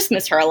yeah, I just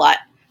miss her a lot.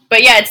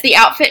 But yeah, it's the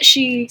outfit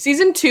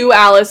Season 2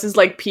 Alice is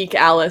like peak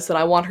Alice, and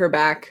I want her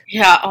back.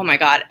 Yeah, oh my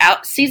god.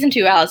 Season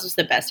 2 Alice was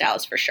the best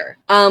Alice for sure.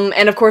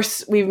 And of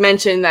course, we've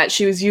mentioned that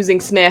she was using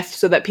Smith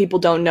so that people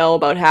don't know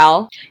about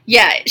Hal.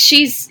 Yeah,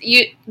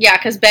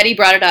 because Betty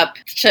brought it up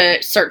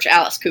to search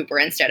Alice Cooper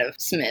instead of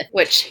Smith,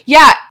 which...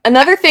 Yeah,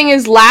 another thing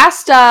is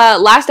last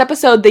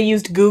episode they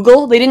used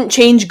Google. They didn't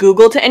change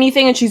Google to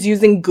anything, and she's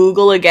using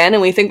Google again,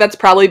 and we think that's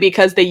probably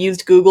because they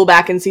used Google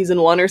back in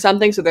season 1 or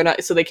something, so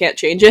they can't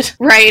change it.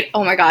 Right,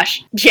 oh my gosh.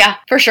 Yeah,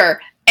 for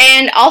sure.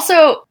 And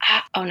also,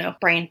 oh no,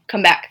 brain,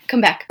 come back.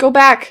 Go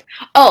back.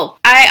 Oh,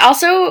 I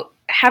also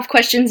have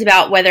questions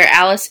about whether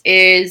Alice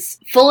is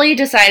fully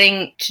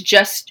deciding to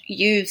just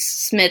use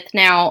Smith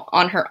now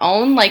on her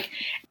own, like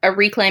a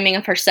reclaiming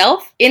of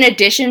herself, in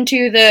addition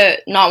to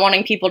the not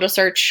wanting people to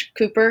search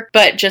Cooper,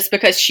 but just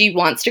because she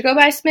wants to go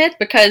by Smith,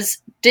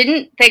 because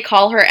didn't they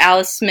call her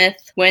Alice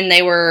Smith when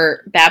they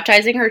were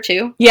baptizing her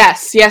too?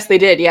 Yes, they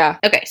did, yeah.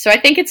 Okay, so I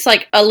think it's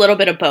like a little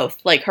bit of both,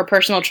 like her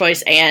personal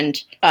choice and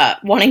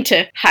wanting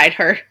to hide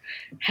her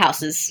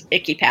house's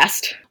icky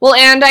past. Well,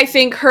 and I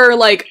think her,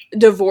 like,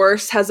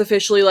 divorce has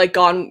officially, like,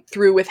 gone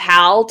through with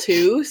Hal,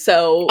 too,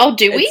 so... Oh,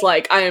 do we? It's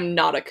like, I am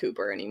not a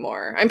Cooper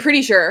anymore. I'm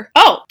pretty sure.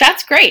 Oh,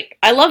 that's great.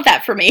 I love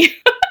that for me.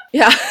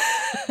 Yeah.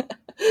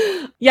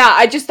 Yeah,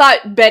 I just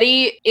thought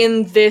Betty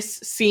in this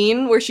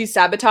scene where she's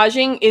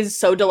sabotaging is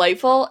so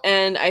delightful,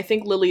 and I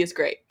think Lily is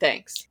great.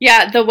 Thanks.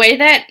 Yeah, the way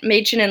that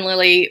Machen and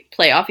Lily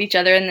play off each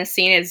other in this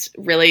scene is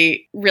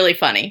really, really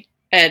funny.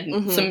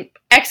 And some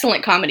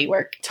excellent comedy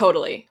work.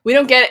 Totally.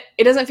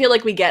 It doesn't feel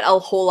like we get a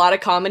whole lot of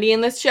comedy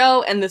in this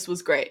show, and this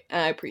was great,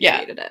 and I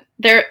appreciated it.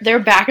 Their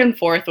back and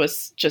forth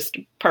was just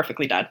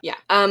perfectly done. Yeah.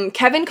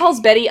 Kevin calls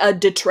Betty a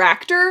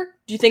detractor.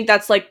 Do you think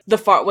that's like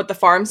what the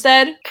farm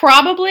said?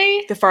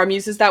 Probably. The farm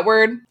uses that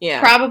word? Yeah.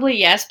 Probably,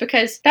 yes,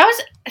 because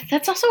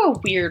that's also a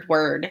weird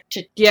word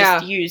to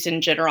just use in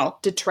general.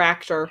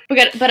 Detractor. But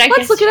I guess...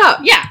 Let's look it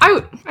up. Yeah.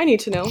 I need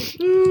to know.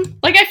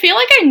 Like, I feel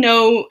like I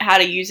know how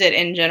to use it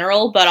in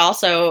general, but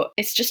also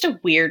it's just a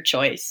weird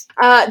choice.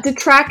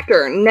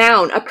 Detractor,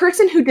 noun, a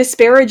person who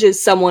disparages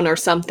someone or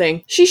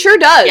something. She sure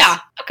does. Yeah.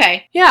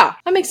 Okay. Yeah,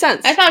 that makes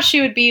sense. I thought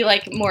she would be,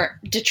 like, more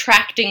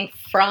detracting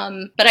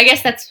from, but I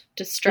guess that's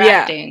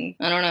distracting.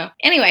 Yeah. I don't know.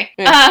 Anyway,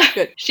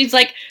 good. She's,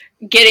 like,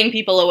 getting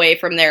people away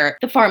from the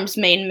farm's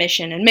main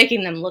mission and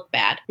making them look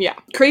bad. Yeah.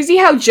 Crazy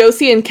how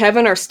Josie and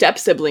Kevin are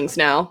step-siblings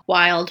now.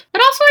 Wild.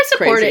 But also I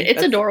support it.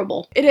 It's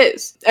adorable. It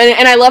is.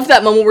 And I love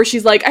that moment where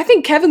she's like, I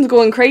think Kevin's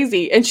going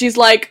crazy. And she's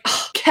like,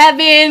 oh,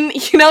 Kevin,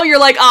 you know, you're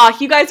like,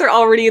 you guys are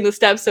already in the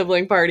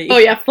step-sibling party. Oh,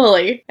 yeah,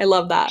 fully. I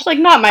love that. She's like,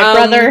 not my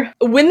brother.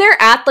 When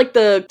they're at, like,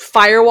 the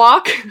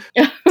firewalk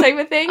type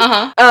of thing,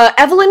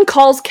 Evelyn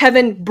calls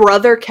Kevin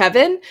Brother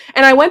Kevin.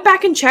 And I went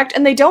back and checked,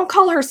 and they don't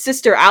call her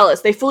Sister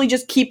Alice. They fully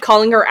just keep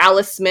calling her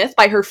Alice Smith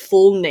by her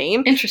full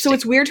name. Interesting. So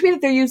it's weird to me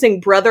that they're using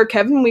Brother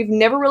Kevin. We've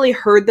never really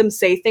heard them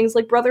say things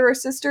like brother or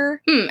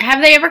sister.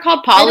 Have they ever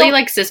called Polly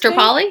like Sister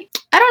Polly?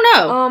 I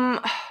don't know.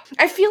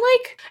 I feel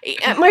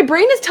like my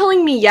brain is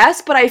telling me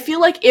yes, but I feel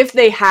like if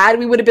they had,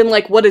 we would have been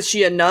like, what is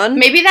she, a nun?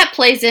 Maybe that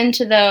plays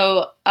into,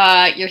 though,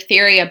 your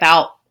theory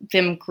about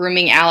them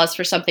grooming Alice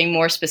for something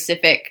more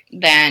specific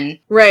than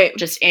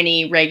just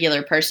any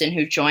regular person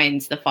who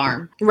joins the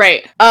farm.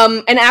 Right.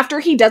 And after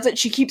he does it,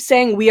 she keeps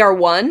saying, we are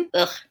one.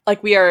 Ugh.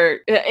 Like, we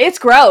are, it's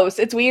gross.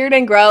 It's weird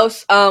and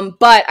gross.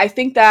 But I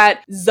think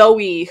that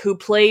Zoe, who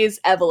plays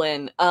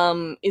Evelyn,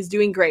 is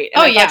doing great.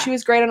 And I thought she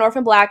was great on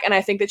Orphan Black, and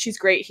I think that she's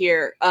great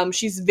here.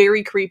 She's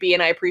very creepy,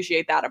 and I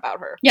appreciate that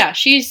about her. Yeah,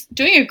 she's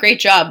doing a great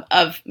job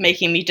of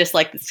making me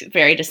dislike this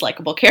very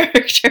dislikable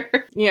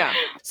character. Yeah.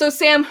 So,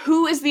 Sam,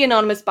 who is the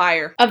anonymous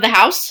buyer of the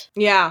house?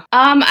 Yeah.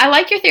 I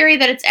like your theory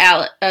that it's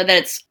that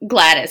it's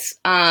Gladys.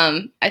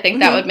 I think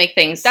that would make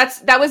things.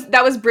 That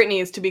was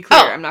Brittany's, to be clear.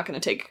 I'm not going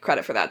to take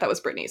credit for that. That was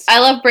Brittany's. I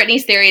love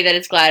Brittany's theory that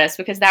it's Gladys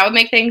because that would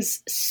make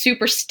things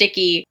super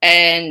sticky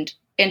and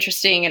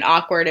interesting and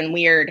awkward and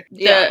weird.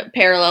 Yeah. The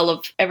parallel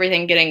of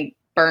everything getting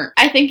burnt.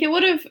 I think it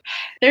would have.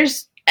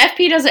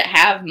 FP doesn't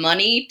have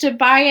money to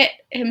buy it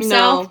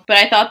himself, but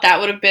I thought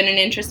that would have been an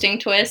interesting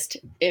twist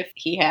if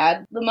he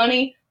had the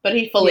money, but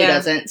he fully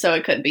doesn't, so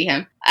it could be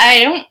him.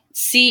 I don't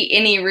see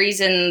any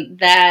reason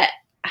that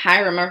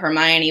Hiram or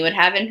Hermione would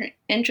have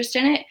interest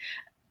in it,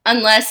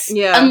 unless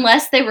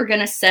they were going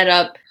to set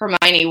up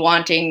Hermione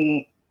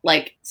wanting,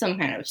 like, some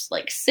kind of,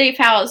 like, safe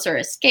house or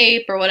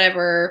escape or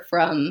whatever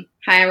from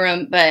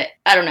Hiram, but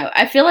I don't know.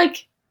 I feel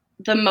like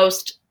the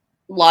most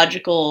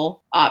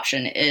logical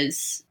option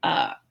is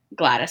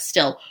Gladys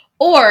still.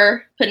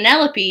 Or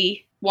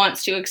Penelope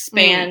wants to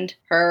expand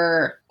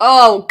her...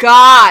 Oh,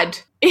 God!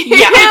 Ew!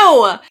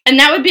 Yeah. And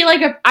that would be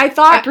like a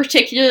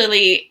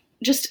particularly...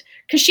 just...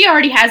 because she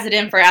already has it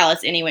in for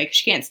Alice anyway, because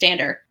she can't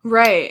stand her.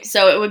 Right.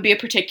 So it would be a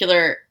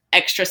particular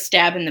extra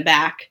stab in the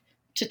back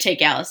to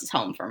take Alice's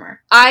home from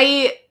her.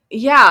 I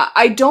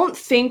don't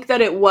think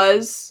that it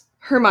was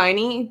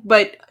Hermione,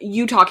 but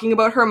you talking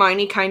about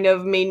Hermione kind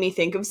of made me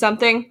think of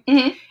something.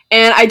 Mm-hmm.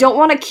 And I don't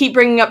want to keep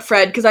bringing up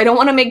Fred, because I don't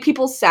want to make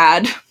people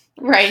sad.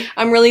 Right.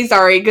 I'm really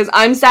sorry, because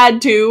I'm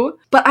sad too.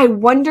 But I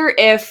wonder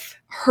if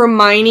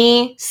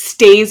Hermione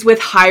stays with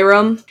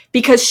Hiram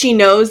because she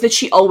knows that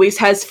she always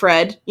has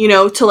Fred,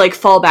 to, like,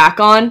 fall back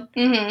on.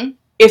 Mm-hmm.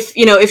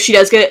 If she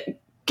does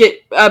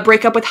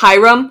break up with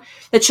Hiram,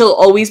 that she'll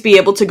always be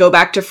able to go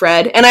back to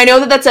Fred. And I know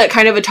that that's a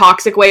kind of a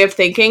toxic way of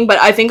thinking, but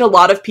I think a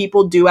lot of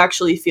people do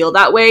actually feel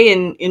that way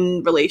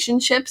in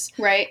relationships.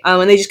 Right.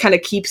 And they just kind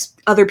of keeps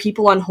other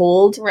people on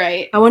hold.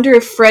 Right. I wonder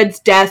if Fred's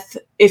death,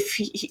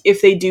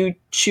 if they do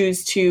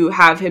choose to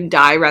have him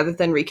die rather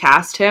than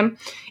recast him,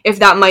 if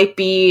that might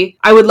be...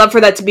 I would love for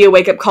that to be a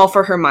wake-up call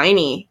for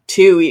Hermione,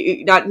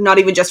 too. Not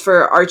even just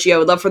for Archie. I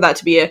would love for that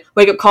to be a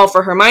wake-up call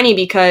for Hermione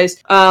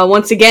because,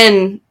 once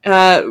again,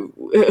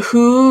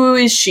 who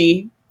is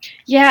she?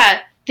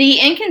 Yeah, the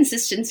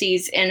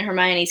inconsistencies in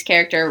Hermione's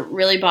character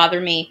really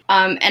bother me.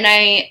 And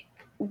I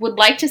would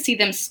like to see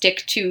them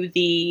stick to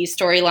the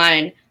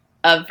storyline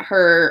of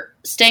her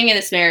staying in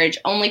this marriage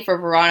only for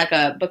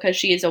Veronica because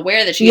she is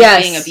aware that she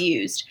is being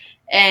abused.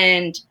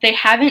 And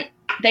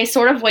they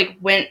sort of, like,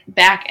 went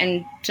back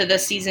into the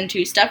season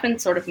 2 stuff and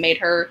sort of made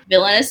her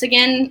villainous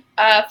again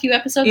a few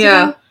episodes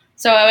ago.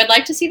 So I would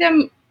like to see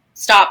them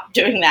stop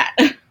doing that.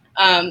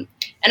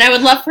 And I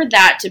would love for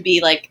that to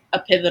be, like, a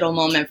pivotal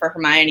moment for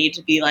Hermione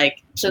to be,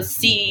 like, to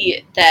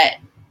see that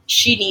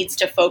she needs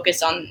to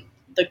focus on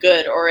the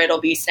good or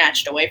it'll be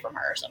snatched away from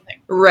her or something.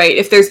 Right,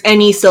 if there's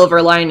any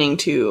silver lining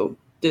to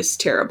this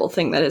terrible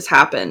thing that has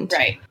happened.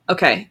 Right.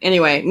 Okay,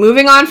 anyway,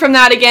 moving on from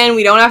that again,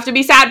 we don't have to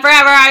be sad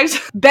forever.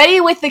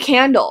 Betty with the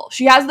candle.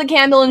 She has the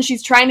candle and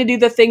she's trying to do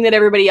the thing that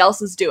everybody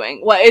else is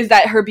doing. What is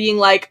that, her being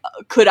like,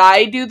 could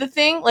I do the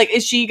thing? Like,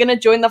 is she gonna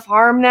join the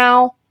farm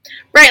now?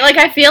 Right, like,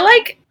 I feel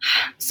like...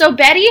 So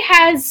Betty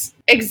has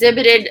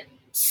exhibited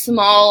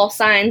small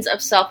signs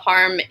of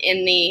self-harm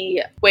in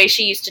the way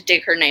she used to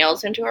dig her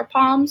nails into her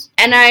palms.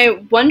 And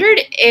I wondered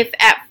if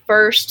at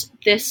first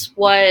this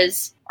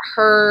was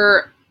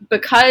her...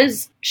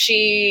 because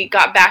she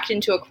got backed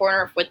into a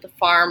corner with the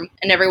farm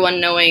and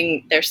everyone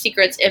knowing their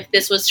secrets, if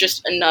this was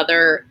just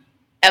another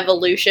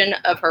evolution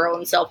of her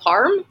own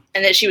self-harm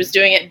and that she was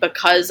doing it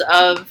because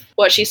of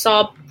what she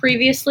saw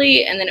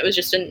previously and then it was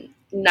just an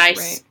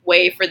nice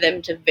way for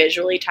them to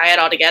visually tie it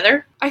all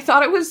together. I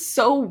thought it was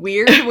so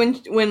weird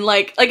when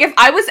like if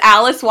I was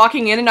Alice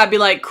walking in and I'd be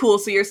like, cool,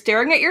 so you're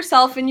staring at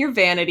yourself in your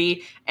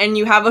vanity and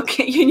you have and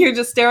you're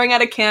just staring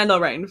at a candle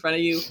right in front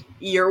of you.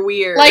 You're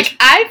weird. Like,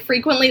 I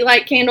frequently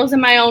light candles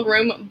in my own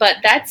room, but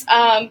that's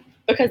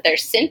because they're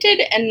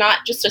scented and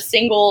not just a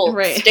single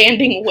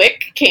standing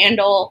wick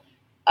candle.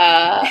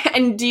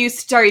 And do you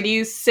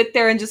sit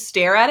there and just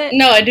stare at it?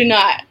 No, I do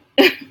not.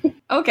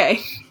 Okay.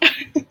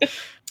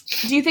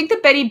 Do you think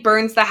that Betty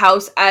burns the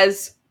house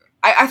as...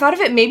 I thought of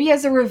it maybe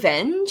as a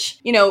revenge?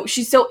 You know,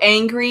 she's so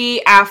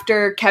angry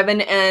after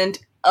Kevin and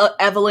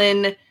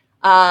Evelyn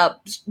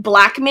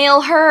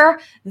blackmail her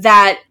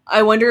that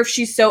I wonder if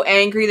she's so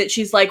angry that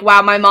she's like,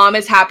 wow, my mom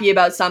is happy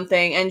about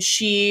something and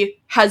she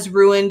has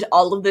ruined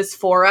all of this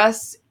for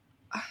us.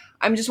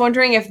 I'm just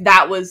wondering if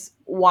that was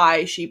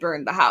why she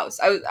burned the house.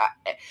 I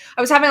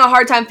was having a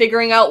hard time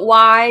figuring out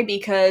why,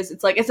 because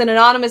it's like, it's an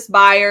anonymous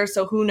buyer,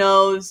 so who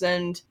knows?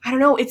 And I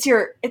don't know, it's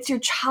your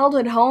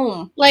childhood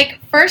home. Like,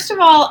 first of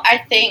all,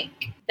 I think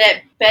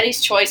that Betty's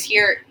choice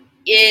here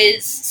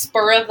is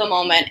spur of the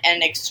moment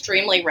and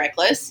extremely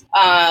reckless.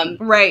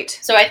 Right.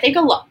 So I think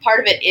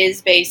part of it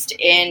is based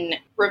in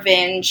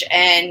revenge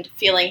and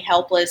feeling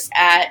helpless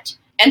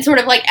and sort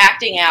of like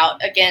acting out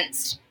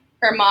against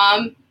her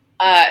mom,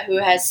 who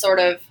has sort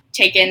of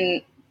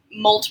taken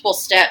multiple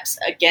steps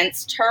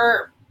against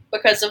her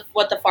because of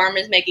what the farm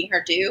is making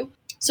her do.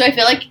 So I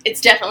feel like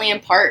it's definitely in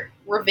part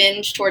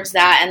revenge towards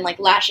that and like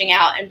lashing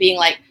out and being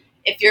like,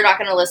 if you're not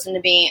going to listen to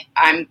me,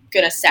 I'm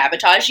going to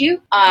sabotage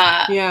you.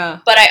 Yeah.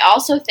 But I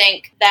also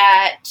think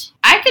that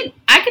I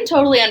can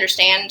totally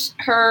understand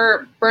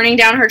her burning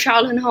down her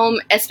childhood home,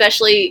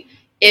 especially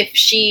if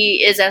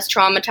she is as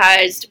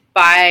traumatized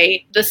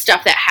by the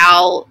stuff that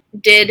Hal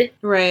did.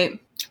 Right.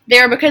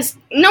 There, because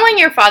knowing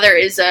your father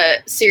is a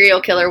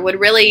serial killer would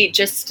really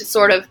just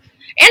sort of,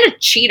 and a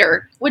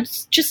cheater, would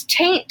just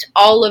taint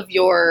all of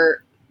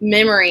your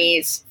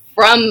memories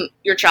from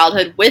your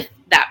childhood with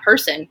that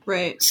person.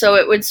 Right. So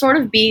it would sort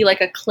of be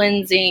like a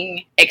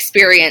cleansing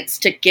experience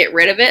to get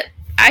rid of it,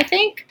 I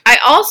think. I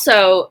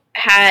also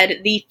had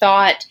the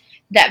thought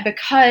that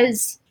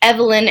because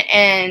Evelyn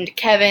and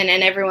Kevin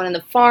and everyone in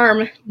the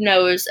farm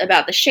knows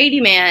about the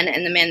shady man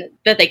and the man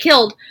that they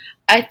killed,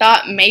 I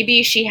thought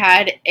maybe she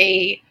had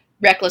a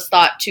reckless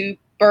thought to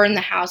burn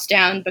the house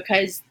down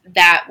because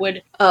that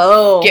would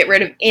get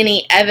rid of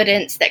any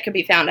evidence that could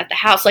be found at the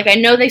house. Like, I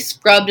know they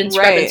scrubbed and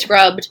scrubbed and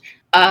scrubbed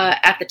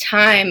at the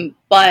time,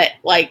 but,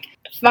 like,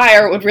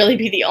 fire would really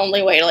be the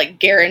only way to, like,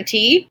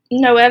 guarantee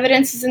no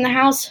evidence is in the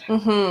house.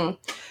 Mm-hmm.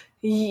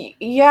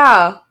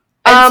 Yeah.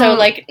 And so,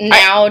 like,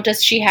 now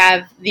does she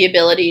have the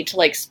ability to,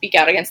 like, speak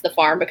out against the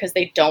farm because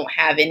they don't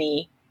have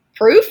any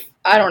proof?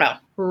 I don't know.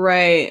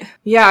 Right.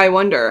 Yeah, I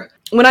wonder.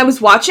 When I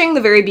was watching the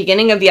very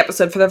beginning of the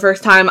episode for the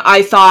first time,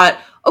 I thought,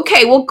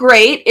 okay, well,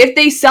 great. If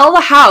they sell the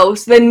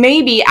house, then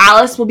maybe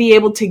Alice will be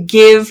able to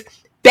give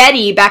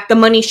Betty back the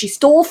money she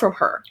stole from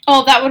her.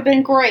 Oh, that would have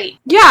been great.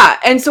 Yeah,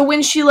 and so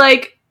when she,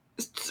 like,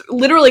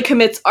 literally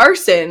commits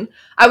arson,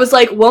 I was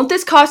like, won't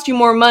this cost you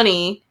more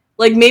money?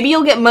 Like, maybe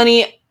you'll get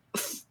money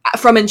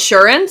from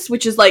insurance,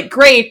 which is, like,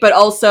 great, but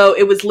also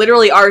it was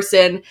literally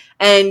arson,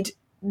 and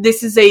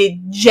this is a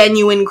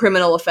genuine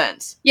criminal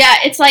offense. Yeah,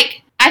 it's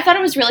like, I thought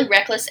it was really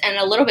reckless and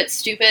a little bit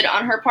stupid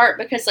on her part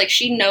because, like,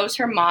 she knows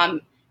her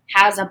mom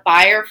has a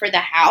buyer for the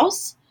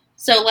house.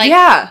 So, like,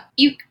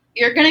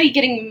 you're going to be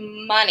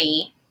getting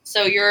money,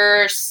 so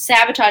you're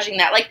sabotaging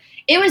that. Like,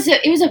 it was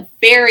a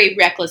very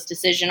reckless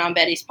decision on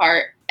Betty's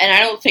part, and I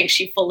don't think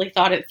she fully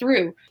thought it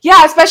through.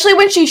 Yeah, especially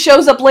when she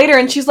shows up later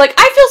and she's like,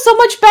 I feel so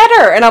much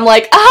better. And I'm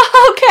like,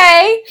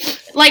 okay.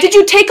 Like, did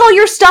you take all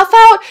your stuff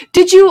out?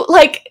 Did you,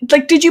 like,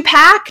 did you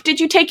pack? Did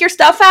you take your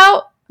stuff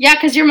out? Yeah,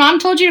 because your mom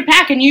told you to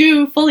pack and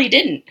you fully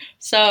didn't.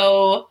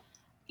 So,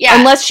 yeah.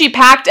 Unless she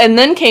packed and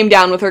then came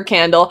down with her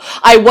candle.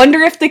 I wonder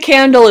if the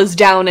candle is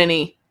down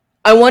any.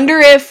 I wonder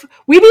if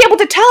we'd be able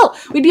to tell.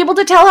 We'd be able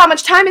to tell how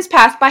much time has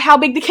passed by how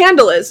big the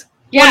candle is.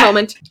 Yeah. One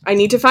moment. I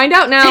need to find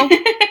out now.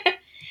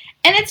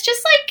 And it's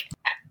just like,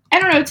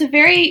 I don't know, it's a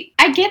very,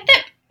 I get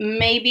that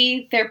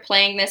maybe they're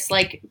playing this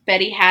like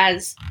Betty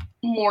has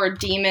more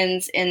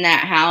demons in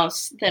that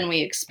house than we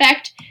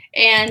expect,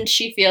 and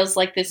she feels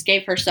like this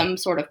gave her some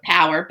sort of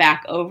power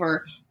back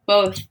over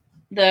both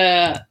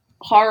the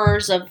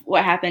horrors of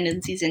what happened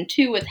in season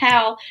 2 with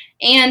Hal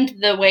and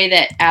the way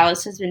that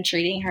Alice has been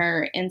treating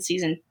her in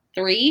season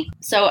 3.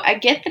 So I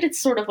get that it's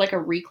sort of like a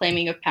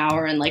reclaiming of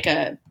power and like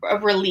a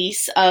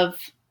release of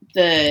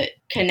the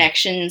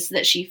connections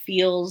that she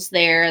feels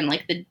there and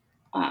like the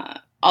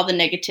all the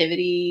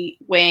negativity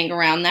weighing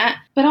around that.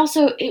 But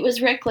also it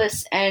was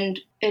reckless and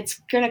it's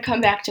going to come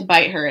back to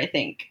bite her, I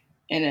think,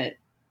 in a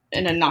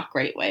in a not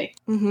great way.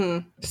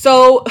 Mm-hmm.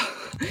 So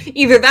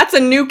either that's a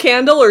new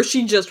candle or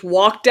she just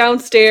walked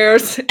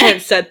downstairs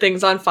and set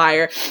things on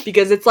fire,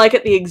 because it's like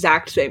at the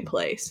exact same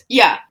place.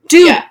 Yeah.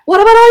 Dude, yeah.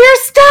 What about all your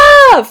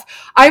stuff?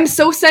 I'm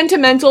so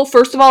sentimental,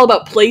 first of all,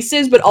 about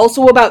places, but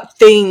also about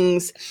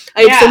things.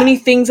 I have so many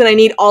things and I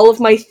need all of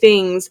my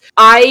things.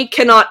 I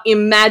cannot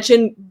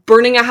imagine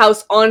burning a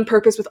house on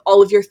purpose with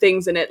all of your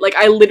things in it. Like,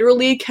 I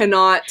literally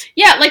cannot.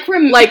 Yeah,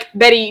 like,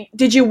 Betty,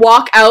 did you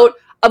walk out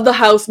of the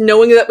house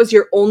knowing that was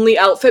your only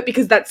outfit?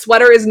 Because that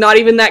sweater is not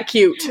even that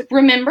cute.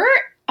 Remember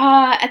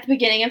at the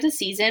beginning of the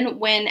season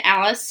when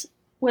Alice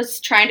was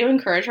trying to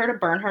encourage her to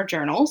burn her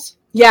journals?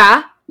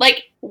 Yeah.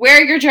 Like, where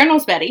are your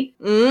journals, Betty?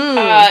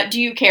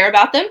 Do you care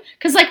about them?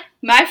 Because, like,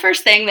 my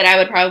first thing that I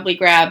would probably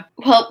grab,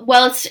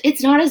 well,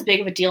 it's not as big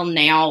of a deal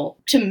now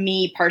to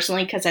me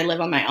personally because I live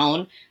on my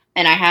own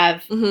and I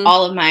have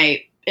all of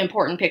my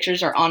important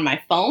pictures are on my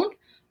phone.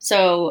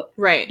 So,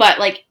 right. But,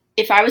 like,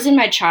 if I was in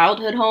my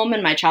childhood home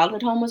and my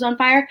childhood home was on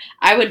fire,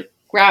 I would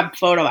grab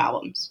photo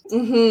albums.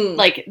 Mm-hmm.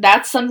 Like,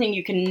 that's something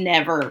you can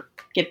never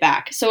get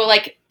back. So,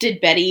 like, did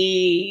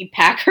Betty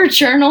pack her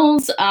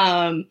journals?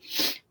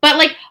 But,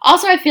 like,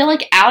 also I feel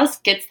like Alice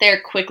gets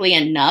there quickly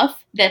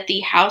enough that the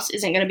house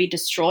isn't going to be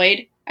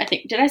destroyed. I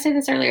think, did I say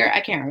this earlier?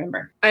 I can't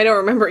remember. I don't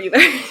remember either.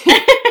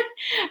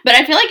 But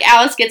I feel like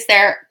Alice gets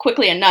there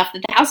quickly enough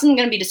that the house isn't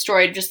going to be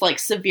destroyed, just, like,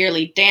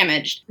 severely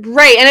damaged.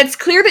 Right, and it's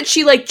clear that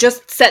she, like,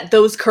 just set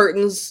those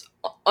curtains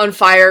on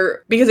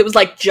fire because it was,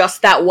 like,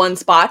 just that one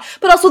spot.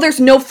 But also there's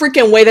no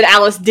freaking way that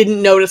Alice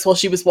didn't notice while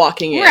she was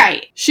walking in.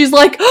 Right. She's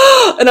like,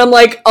 and I'm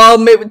like,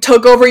 it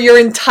took over your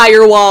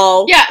entire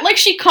wall. Yeah, like,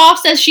 she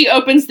coughs as she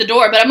opens the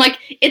door, but I'm like,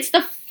 it's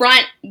the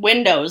front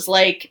windows.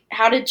 Like,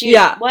 how did you...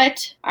 Yeah.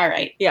 What? All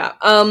right. Yeah.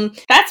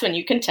 That's when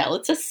you can tell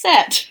it's a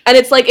set. And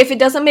it's like, if it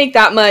doesn't make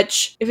that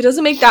much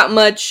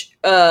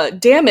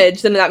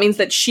damage, then that means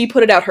that she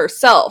put it out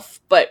herself.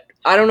 But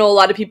I don't know a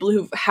lot of people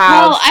who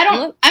have...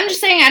 Well, I'm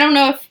just saying, I don't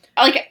know if...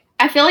 Like,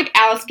 I feel like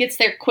Alice gets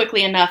there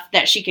quickly enough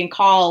that she can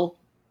call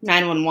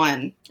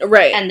 911.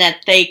 Right. And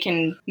that they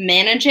can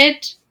manage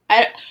it.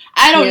 I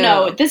don't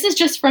know. This is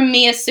just from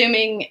me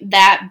assuming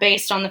that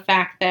based on the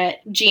fact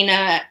that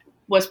Gina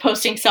was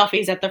posting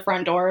selfies at the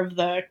front door of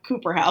the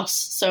Cooper house.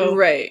 So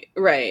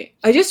Right.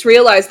 I just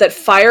realized that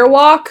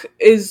Firewalk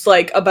is,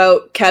 like,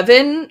 about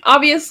Kevin,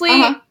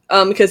 obviously.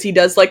 Because he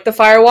does like the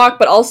firewalk,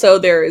 but also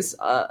there's,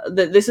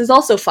 this is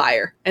also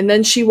fire. And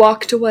then she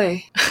walked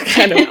away.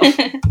 I don't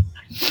know.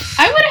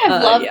 I would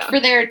have loved for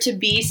there to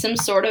be some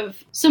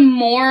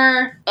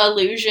more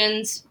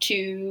allusions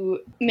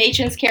to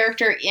Machen's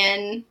character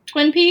in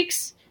Twin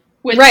Peaks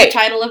with the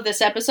title of this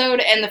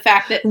episode and the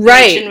fact that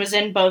Machen was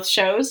in both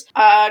shows.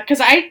 Because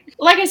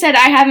like I said,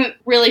 I haven't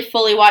really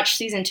fully watched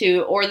season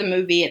 2 or the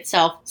movie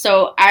itself.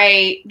 So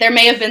there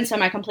may have been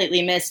some I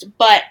completely missed,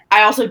 but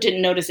I also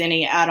didn't notice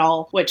any at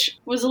all, which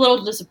was a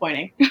little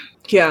disappointing.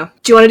 Yeah.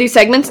 Do you want to do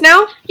segments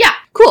now? Yeah.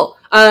 Cool.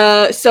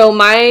 So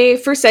my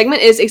first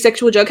segment is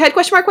asexual jughead,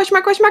 question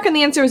mark, and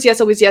the answer is yes,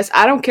 always yes.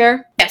 I don't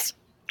care. Yes.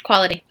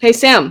 Quality. Hey,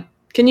 Sam,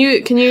 can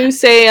you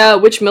say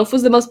which MILF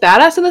was the most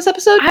badass in this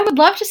episode? I would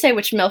love to say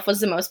which MILF was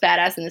the most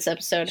badass in this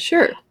episode.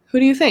 Sure. Who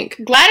do you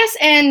think? Gladys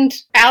and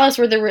Alice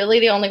were really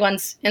the only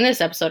ones in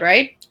this episode,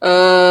 right?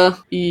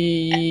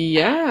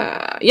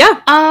 Yeah.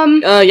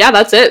 Yeah,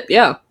 that's it.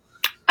 Yeah.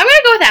 I'm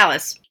gonna go with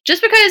Alice.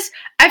 Just because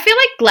I feel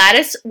like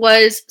Gladys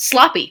was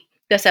sloppy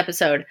this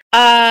episode.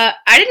 I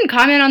didn't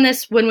comment on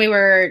this when we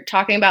were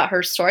talking about her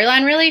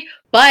storyline, really,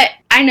 but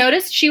I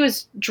noticed she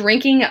was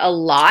drinking a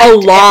lot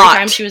every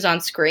time she was on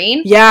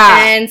screen.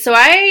 Yeah. And so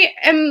I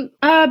am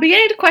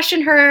beginning to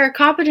question her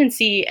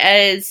competency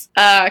as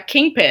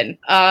Kingpin,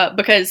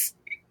 because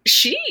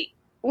she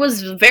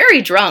was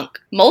very drunk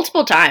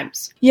multiple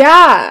times.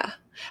 Yeah.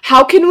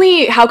 How can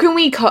we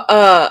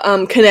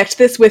connect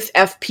this with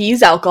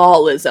FP's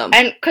alcoholism?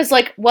 And because,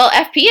 like, well,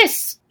 FP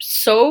is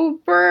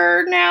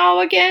sober now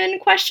again,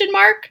 question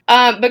mark.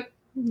 But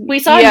we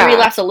saw him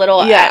relapse a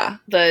little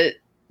at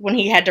when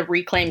he had to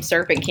reclaim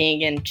Serpent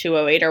King in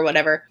 208 or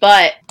whatever.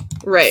 But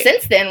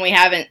since then, we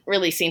haven't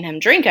really seen him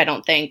drink, I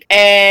don't think.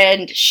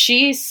 And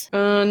she's...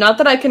 not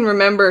that I can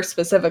remember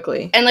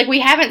specifically. And, like, we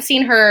haven't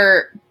seen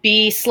her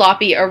be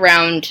sloppy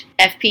around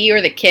FP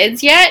or the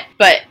kids yet,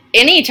 but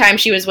anytime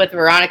she was with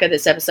Veronica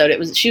this episode,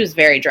 she was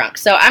very drunk.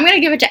 So I'm going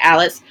to give it to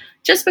Alice,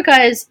 just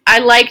because I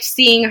liked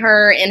seeing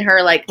her in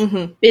her, like,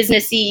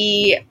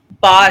 businessy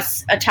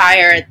boss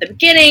attire at the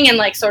beginning and,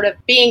 like, sort of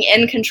being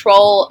in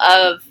control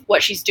of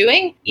what she's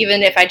doing,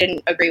 even if I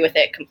didn't agree with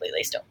it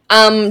completely still.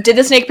 Did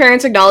the snake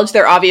parents acknowledge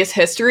their obvious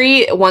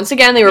history? Once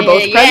again, they were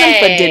both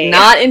present but did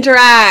not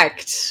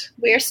interact.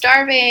 We're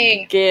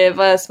starving. Give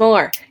us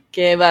more.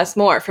 Give us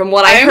more. From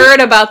what I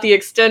heard about the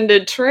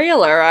extended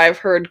trailer, I've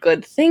heard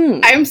good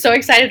things. I'm so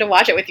excited to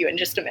watch it with you in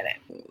just a minute.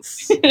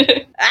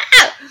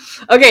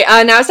 Okay,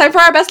 now it's time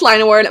for our best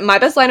line award. My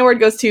best line award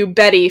goes to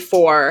Betty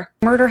for...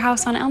 Murder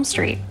House on Elm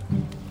Street.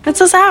 It's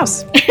his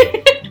house.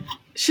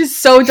 She's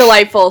so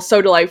delightful,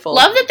 so delightful.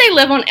 Love that they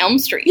live on Elm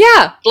Street.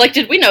 Yeah. Like,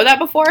 did we know that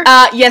before?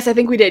 Yes, I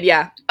think we did,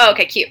 yeah. Oh,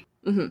 okay, cute.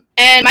 Mm-hmm.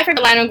 And my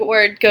favorite line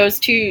award goes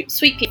to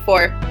Sweet Pea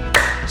for...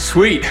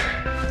 Sweet.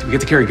 Do we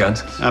get to carry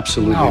guns?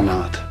 Absolutely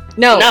not.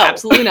 No,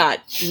 absolutely not.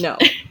 No.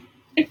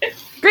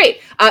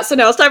 Great. So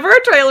now it's time for our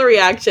trailer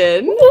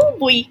reaction. Ooh,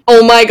 boy.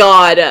 Oh my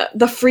god.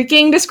 The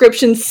freaking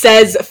description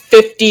says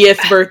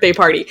 50th birthday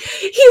party.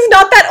 He's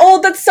not that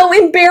old. That's so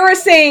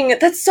embarrassing.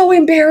 That's so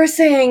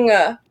embarrassing.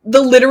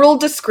 The literal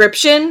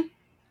description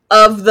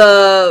of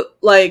the,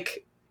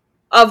 like,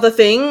 of the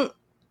thing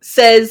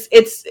says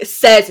it's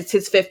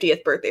his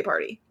 50th birthday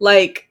party.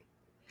 Like,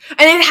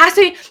 and it has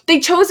to be, they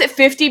chose it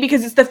 50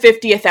 because it's the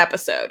 50th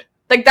episode.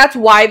 Like, that's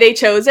why they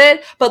chose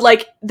it, but,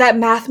 like, that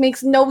math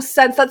makes no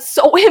sense. That's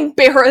so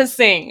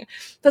embarrassing.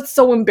 That's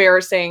so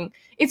embarrassing.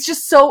 It's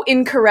just so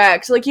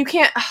incorrect. Like, you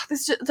can't,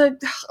 the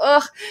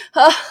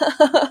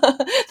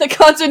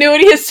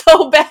continuity is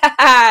so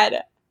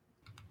bad.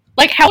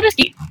 Like, how does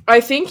he...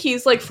 I think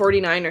he's, like,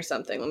 49 or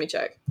something. Let me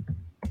check.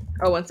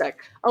 Oh, one sec.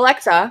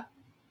 Alexa,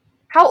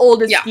 how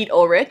old is Skeet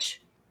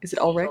Ulrich? Is it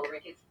Ulrich?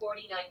 He's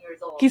 49 years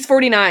old. He's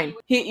 49.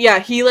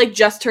 He, like,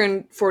 just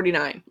turned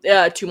 49.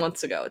 2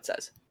 months ago, it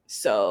says.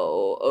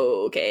 So,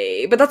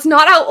 okay. But that's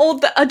not how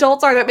old the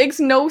adults are. That makes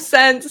no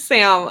sense,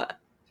 Sam.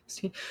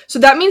 So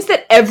that means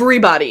that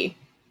everybody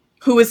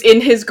who was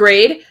in his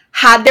grade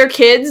had their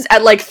kids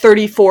at, like,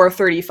 34,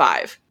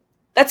 35.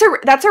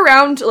 That's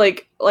around,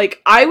 like,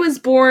 I was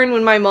born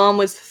when my mom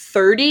was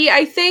 30,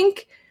 I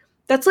think.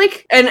 That's,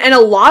 like, and a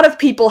lot of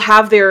people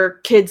have their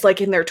kids,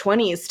 like, in their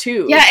 20s,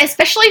 too. Yeah,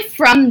 especially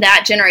from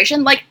that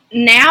generation. Like,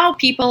 now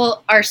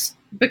people are,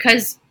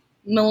 because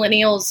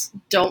millennials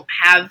don't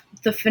have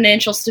the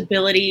financial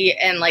stability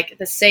and, like,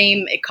 the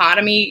same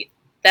economy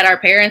that our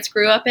parents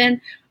grew up in,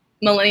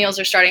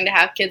 millennials are starting to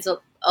have kids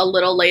a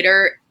little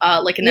later,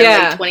 like in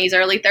their late 20s,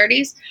 early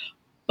 30s.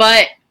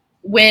 But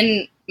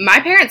when my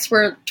parents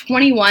were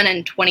 21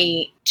 and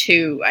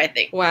 22, I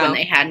think, when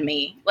they had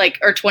me, like,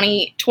 or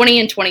 20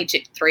 and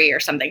 23 or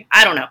something.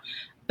 I don't know.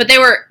 But they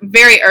were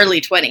very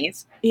early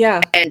 20s. Yeah.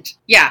 And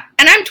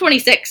I'm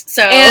 26,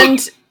 so.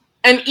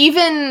 And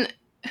even,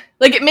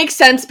 like, it makes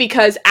sense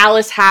because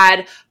Alice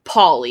had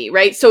Polly,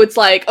 right? So it's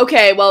like,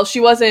 okay, well, she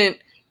wasn't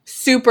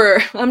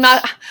super, I'm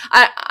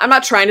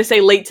not trying to say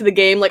late to the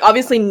game. Like,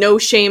 obviously no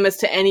shame as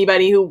to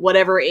anybody who,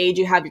 whatever age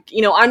you have,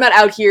 you know, I'm not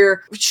out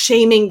here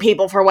shaming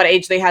people for what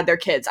age they had their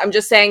kids. I'm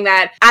just saying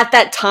that at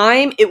that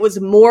time, it was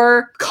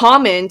more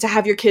common to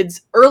have your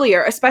kids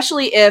earlier,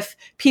 especially if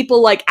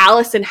people like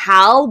Alice and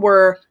Hal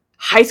were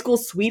high school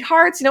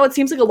sweethearts. You know, it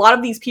seems like a lot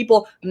of these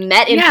people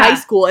met in high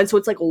school, and so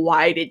it's like,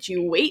 why did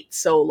you wait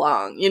so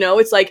long? You know,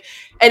 it's like,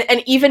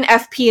 and even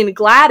FP and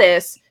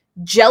Gladys,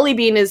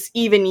 Jellybean is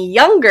even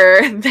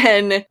younger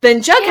than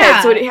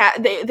Jughead,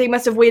 so they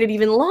must have waited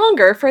even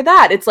longer for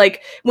that. It's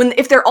like,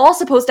 if they're all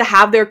supposed to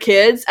have their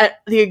kids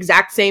at the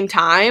exact same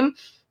time,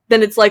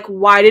 then it's like,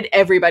 why did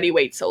everybody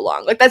wait so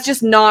long? Like, that's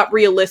just not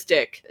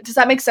realistic. Does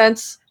that make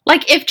sense?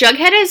 Like, if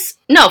Jughead is...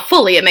 No,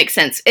 fully, it makes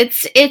sense.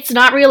 It's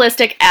not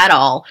realistic at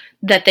all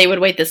that they would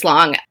wait this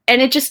long.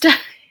 And it just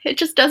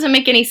doesn't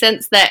make any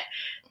sense that...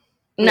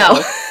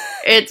 No.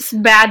 It's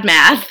bad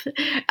math.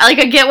 Like,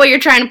 I get what you're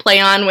trying to play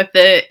on with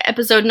the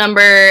episode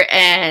number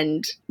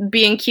and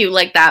being cute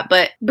like that,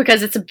 but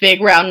because it's a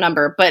big round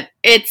number, but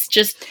it's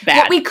just bad.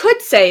 What we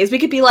could say is we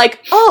could be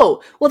like,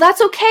 oh, well, that's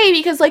okay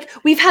because, like,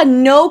 we've had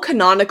no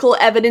canonical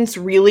evidence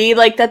really,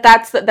 like,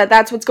 that's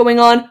what's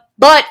going on,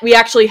 but we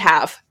actually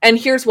have. And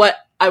here's what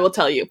I will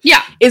tell you.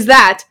 Yeah. Is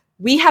that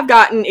we have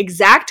gotten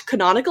exact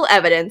canonical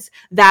evidence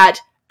that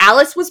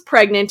Alice was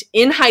pregnant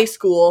in high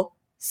school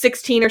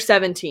 16 or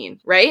 17,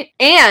 right?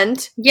 And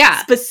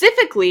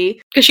specifically...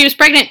 Because she was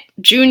pregnant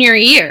junior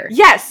year.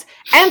 Yes.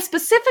 And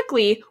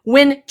specifically,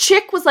 when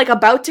Chick was, like,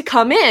 about to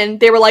come in,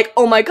 they were like,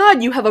 oh my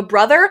god, you have a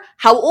brother?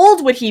 How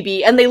old would he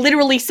be? And they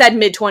literally said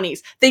mid-20s.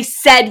 They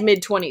said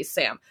mid-20s,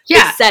 Sam.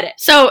 Yeah. They said it.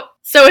 So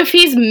if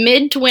he's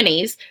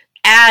mid-20s,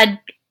 add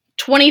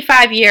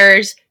 25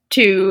 years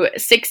to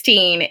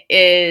 16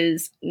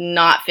 is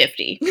not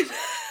 50.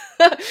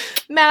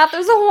 Math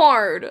is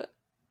hard.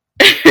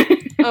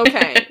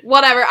 Okay,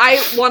 whatever.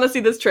 I want to see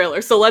this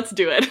trailer, so let's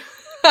do it.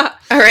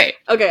 All right.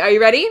 Okay, are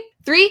you ready?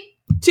 3,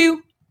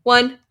 2,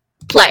 1,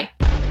 play.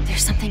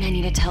 There's something I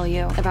need to tell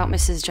you about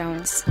Mrs.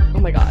 Jones. Oh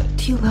my god.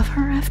 Do you love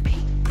her, FP?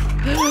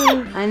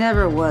 I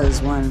never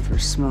was one for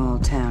small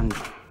town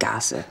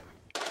gossip.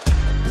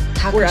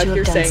 How We're could out you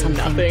here have done saying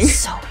something nothing.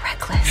 so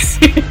reckless?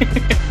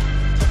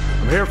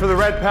 I'm here for the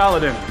Red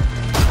Paladin.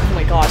 Oh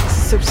my god, this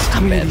is so stupid. How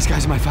many of these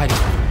guys am I fighting?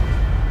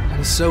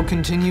 And so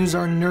continues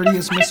our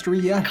nerdiest mystery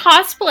yet.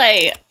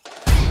 Cosplay.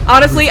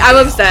 Honestly, I'm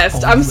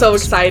obsessed. I'm so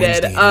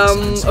excited.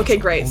 Okay,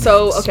 great.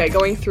 So, okay,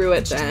 going through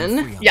it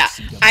then. Yeah,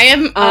 I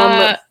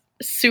am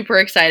super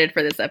excited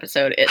for this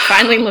episode. It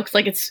finally looks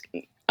like it's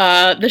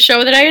the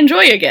show that I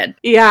enjoy again.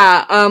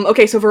 Yeah,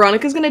 okay, so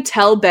Veronica's gonna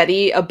tell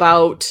Betty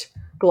about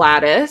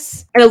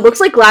Gladys, and it looks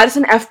like Gladys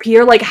and FP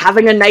are, like,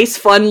 having a nice,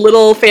 fun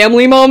little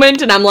family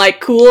moment, and I'm like,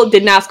 cool,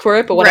 didn't ask for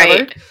it, but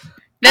whatever. Right.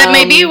 That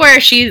may be where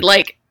she,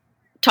 like,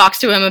 talks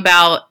to him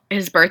about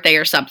his birthday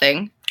or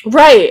something.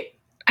 Right.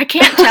 I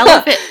can't tell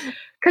if it...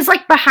 Because,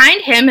 like,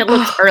 behind him, it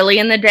looks early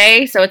in the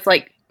day, so it's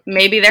like,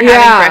 maybe they're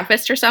having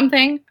breakfast or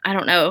something. I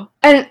don't know.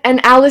 And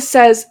Alice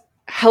says,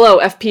 hello,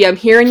 FP, I'm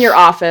here in your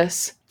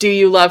office. Do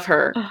you love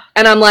her?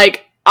 And I'm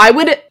like, I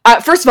would,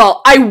 first of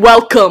all, I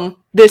welcome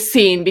this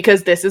scene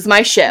because this is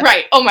my ship.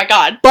 Right. Oh my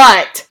god.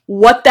 But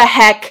what the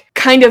heck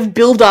kind of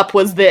build-up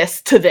was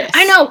this to this?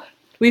 I know.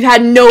 We've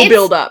had no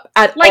build-up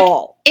at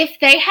all. If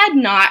they had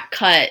not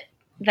cut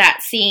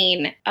that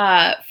scene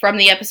from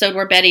the episode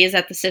where Betty is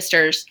at the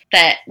sisters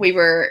that we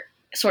were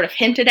sort of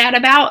hinted at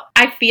about,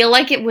 I feel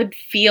like it would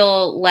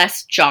feel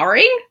less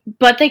jarring,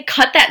 but they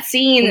cut that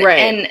scene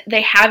and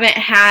they haven't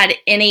had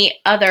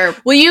any other...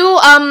 Will you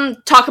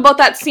talk about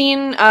that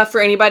scene for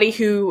anybody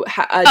who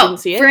didn't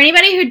see it? For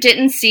anybody who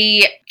didn't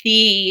see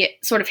the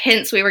sort of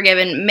hints we were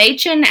given,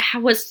 Machen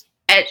was,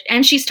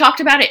 and she's talked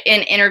about it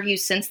in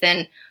interviews since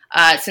then,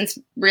 since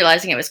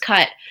realizing it was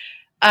cut,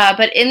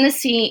 but in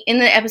the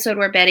episode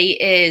where Betty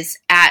is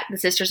at the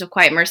Sisters of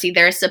Quiet Mercy,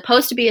 there's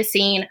supposed to be a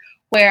scene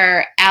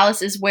where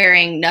Alice is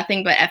wearing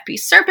nothing but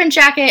FP's serpent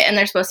jacket, and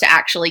they're supposed to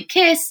actually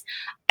kiss,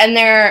 and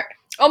they're...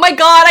 Oh my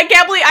god, I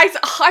can't believe...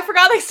 I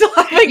forgot they still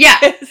haven't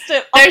kissed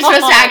it. They're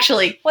supposed to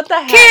actually what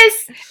the heck?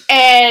 Kiss,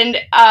 and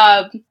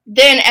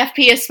then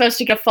FP is supposed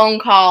to get a phone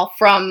call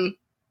from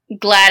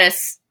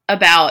Gladys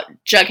about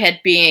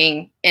Jughead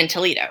being in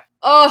Toledo.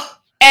 Oh.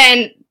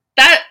 And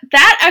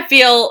that I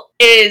feel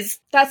is...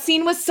 That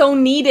scene was so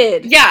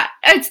needed. Yeah,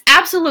 it's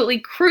absolutely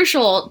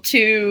crucial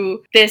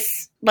to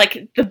this...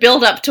 like, the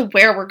build-up to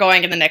where we're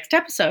going in the next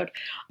episode.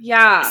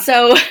 Yeah.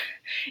 So,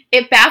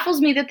 it baffles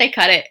me that they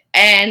cut it,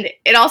 and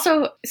it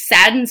also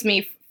saddens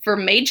me for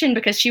Machen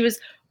because she was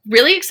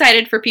really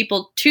excited for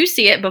people to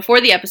see it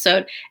before the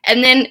episode,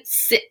 and then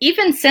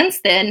even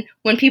since then,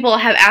 when people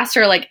have asked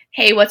her, like,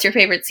 hey, what's your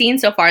favorite scene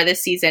so far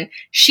this season,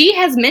 she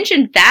has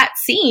mentioned that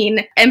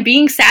scene and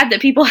being sad that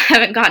people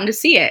haven't gotten to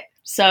see it.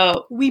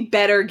 So... we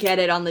better get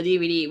it on the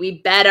DVD. We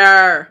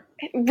better.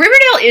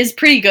 Riverdale is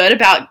pretty good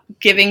about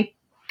giving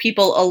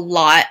people a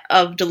lot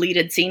of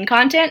deleted scene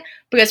content,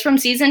 because from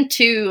season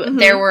 2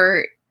 there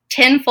were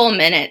 10 full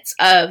minutes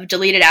of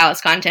deleted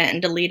Alice content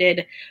and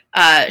deleted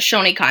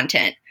Shoni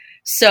content.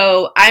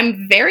 So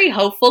I'm very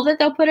hopeful that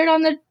they'll put it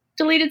on the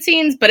deleted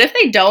scenes, but if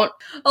they don't,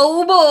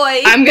 oh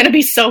boy, I'm gonna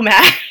be so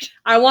mad.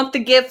 I want the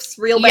gifts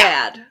real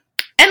bad.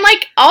 And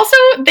like, also,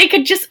 they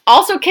could just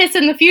also kiss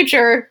in the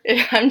future.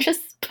 I'm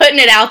just putting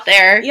it out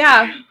there.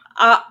 Yeah.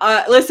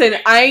 Listen,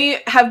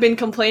 I have been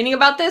complaining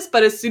about this,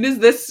 but as soon as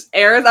this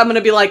airs, I'm gonna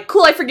be like,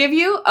 cool, I forgive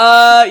you.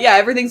 Yeah,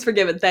 everything's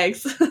forgiven,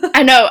 thanks.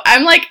 I know,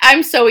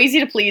 I'm so easy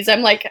to please.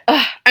 I'm like,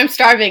 I'm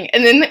starving.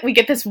 And then we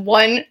get this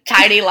one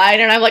tiny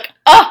line, and I'm like,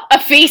 a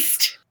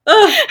feast.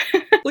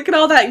 Look at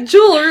all that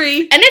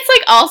jewelry. And it's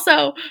like,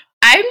 also,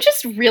 I'm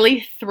just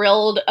really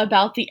thrilled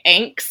about the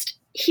angst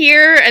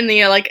here and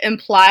the like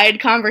implied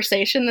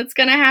conversation that's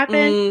gonna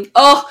happen.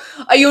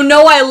 You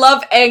know I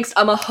love angst.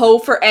 I'm a hoe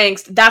for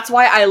angst. That's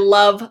why I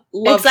love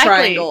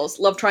triangles.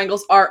 Love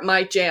triangles are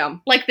my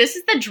jam. Like, this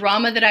is the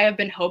drama that I have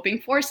been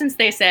hoping for since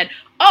they said,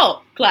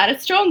 oh,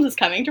 Gladys Jones is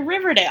coming to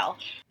Riverdale.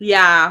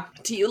 Yeah.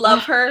 Do you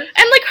love her?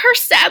 And like her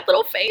sad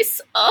little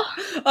face.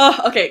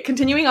 Okay,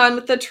 continuing on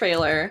with the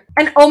trailer.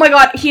 And oh my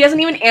god, he doesn't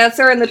even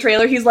answer in the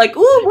trailer. He's like,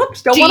 ooh,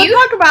 whoops, don't want to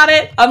talk about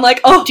it. I'm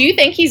like, oh. Do you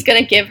think he's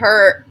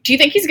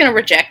gonna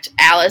reject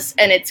Alice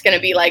and it's gonna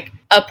be like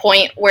a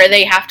point where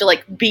they have to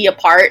like be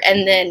apart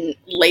and then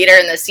later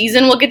in the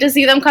season we'll get to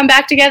see them come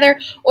back together?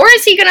 Or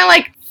is he gonna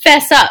like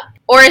fess up?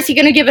 Or is he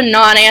gonna give a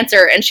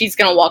non-answer and she's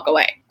gonna walk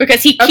away?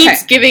 Because he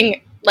keeps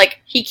giving...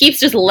 like, he keeps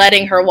just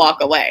letting her walk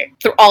away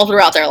all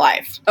throughout their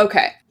life.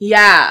 Okay.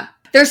 Yeah.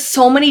 There's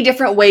so many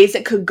different ways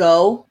it could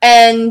go.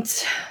 And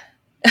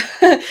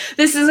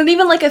this isn't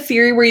even like a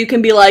theory where you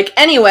can be like,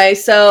 anyway,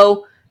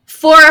 so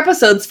 4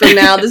 episodes from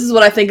now, this is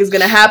what I think is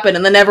going to happen.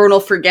 And then everyone will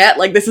forget.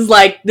 Like, this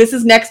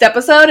is next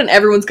episode and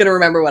everyone's going to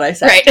remember what I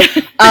said.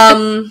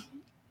 Right.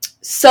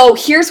 So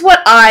here's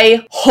what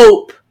I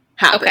hope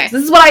happens. Okay.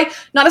 This is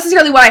not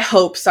necessarily what I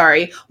hope,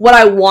 what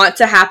I want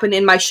to happen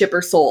in my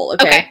shipper soul,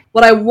 okay?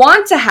 What I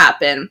want to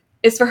happen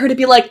is for her to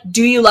be like,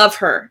 do you love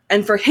her?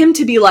 And for him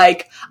to be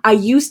like, I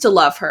used to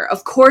love her.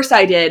 Of course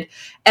I did.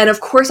 And of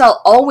course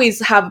I'll always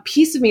have a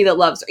piece of me that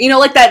loves her. You know,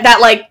 like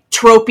that like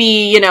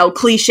tropey,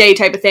 cliche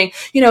type of thing.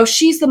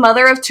 She's the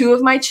mother of 2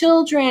 of my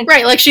children.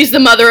 Right, like she's the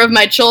mother of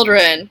my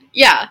children.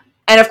 Yeah.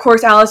 And of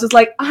course Alice is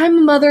like, I'm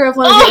the mother of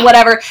one of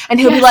whatever. And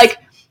he'll be like,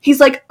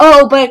 he's like,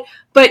 oh, but,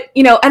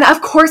 and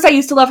of course I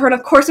used to love her, and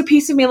of course a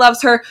piece of me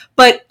loves her,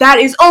 but that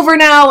is over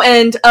now,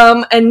 and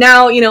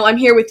now, I'm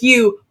here with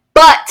you.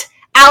 But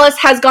Alice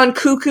has gone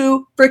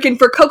cuckoo frickin'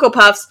 for Cocoa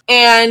Puffs,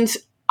 and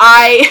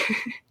I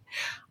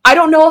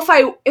don't know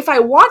if I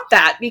want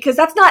that, because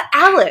that's not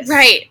Alice.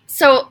 Right.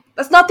 So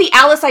that's not the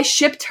Alice I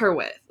shipped her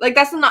with. Like,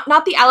 that's not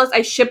the Alice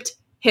I shipped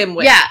him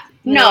with. Yeah.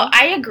 No,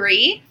 I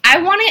agree. I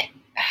want it...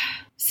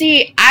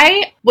 See,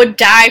 I would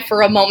die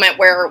for a moment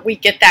where we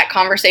get that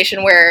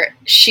conversation where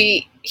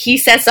he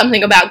says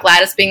something about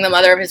Gladys being the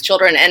mother of his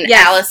children and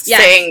Alice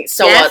saying,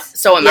 so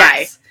am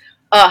I.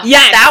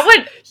 That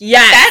would...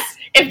 Yes.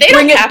 if they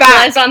don't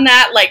capitalize on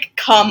that, like,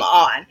 come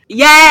on.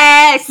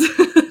 Yes!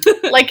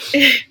 Like,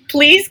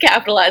 please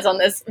capitalize on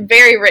this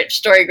very rich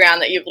story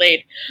ground that you've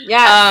laid.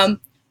 Yes.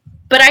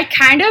 But I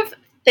kind of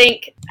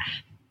think,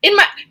 in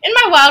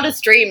my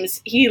wildest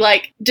dreams, he,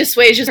 like,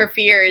 dissuades her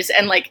fears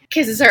and, like,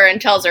 kisses her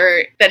and tells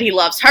her that he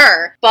loves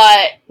her.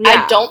 But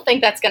I don't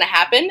think that's going to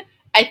happen.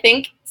 I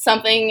think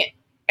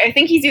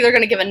he's either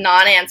going to give a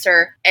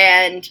non-answer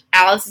and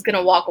Alice is going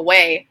to walk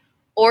away,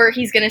 or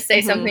he's going to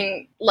say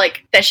something,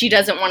 like, that she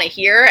doesn't want to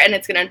hear, and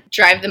it's going to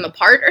drive them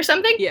apart or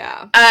something.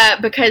 Yeah.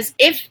 Because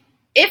if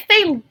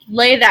they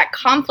lay that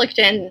conflict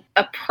in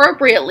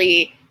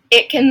appropriately,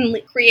 it can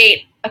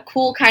create a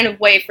cool kind of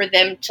way for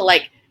them to,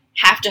 like,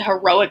 have to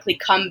heroically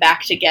come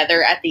back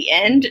together at the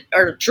end,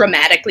 or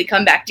dramatically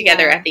come back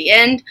together at the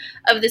end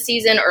of the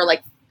season, or,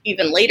 like,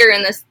 even later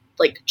in this,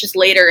 like, just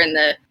later in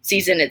the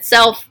season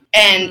itself,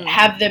 and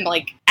have them,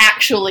 like,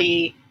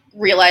 actually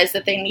realize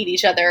that they need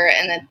each other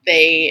and that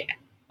they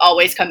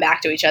always come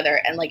back to each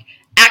other, and, like,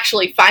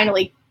 actually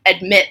finally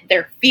admit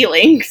their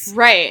feelings.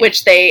 Right.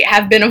 Which they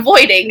have been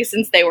avoiding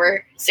since they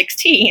were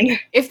 16.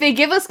 If they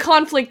give us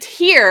conflict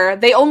here,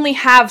 they only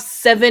have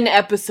 7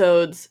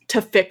 episodes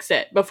to fix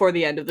it before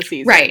the end of the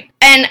season. Right.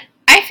 And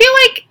I feel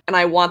like... And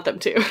I want them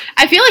to.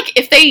 I feel like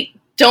if they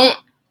don't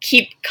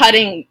keep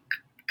cutting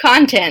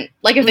content,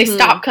 like if they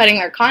stop cutting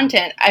their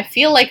content, I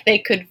feel like they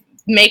could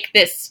make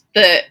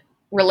the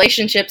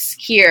relationships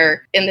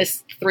here in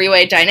this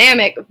 3-way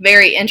dynamic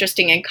very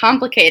interesting and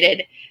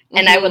complicated,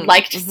 and I would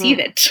like to see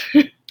that.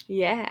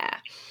 Yeah.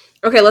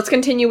 Okay, let's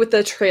continue with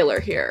the trailer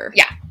here.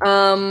 Yeah.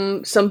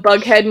 Some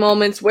Bughead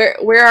moments.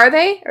 Where are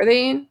they? Are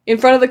they in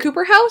front of the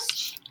Cooper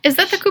house? Is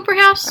that the Cooper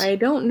house? I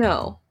don't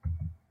know.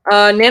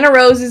 Nana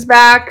Rose is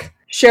back.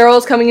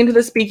 Cheryl's coming into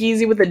the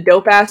speakeasy with a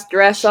dope-ass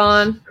dress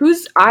on.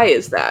 Whose eye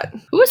is that?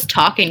 Who is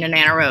talking to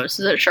Nana Rose?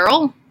 Is it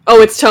Cheryl?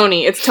 Oh, it's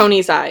Tony. It's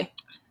Tony's eye.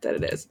 That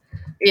it is.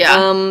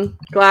 Yeah.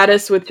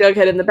 Gladys with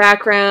Jughead in the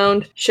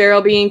background.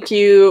 Cheryl being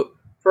cute.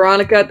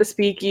 Veronica at the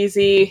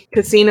speakeasy.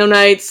 Casino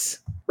nights.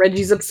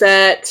 Reggie's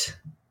upset.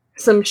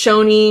 Some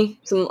Shoney.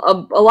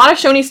 A lot of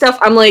Shoney stuff.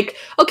 I'm like,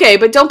 okay,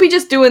 but don't be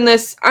just doing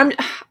this.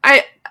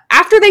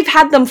 After they've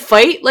had them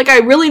fight, like, I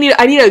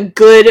need a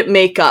good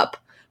makeup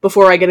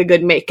before I get a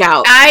good make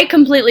out. I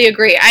completely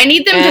agree. I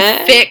need them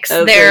to fix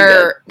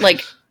their,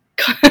 like,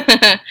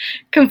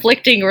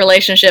 conflicting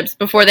relationships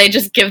before they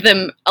just give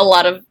them a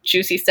lot of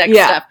juicy sex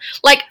stuff.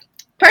 Like,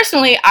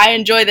 personally, I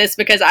enjoy this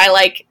because I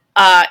like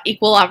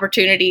equal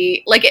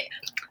opportunity. Like,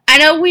 I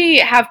know we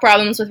have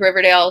problems with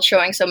Riverdale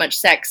showing so much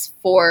sex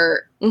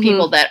for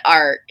people that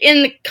are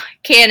in the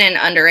canon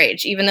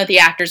underage, even though the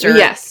actors are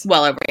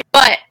well over it.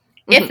 But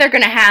if they're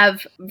going to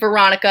have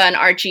Veronica and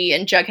Archie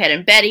and Jughead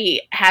and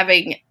Betty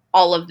having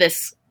all of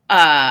this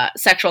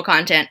sexual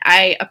content,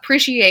 I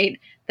appreciate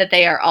that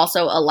they are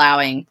also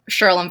allowing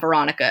Cheryl and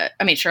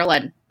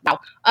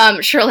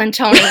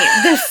Tony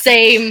the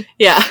same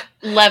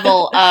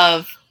level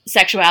of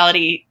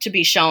sexuality to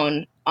be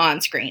shown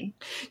on screen.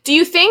 Do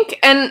you think,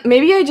 and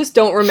maybe I just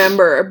don't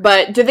remember,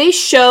 but do they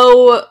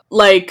show,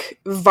 like,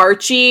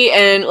 Varchie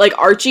and, like,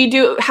 Archie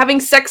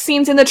having sex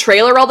scenes in the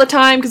trailer all the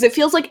time? Because it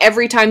feels like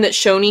every time that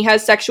Shoney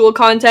has sexual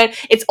content,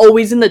 it's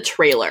always in the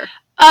trailer.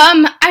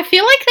 I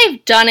feel like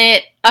they've done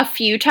it a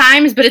few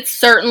times, but it's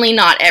certainly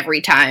not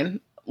every time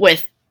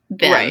with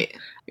them. Right.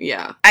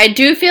 Yeah. I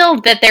do feel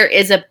that there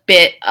is a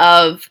bit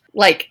of,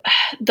 like,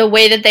 the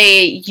way that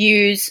they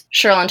use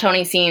Cheryl and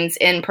Tony scenes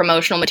in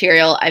promotional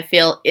material, I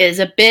feel, is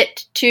a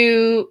bit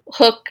to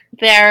hook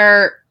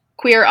their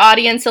queer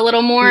audience a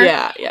little more.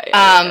 Yeah. Yep.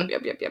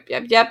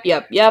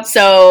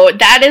 So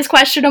that is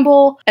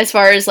questionable as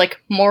far as,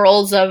 like,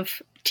 morals of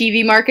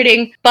TV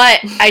marketing. But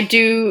I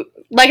do...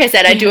 Like I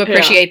said, I do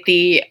appreciate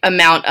the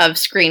amount of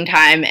screen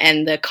time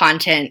and the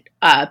content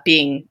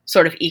being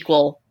sort of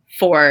equal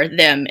for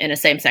them in a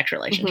same-sex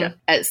relationship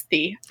as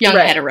the young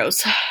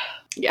heteros.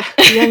 Yeah,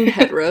 young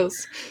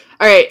heteros.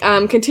 All right,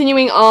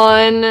 continuing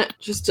on,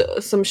 just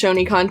some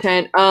Shoney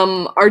content.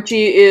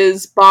 Archie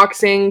is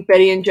boxing.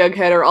 Betty and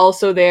Jughead are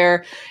also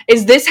there.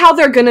 Is this how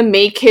they're going to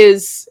make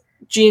his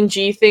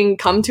G&G thing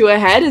come to a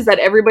head? Is that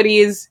everybody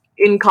is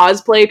in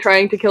cosplay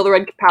trying to kill the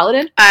Red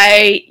Paladin?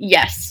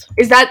 Yes.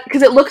 Is that,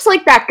 because it looks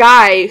like that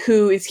guy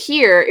who is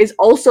here is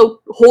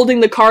also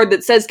holding the card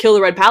that says kill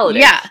the Red Paladin.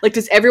 Yeah. Like,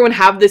 does everyone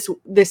have this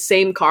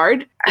same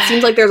card? It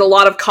seems like there's a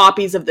lot of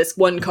copies of this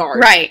one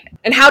card. Right.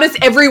 And how does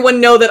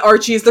everyone know that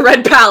Archie is the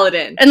Red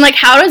Paladin? And, like,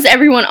 how does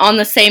everyone on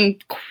the same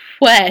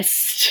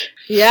quest?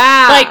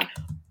 Yeah. Like,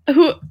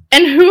 who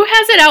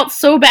has it out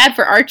so bad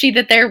for Archie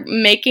that they're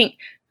making...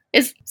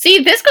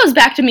 this goes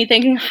back to me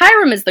thinking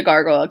Hiram is the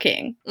Gargoyle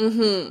King.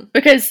 Mm-hmm.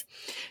 Because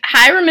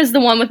Hiram is the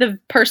one with a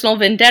personal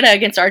vendetta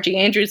against Archie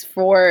Andrews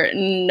for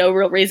no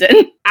real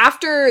reason.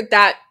 After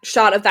that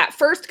shot of that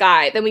first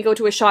guy, then we go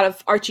to a shot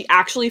of Archie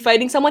actually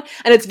fighting someone,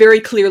 and it's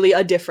very clearly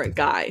a different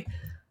guy.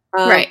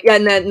 Right. Yeah,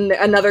 and then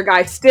another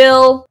guy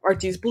still.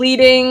 Archie's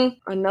bleeding.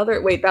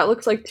 Wait, that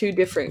looks like two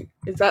different.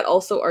 Is that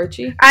also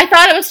Archie? I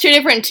thought it was two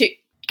different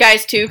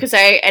guys too, because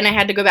I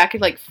had to go back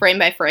like frame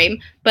by frame,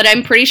 but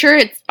I'm pretty sure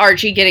it's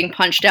Archie getting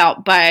punched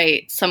out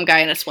by some guy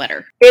in a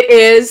sweater. It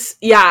is,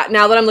 yeah.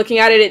 Now that I'm looking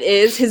at it, it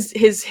is.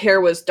 His hair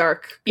was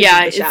dark.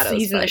 Yeah, the shadows,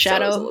 he's in the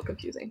shadow. So it was a little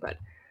confusing, but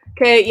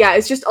okay, yeah.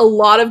 It's just a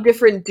lot of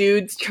different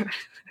dudes.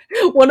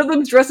 One of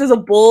them's dressed as a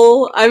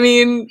bull. I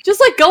mean,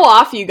 just like go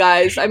off, you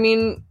guys. I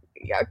mean,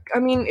 yeah. I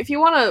mean, if you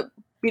want to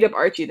beat up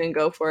Archie, then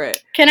go for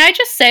it. Can I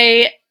just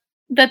say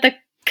that the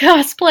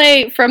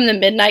cosplay from the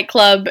Midnight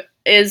Club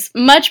is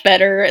much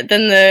better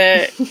than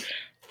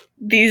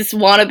these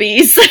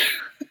wannabes.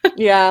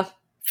 Yeah.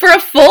 For a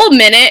full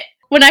minute,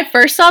 when I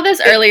first saw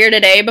this earlier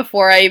today,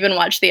 before I even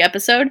watched the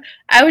episode,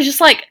 I was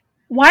just like,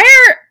 why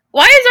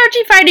is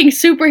Archie fighting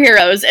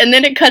superheroes? And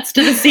then it cuts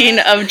to the scene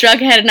of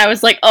Jughead, and I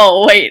was like,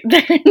 oh, wait,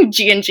 they're in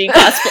G&G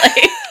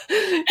cosplay.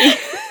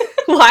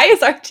 Why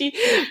is Archie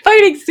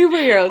fighting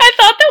superheroes? I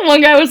thought that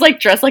one guy was, like,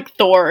 dressed like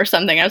Thor or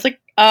something. I was like,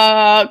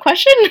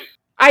 question?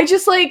 I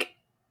just, like,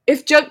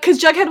 because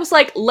Jughead was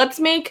like, let's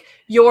make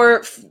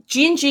your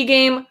G&G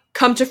game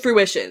come to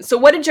fruition. So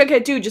what did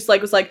Jughead do? Just,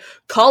 like, was like,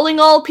 calling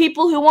all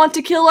people who want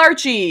to kill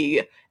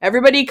Archie.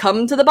 Everybody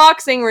come to the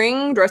boxing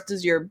ring dressed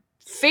as your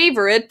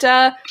favorite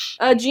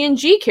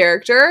G&G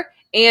character.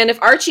 And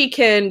if Archie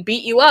can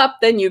beat you up,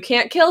 then you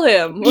can't kill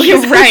him.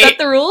 You're right. Is that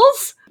the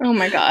rules? Oh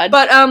my god.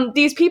 But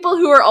these people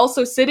who are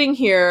also sitting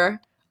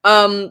here,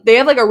 they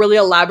have, like, a really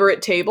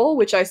elaborate table,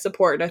 which I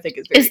support and I think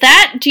is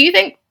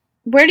very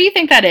where do you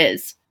think that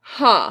is?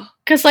 Huh.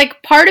 Because,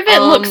 like, part of it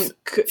looks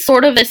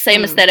sort of the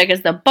same aesthetic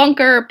as the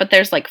bunker, but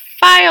there's, like,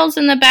 files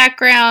in the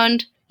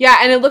background. Yeah,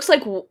 and it looks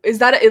like, is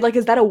that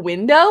a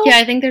window? Yeah,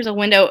 I think there's a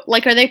window.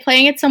 Like, are they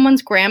playing at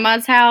someone's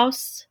grandma's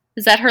house?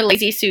 Is that her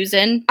Lazy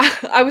Susan?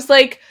 I was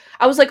like,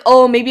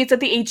 oh, maybe it's at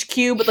the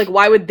HQ, but, like,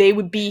 why would they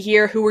be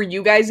here? Who are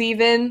you guys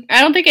even?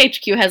 I don't think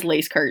HQ has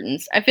lace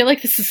curtains. I feel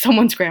like this is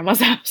someone's grandma's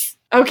house.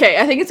 Okay,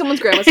 I think it's someone's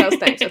grandma's house,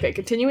 thanks. Okay,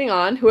 continuing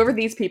on, whoever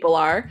these people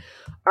are.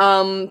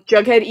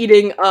 Jughead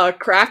eating a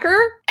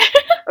cracker.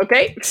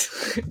 Okay.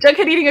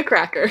 Jughead eating a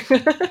cracker.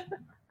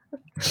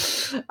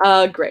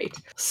 Great.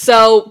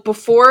 So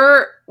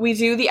before we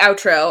do the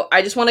outro,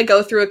 I just want to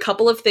go through a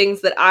couple of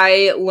things that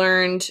I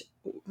learned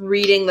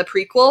reading the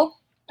prequel.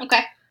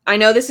 Okay. I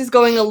know this is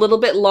going a little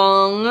bit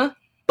long,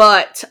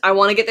 but I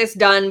want to get this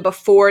done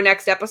before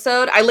next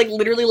episode. I, like,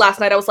 literally last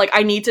night I was like,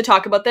 I need to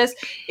talk about this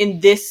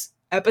in this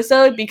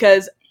episode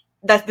because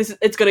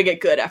it's going to get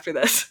good after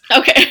this.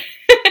 Okay.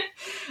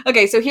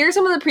 Okay, so here's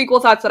some of the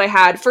prequel thoughts that I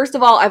had. First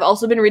of all, I've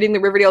also been reading the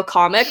Riverdale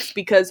comics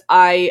because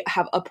I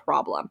have a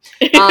problem.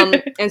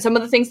 And some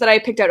of the things that I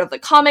picked out of the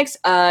comics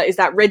is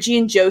that Reggie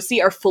and Josie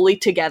are fully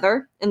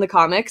together in the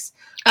comics.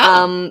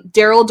 Oh.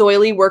 Daryl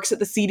Doyley works at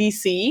the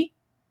CDC,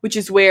 which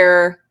is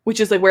where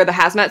the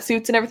hazmat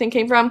suits and everything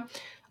came from.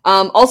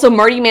 Also,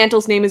 Marty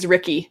Mantle's name is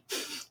Ricky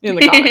in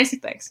the comics.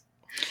 Thanks.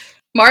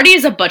 Marty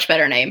is a much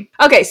better name.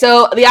 Okay,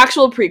 so the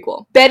actual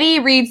prequel. Betty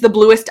reads The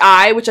Bluest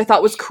Eye, which I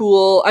thought was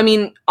cool. I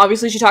mean,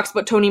 obviously she talks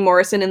about Toni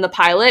Morrison in the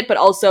pilot, but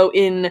also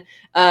in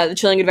The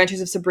Chilling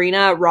Adventures of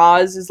Sabrina,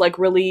 Roz is, like,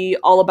 really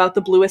all about the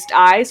bluest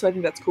eye, so I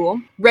think that's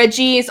cool.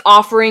 Reggie is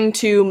offering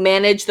to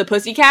manage the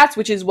Pussycats,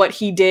 which is what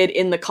he did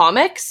in the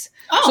comics.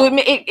 Oh. So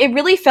it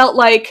really felt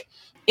like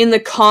in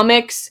the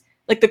comics,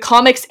 like, the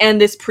comics and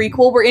this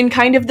prequel were in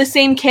kind of the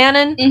same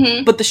canon,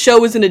 but the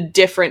show was in a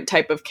different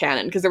type of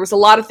canon, because there was a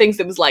lot of things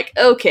that was like,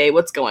 okay,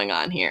 what's going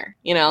on here,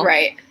 you know?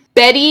 Right.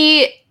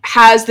 Betty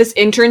has this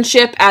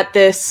internship at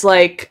this,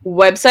 like,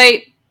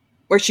 website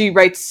where she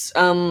writes,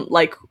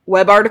 like,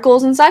 web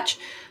articles and such,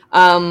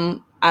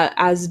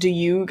 as do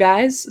you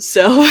guys,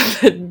 so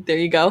there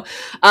you go.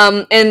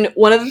 And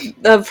one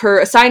of her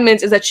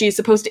assignments is that she's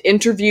supposed to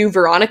interview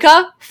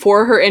Veronica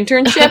for her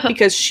internship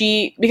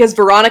because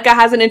Veronica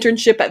has an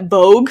internship at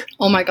Vogue.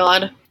 Oh my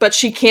god. But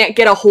she can't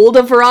get a hold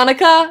of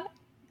Veronica,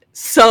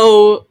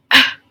 so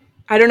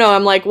I don't know,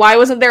 I'm like, why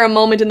wasn't there a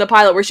moment in the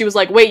pilot where she was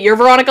like, wait, you're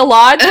Veronica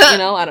Lodge? You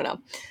know, I don't know.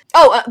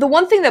 Oh, the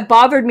one thing that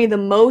bothered me the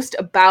most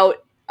about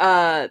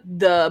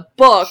the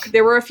book,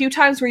 there were a few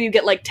times where you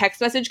get, like,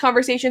 text message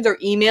conversations or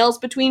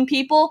emails between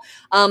people,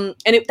 and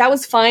that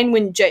was fine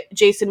when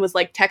Jason was,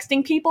 like,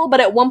 texting people, but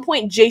at one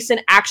point Jason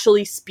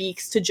actually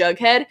speaks to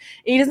Jughead, and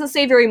he doesn't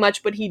say very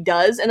much, but he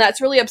does, and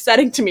that's really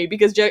upsetting to me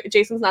because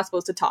Jason's not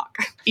supposed to talk.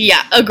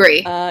 Yeah,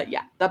 agree.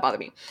 Yeah, that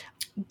bothered me.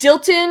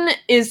 Dilton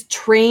is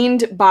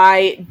trained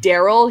by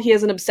Daryl. He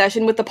has an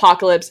obsession with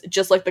Apocalypse,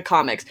 just like the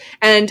comics,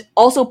 and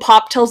also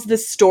Pop tells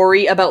this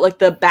story about, like,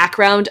 the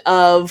background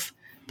of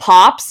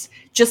Pops,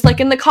 just like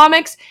in the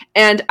comics,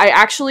 and I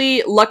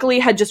actually luckily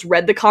had just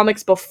read the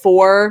comics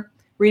before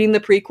reading the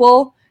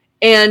prequel,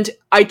 and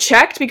I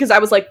checked because I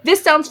was like,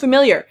 this sounds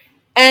familiar,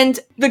 and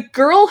the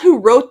girl who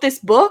wrote this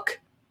book,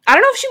 I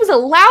don't know if she was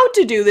allowed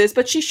to do this,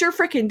 but she sure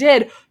freaking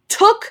did,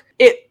 took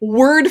it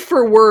word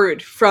for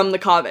word from the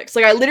comics.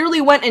 Like, I literally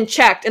went and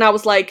checked, and I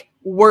was like,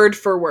 word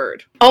for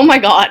word. Oh my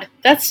god,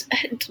 that's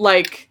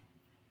like,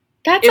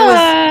 that's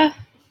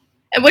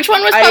which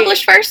one was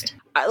published first?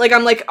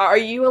 I'm like, are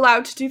you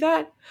allowed to do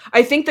that?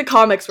 I think the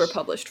comics were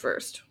published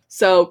first.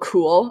 So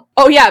cool.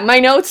 Oh yeah, my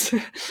notes.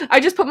 I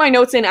just put my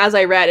notes in as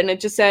I read, and it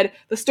just said,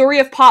 the story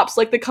of Pops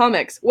like the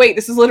comics. Wait,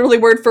 this is literally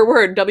word for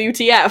word.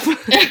 WTF.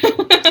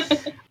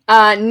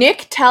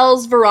 Nick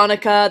tells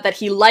Veronica that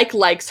he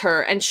likes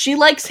her, and she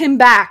likes him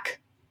back.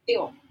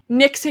 Ew.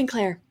 Nick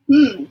Sinclair.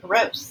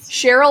 Gross.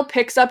 Cheryl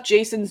picks up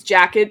Jason's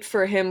jacket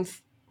for him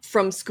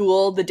from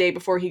school the day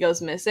before he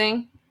goes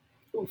missing.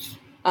 Oof.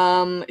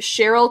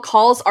 Cheryl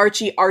calls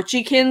Archie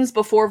Archiekins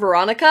before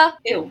Veronica.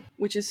 Ew.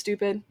 Which is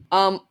stupid.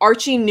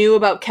 Archie knew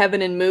about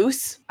Kevin and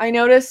Moose, I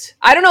noticed.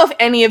 I don't know if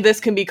any of this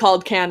can be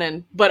called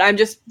canon, but I'm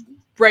just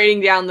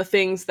writing down the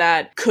things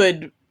that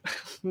could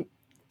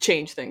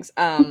change things.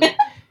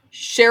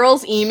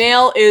 Cheryl's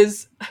email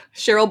is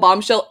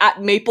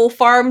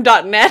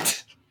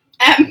cherylbombshell@maplefarm.net.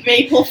 At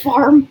Maple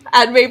Farm.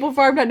 At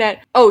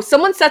maplefarm.net. Oh,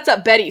 someone sets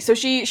up Betty. So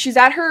she's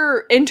at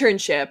her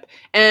internship,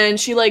 and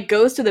she, like,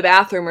 goes to the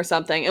bathroom or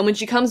something, and when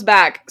she comes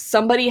back,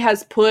 somebody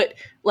has put,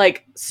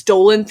 like,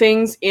 stolen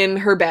things in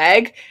her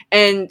bag,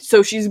 and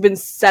so she's been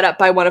set up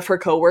by one of her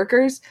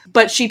coworkers.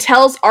 But she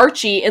tells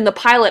Archie in the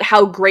pilot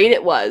how great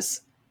it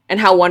was, and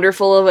how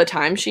wonderful of a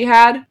time she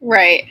had.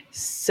 Right.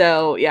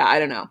 So, yeah, I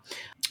don't know.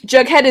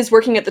 Jughead is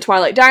working at the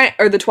Twilight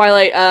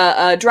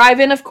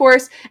Drive-In, of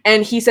course,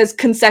 and he says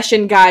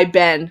concession guy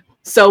Ben.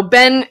 So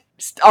Ben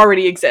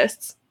already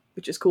exists,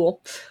 which is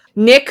cool.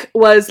 Nick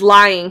was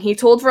lying. He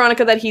told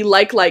Veronica that he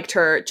liked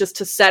her just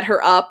to set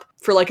her up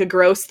for, like, a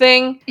gross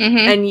thing,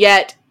 and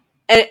yet,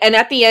 and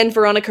at the end,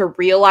 Veronica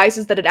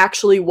realizes that it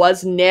actually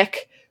was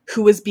Nick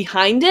who was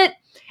behind it,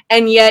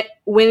 and yet,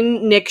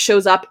 when Nick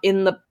shows up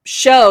in the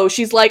show,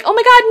 she's like, oh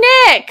my god,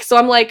 Nick! So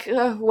I'm like,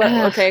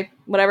 okay,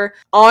 whatever.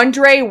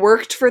 Andre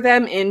worked for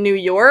them in New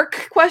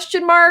York, ?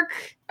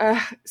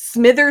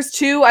 Smithers,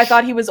 too. I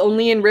thought he was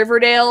only in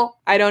Riverdale.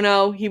 I don't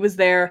know. He was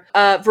there.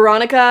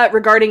 Veronica,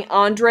 regarding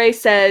Andre,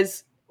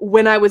 says,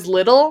 when I was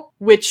little,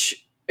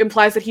 which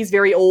implies that he's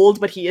very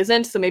old, but he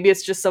isn't. So maybe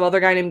it's just some other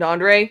guy named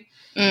Andre.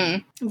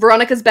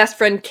 Veronica's best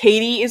friend,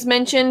 Katie, is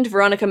mentioned.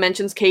 Veronica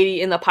mentions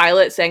Katie in the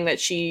pilot, saying that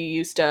she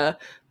used to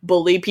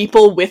bully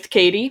people with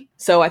Katie.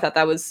 So I thought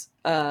that was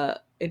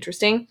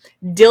interesting.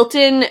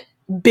 Dilton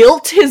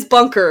built his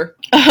bunker.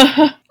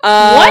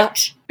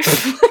 What?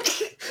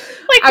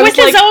 Like, with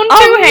his own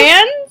two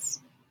hands?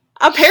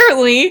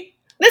 Apparently.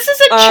 This is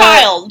a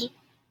child.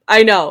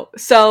 I know.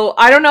 So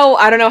I don't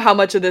know how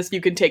much of this you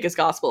can take as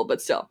gospel,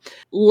 but still.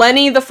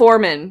 Lenny the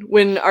foreman,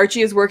 when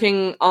Archie is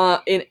working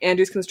in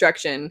Andrew's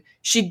construction,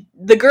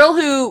 the girl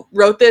who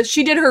wrote this,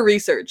 she did her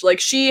research.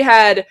 Like, she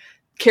had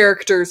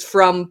characters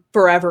from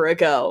forever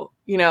ago,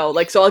 you know,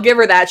 like, so I'll give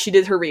her that. She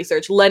did her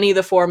research. Lenny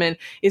the foreman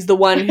is the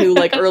one who,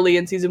 like, early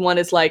in season 1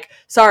 is like,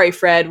 sorry,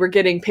 Fred, we're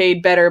getting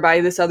paid better by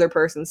this other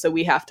person, so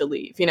we have to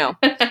leave, you know.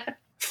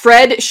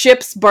 Fred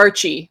ships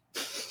Barchi.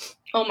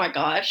 Oh my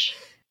gosh.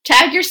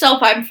 Tag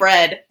yourself, I'm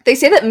Fred. They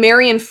say that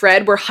Mary and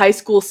Fred were high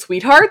school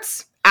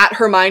sweethearts. At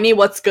Hermione,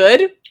 what's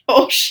good?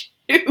 Oh,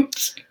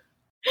 shoot.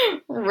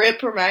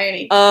 Rip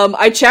Hermione.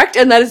 I checked,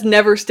 and that is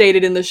never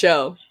stated in the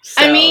show.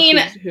 So I mean,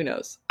 who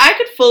knows? I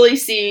could fully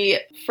see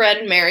Fred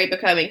and Mary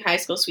becoming high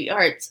school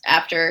sweethearts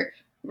after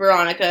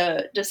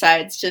Veronica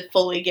decides to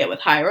fully get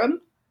with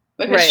Hiram,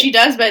 because she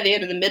does by the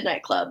end of the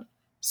Midnight Club.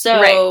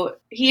 So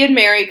he and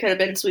Mary could have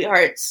been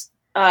sweethearts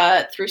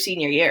through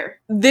senior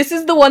year. This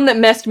is the one that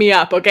messed me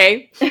up,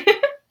 okay?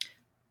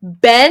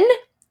 Ben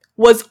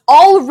was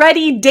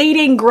already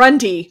dating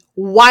Grundy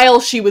while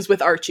she was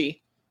with Archie.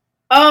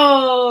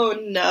 Oh,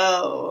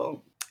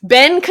 no.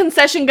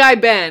 Concession guy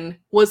Ben,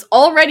 was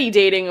already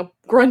dating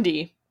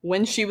Grundy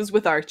when she was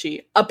with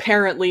Archie,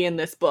 apparently in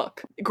this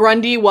book.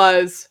 Grundy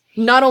was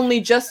not only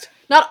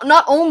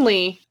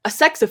a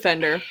sex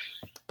offender,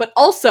 but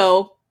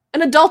also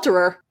an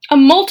adulterer. A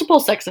multiple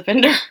sex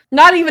offender.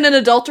 Not even an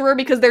adulterer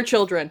because they're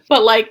children.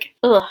 But, like,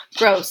 ugh,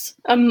 gross.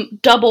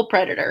 Double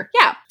predator.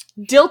 Yeah.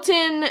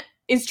 Dilton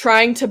is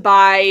trying to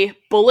buy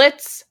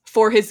bullets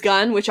for his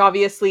gun, which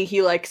obviously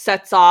he, like,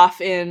 sets off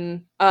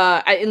in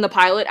the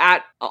pilot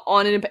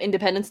on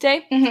Independence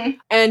Day. Mm-hmm.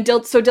 And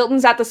so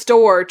Dilton's at the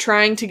store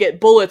trying to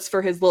get bullets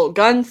for his little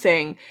gun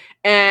thing,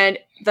 and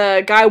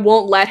the guy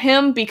won't let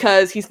him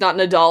because he's not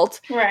an adult.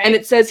 Right. And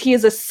it says he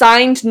has a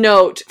signed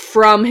note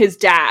from his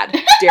dad,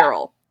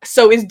 Daryl.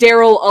 So is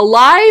Daryl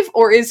alive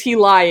or is he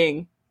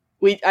lying?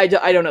 I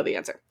don't know the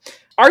answer.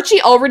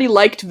 Archie already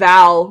liked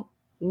Val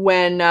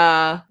when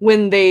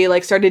they,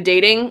 like, started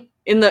dating.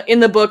 In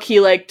the book, he,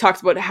 like,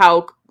 talks about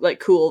how, like,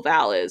 cool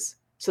Val is.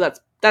 So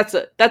that's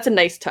a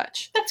nice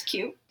touch. That's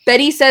cute.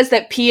 Betty says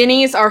that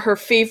peonies are her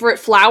favorite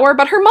flower,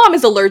 but her mom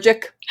is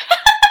allergic.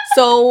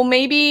 So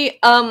maybe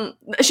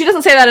she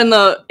doesn't say that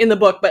in the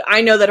book, but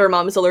I know that her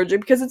mom is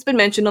allergic because it's been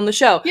mentioned on the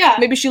show. Yeah.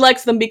 Maybe she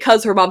likes them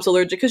because her mom's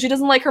allergic, because she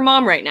doesn't like her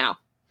mom right now.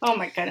 Oh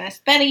my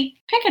goodness.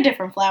 Betty, pick a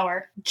different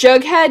flower.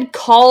 Jughead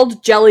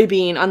called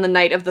Jellybean on the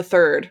night of the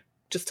 3rd.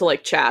 Just to,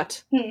 like,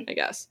 chat, I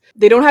guess.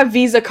 They don't have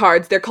Visa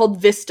cards. They're called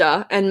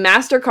Vista, and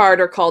MasterCard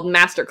are called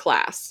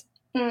Masterclass.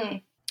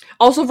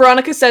 Also,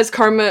 Veronica says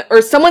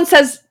someone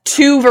says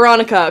to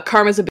Veronica,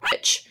 Karma's a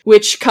bitch,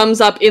 which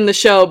comes up in the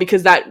show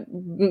because that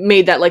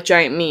made that, like,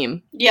 giant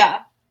meme. Yeah.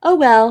 oh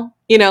well,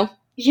 you know.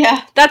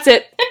 Yeah. That's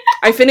it.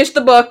 I finished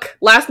the book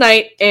last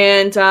night,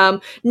 and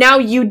now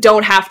you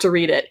don't have to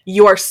read it.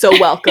 You are so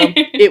welcome.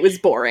 It was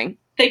boring.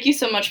 Thank you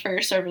so much for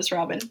your service,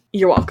 Robin.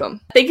 You're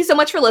welcome. Thank you so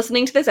much for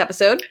listening to this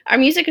episode. Our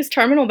music is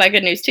Terminal by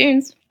Good News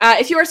Tunes.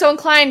 If you are so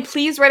inclined,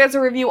 please write us a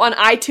review on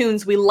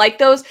iTunes. We like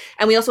those,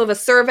 and we also have a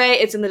survey.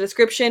 It's in the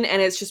description,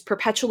 and it's just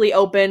perpetually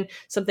open.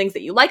 Some things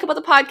that you like about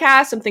the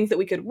podcast, some things that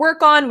we could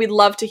work on. We'd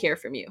love to hear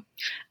from you.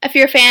 If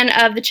you're a fan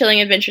of The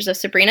Chilling Adventures of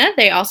Sabrina,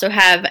 they also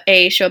have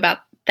a show about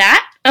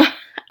that.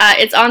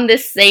 It's on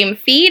this same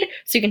feed,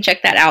 so you can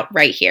check that out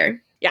right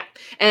here. Yeah.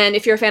 And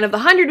if you're a fan of The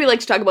 100, we like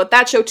to talk about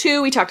that show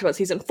too. We talked about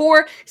season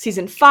 4,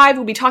 season 5.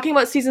 We'll be talking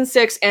about season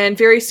 6, and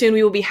very soon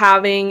we will be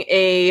having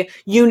a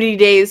Unity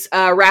Days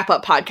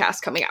wrap-up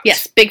podcast coming out.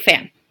 Yes, big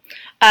fan.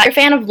 If you're a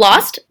fan of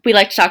Lost, we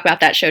like to talk about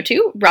that show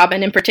too.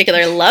 Robin in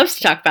particular loves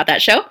to talk about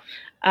that show.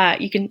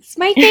 It's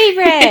my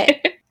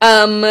favorite.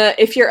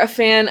 If you're a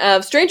fan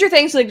of Stranger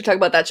Things, we like to talk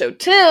about that show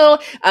too.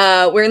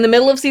 We're in the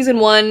middle of season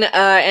 1,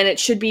 and it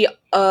should be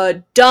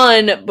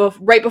done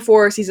right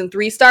before season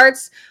 3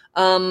 starts.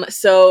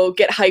 So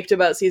get hyped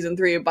about season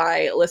 3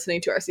 by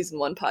listening to our season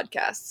 1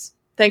 podcasts.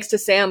 Thanks to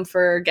Sam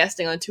for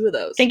guesting on 2 of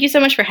those. Thank you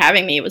so much for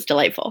having me. It was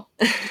delightful.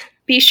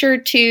 Be sure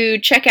to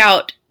check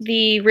out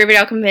the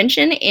Riverdale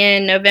convention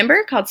in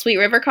November called Sweet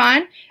River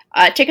Con.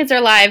 Tickets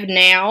are live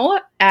now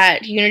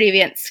at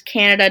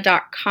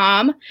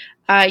unityeventscanada.com.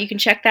 You can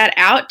check that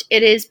out.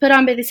 It is put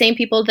on by the same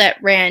people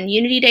that ran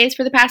Unity Days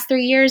for the past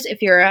 3 years.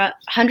 If you're a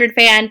 100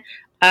 fan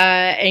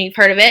and you've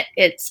heard of it,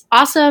 it's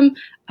awesome.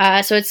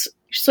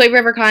 Sweet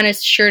River Con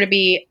is sure to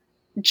be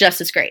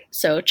just as great.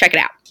 So check it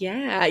out.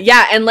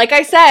 Yeah. And like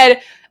I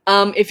said,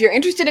 if you're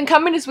interested in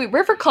coming to Sweet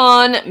River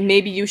Con,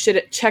 maybe you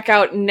should check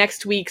out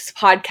next week's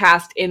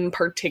podcast in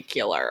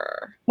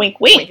particular. Wink,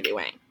 wink. Winkety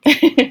wink.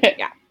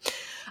 Yeah.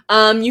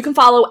 You can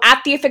follow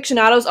at the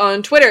AFICTIONADOS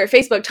on Twitter,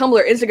 Facebook,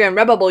 Tumblr, Instagram,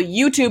 Redbubble,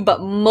 YouTube, but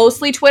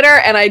mostly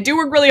Twitter, and I do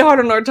work really hard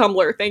on our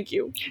Tumblr. Thank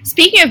you.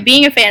 Speaking of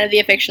being a fan of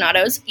the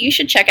AFICTIONADOS, you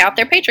should check out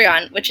their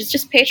Patreon, which is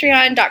just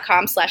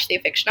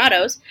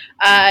patreon.com/theAFICTIONADOS.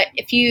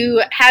 If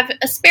you have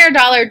a spare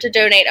 $1 to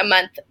donate a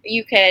month,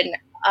 you can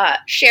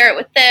share it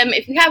with them.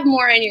 If you have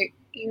more and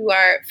you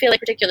are feeling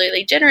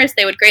particularly generous,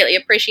 they would greatly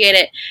appreciate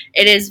it.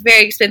 It is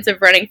very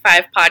expensive running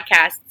 5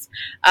 podcasts.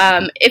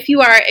 If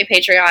you are a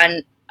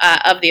Patreon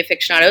of the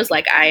AFICTIONADOS,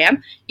 like I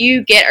am,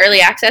 you get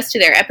early access to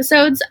their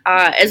episodes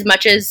as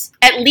much as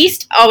at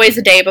least always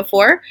a day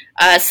before,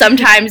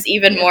 sometimes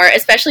even more,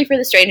 especially for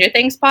the Stranger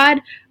Things pod,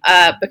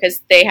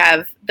 because they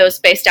have those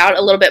spaced out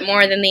a little bit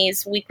more than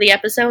these weekly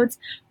episodes.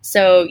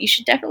 So you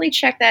should definitely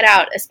check that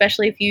out,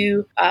 especially if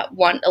you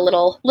want a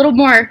little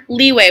more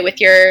leeway with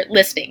your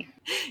listening.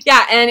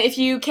 Yeah, and if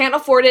you can't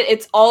afford it,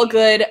 it's all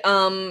good.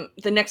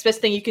 The next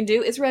best thing you can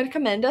do is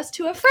recommend us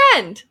to a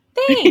friend.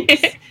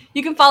 Thanks.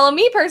 You can follow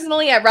me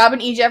personally at Robin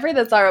E. Jeffrey.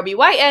 That's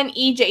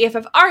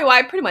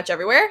ROBYNEJEFFREY, pretty much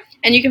everywhere.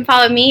 And you can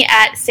follow me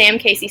at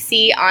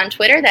SamKCC on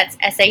Twitter. That's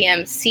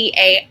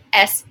SAMCASEYC.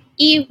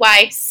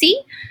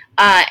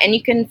 And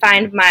you can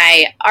find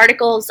my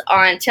articles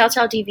on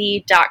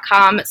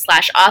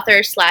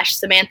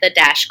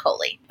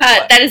telltaletv.com/author/Samantha-Coley.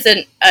 That is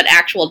an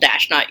actual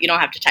dash, you don't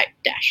have to type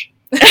dash.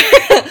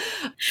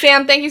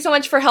 Sam, thank you so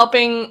much for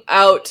helping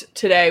out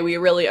today. We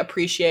really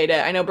appreciate it.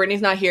 I know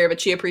Brittany's not here,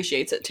 but she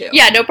appreciates it too.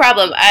 Yeah, no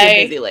problem. She's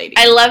a busy lady.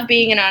 I love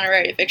being an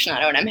honorary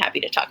aficionado, and I'm happy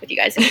to talk with you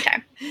guys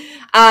anytime.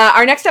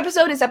 Our next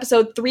episode is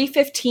episode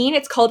 315.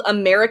 It's called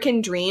American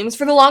Dreams.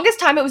 For the longest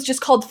time, it was just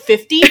called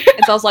 50,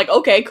 and so I was like,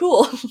 okay,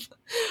 cool.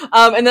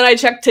 And then I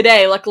checked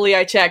today. Luckily,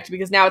 I checked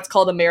because now it's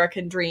called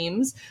American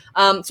Dreams.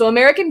 So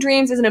American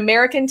Dreams is an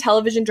American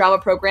television drama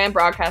program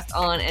broadcast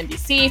on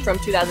NBC from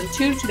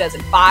 2002 to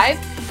 2005.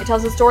 It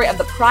tells the story of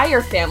the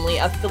Pryor family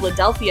of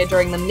Philadelphia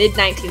during the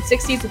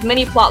mid-1960s, with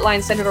many plot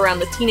lines centered around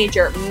the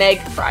teenager Meg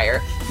Pryor,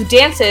 who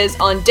dances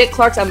on Dick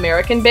Clark's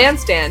American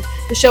Bandstand.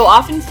 The show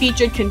often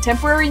featured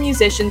contemporary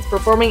musicians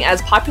performing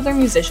as popular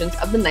musicians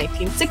of the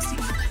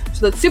 1960s.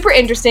 So that's super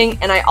interesting,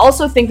 and I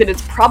also think that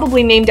it's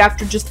probably named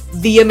after just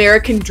the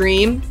American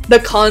dream, the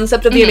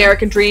concept of the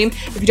American dream.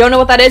 If you don't know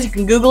what that is, you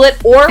can Google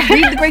it or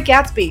read The Great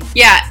Gatsby.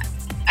 Yeah,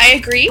 I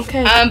agree,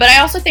 okay. But I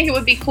also think it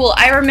would be cool.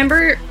 I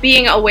remember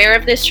being aware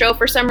of this show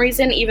for some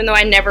reason, even though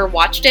I never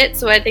watched it,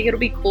 so I think it'll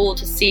be cool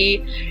to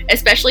see,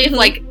 especially if,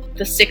 like,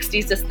 the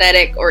 60s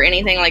aesthetic or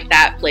anything like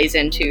that plays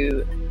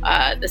into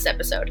this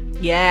episode.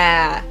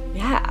 Yeah.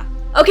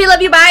 Okay,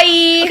 love you,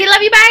 bye! Okay,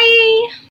 love you, bye!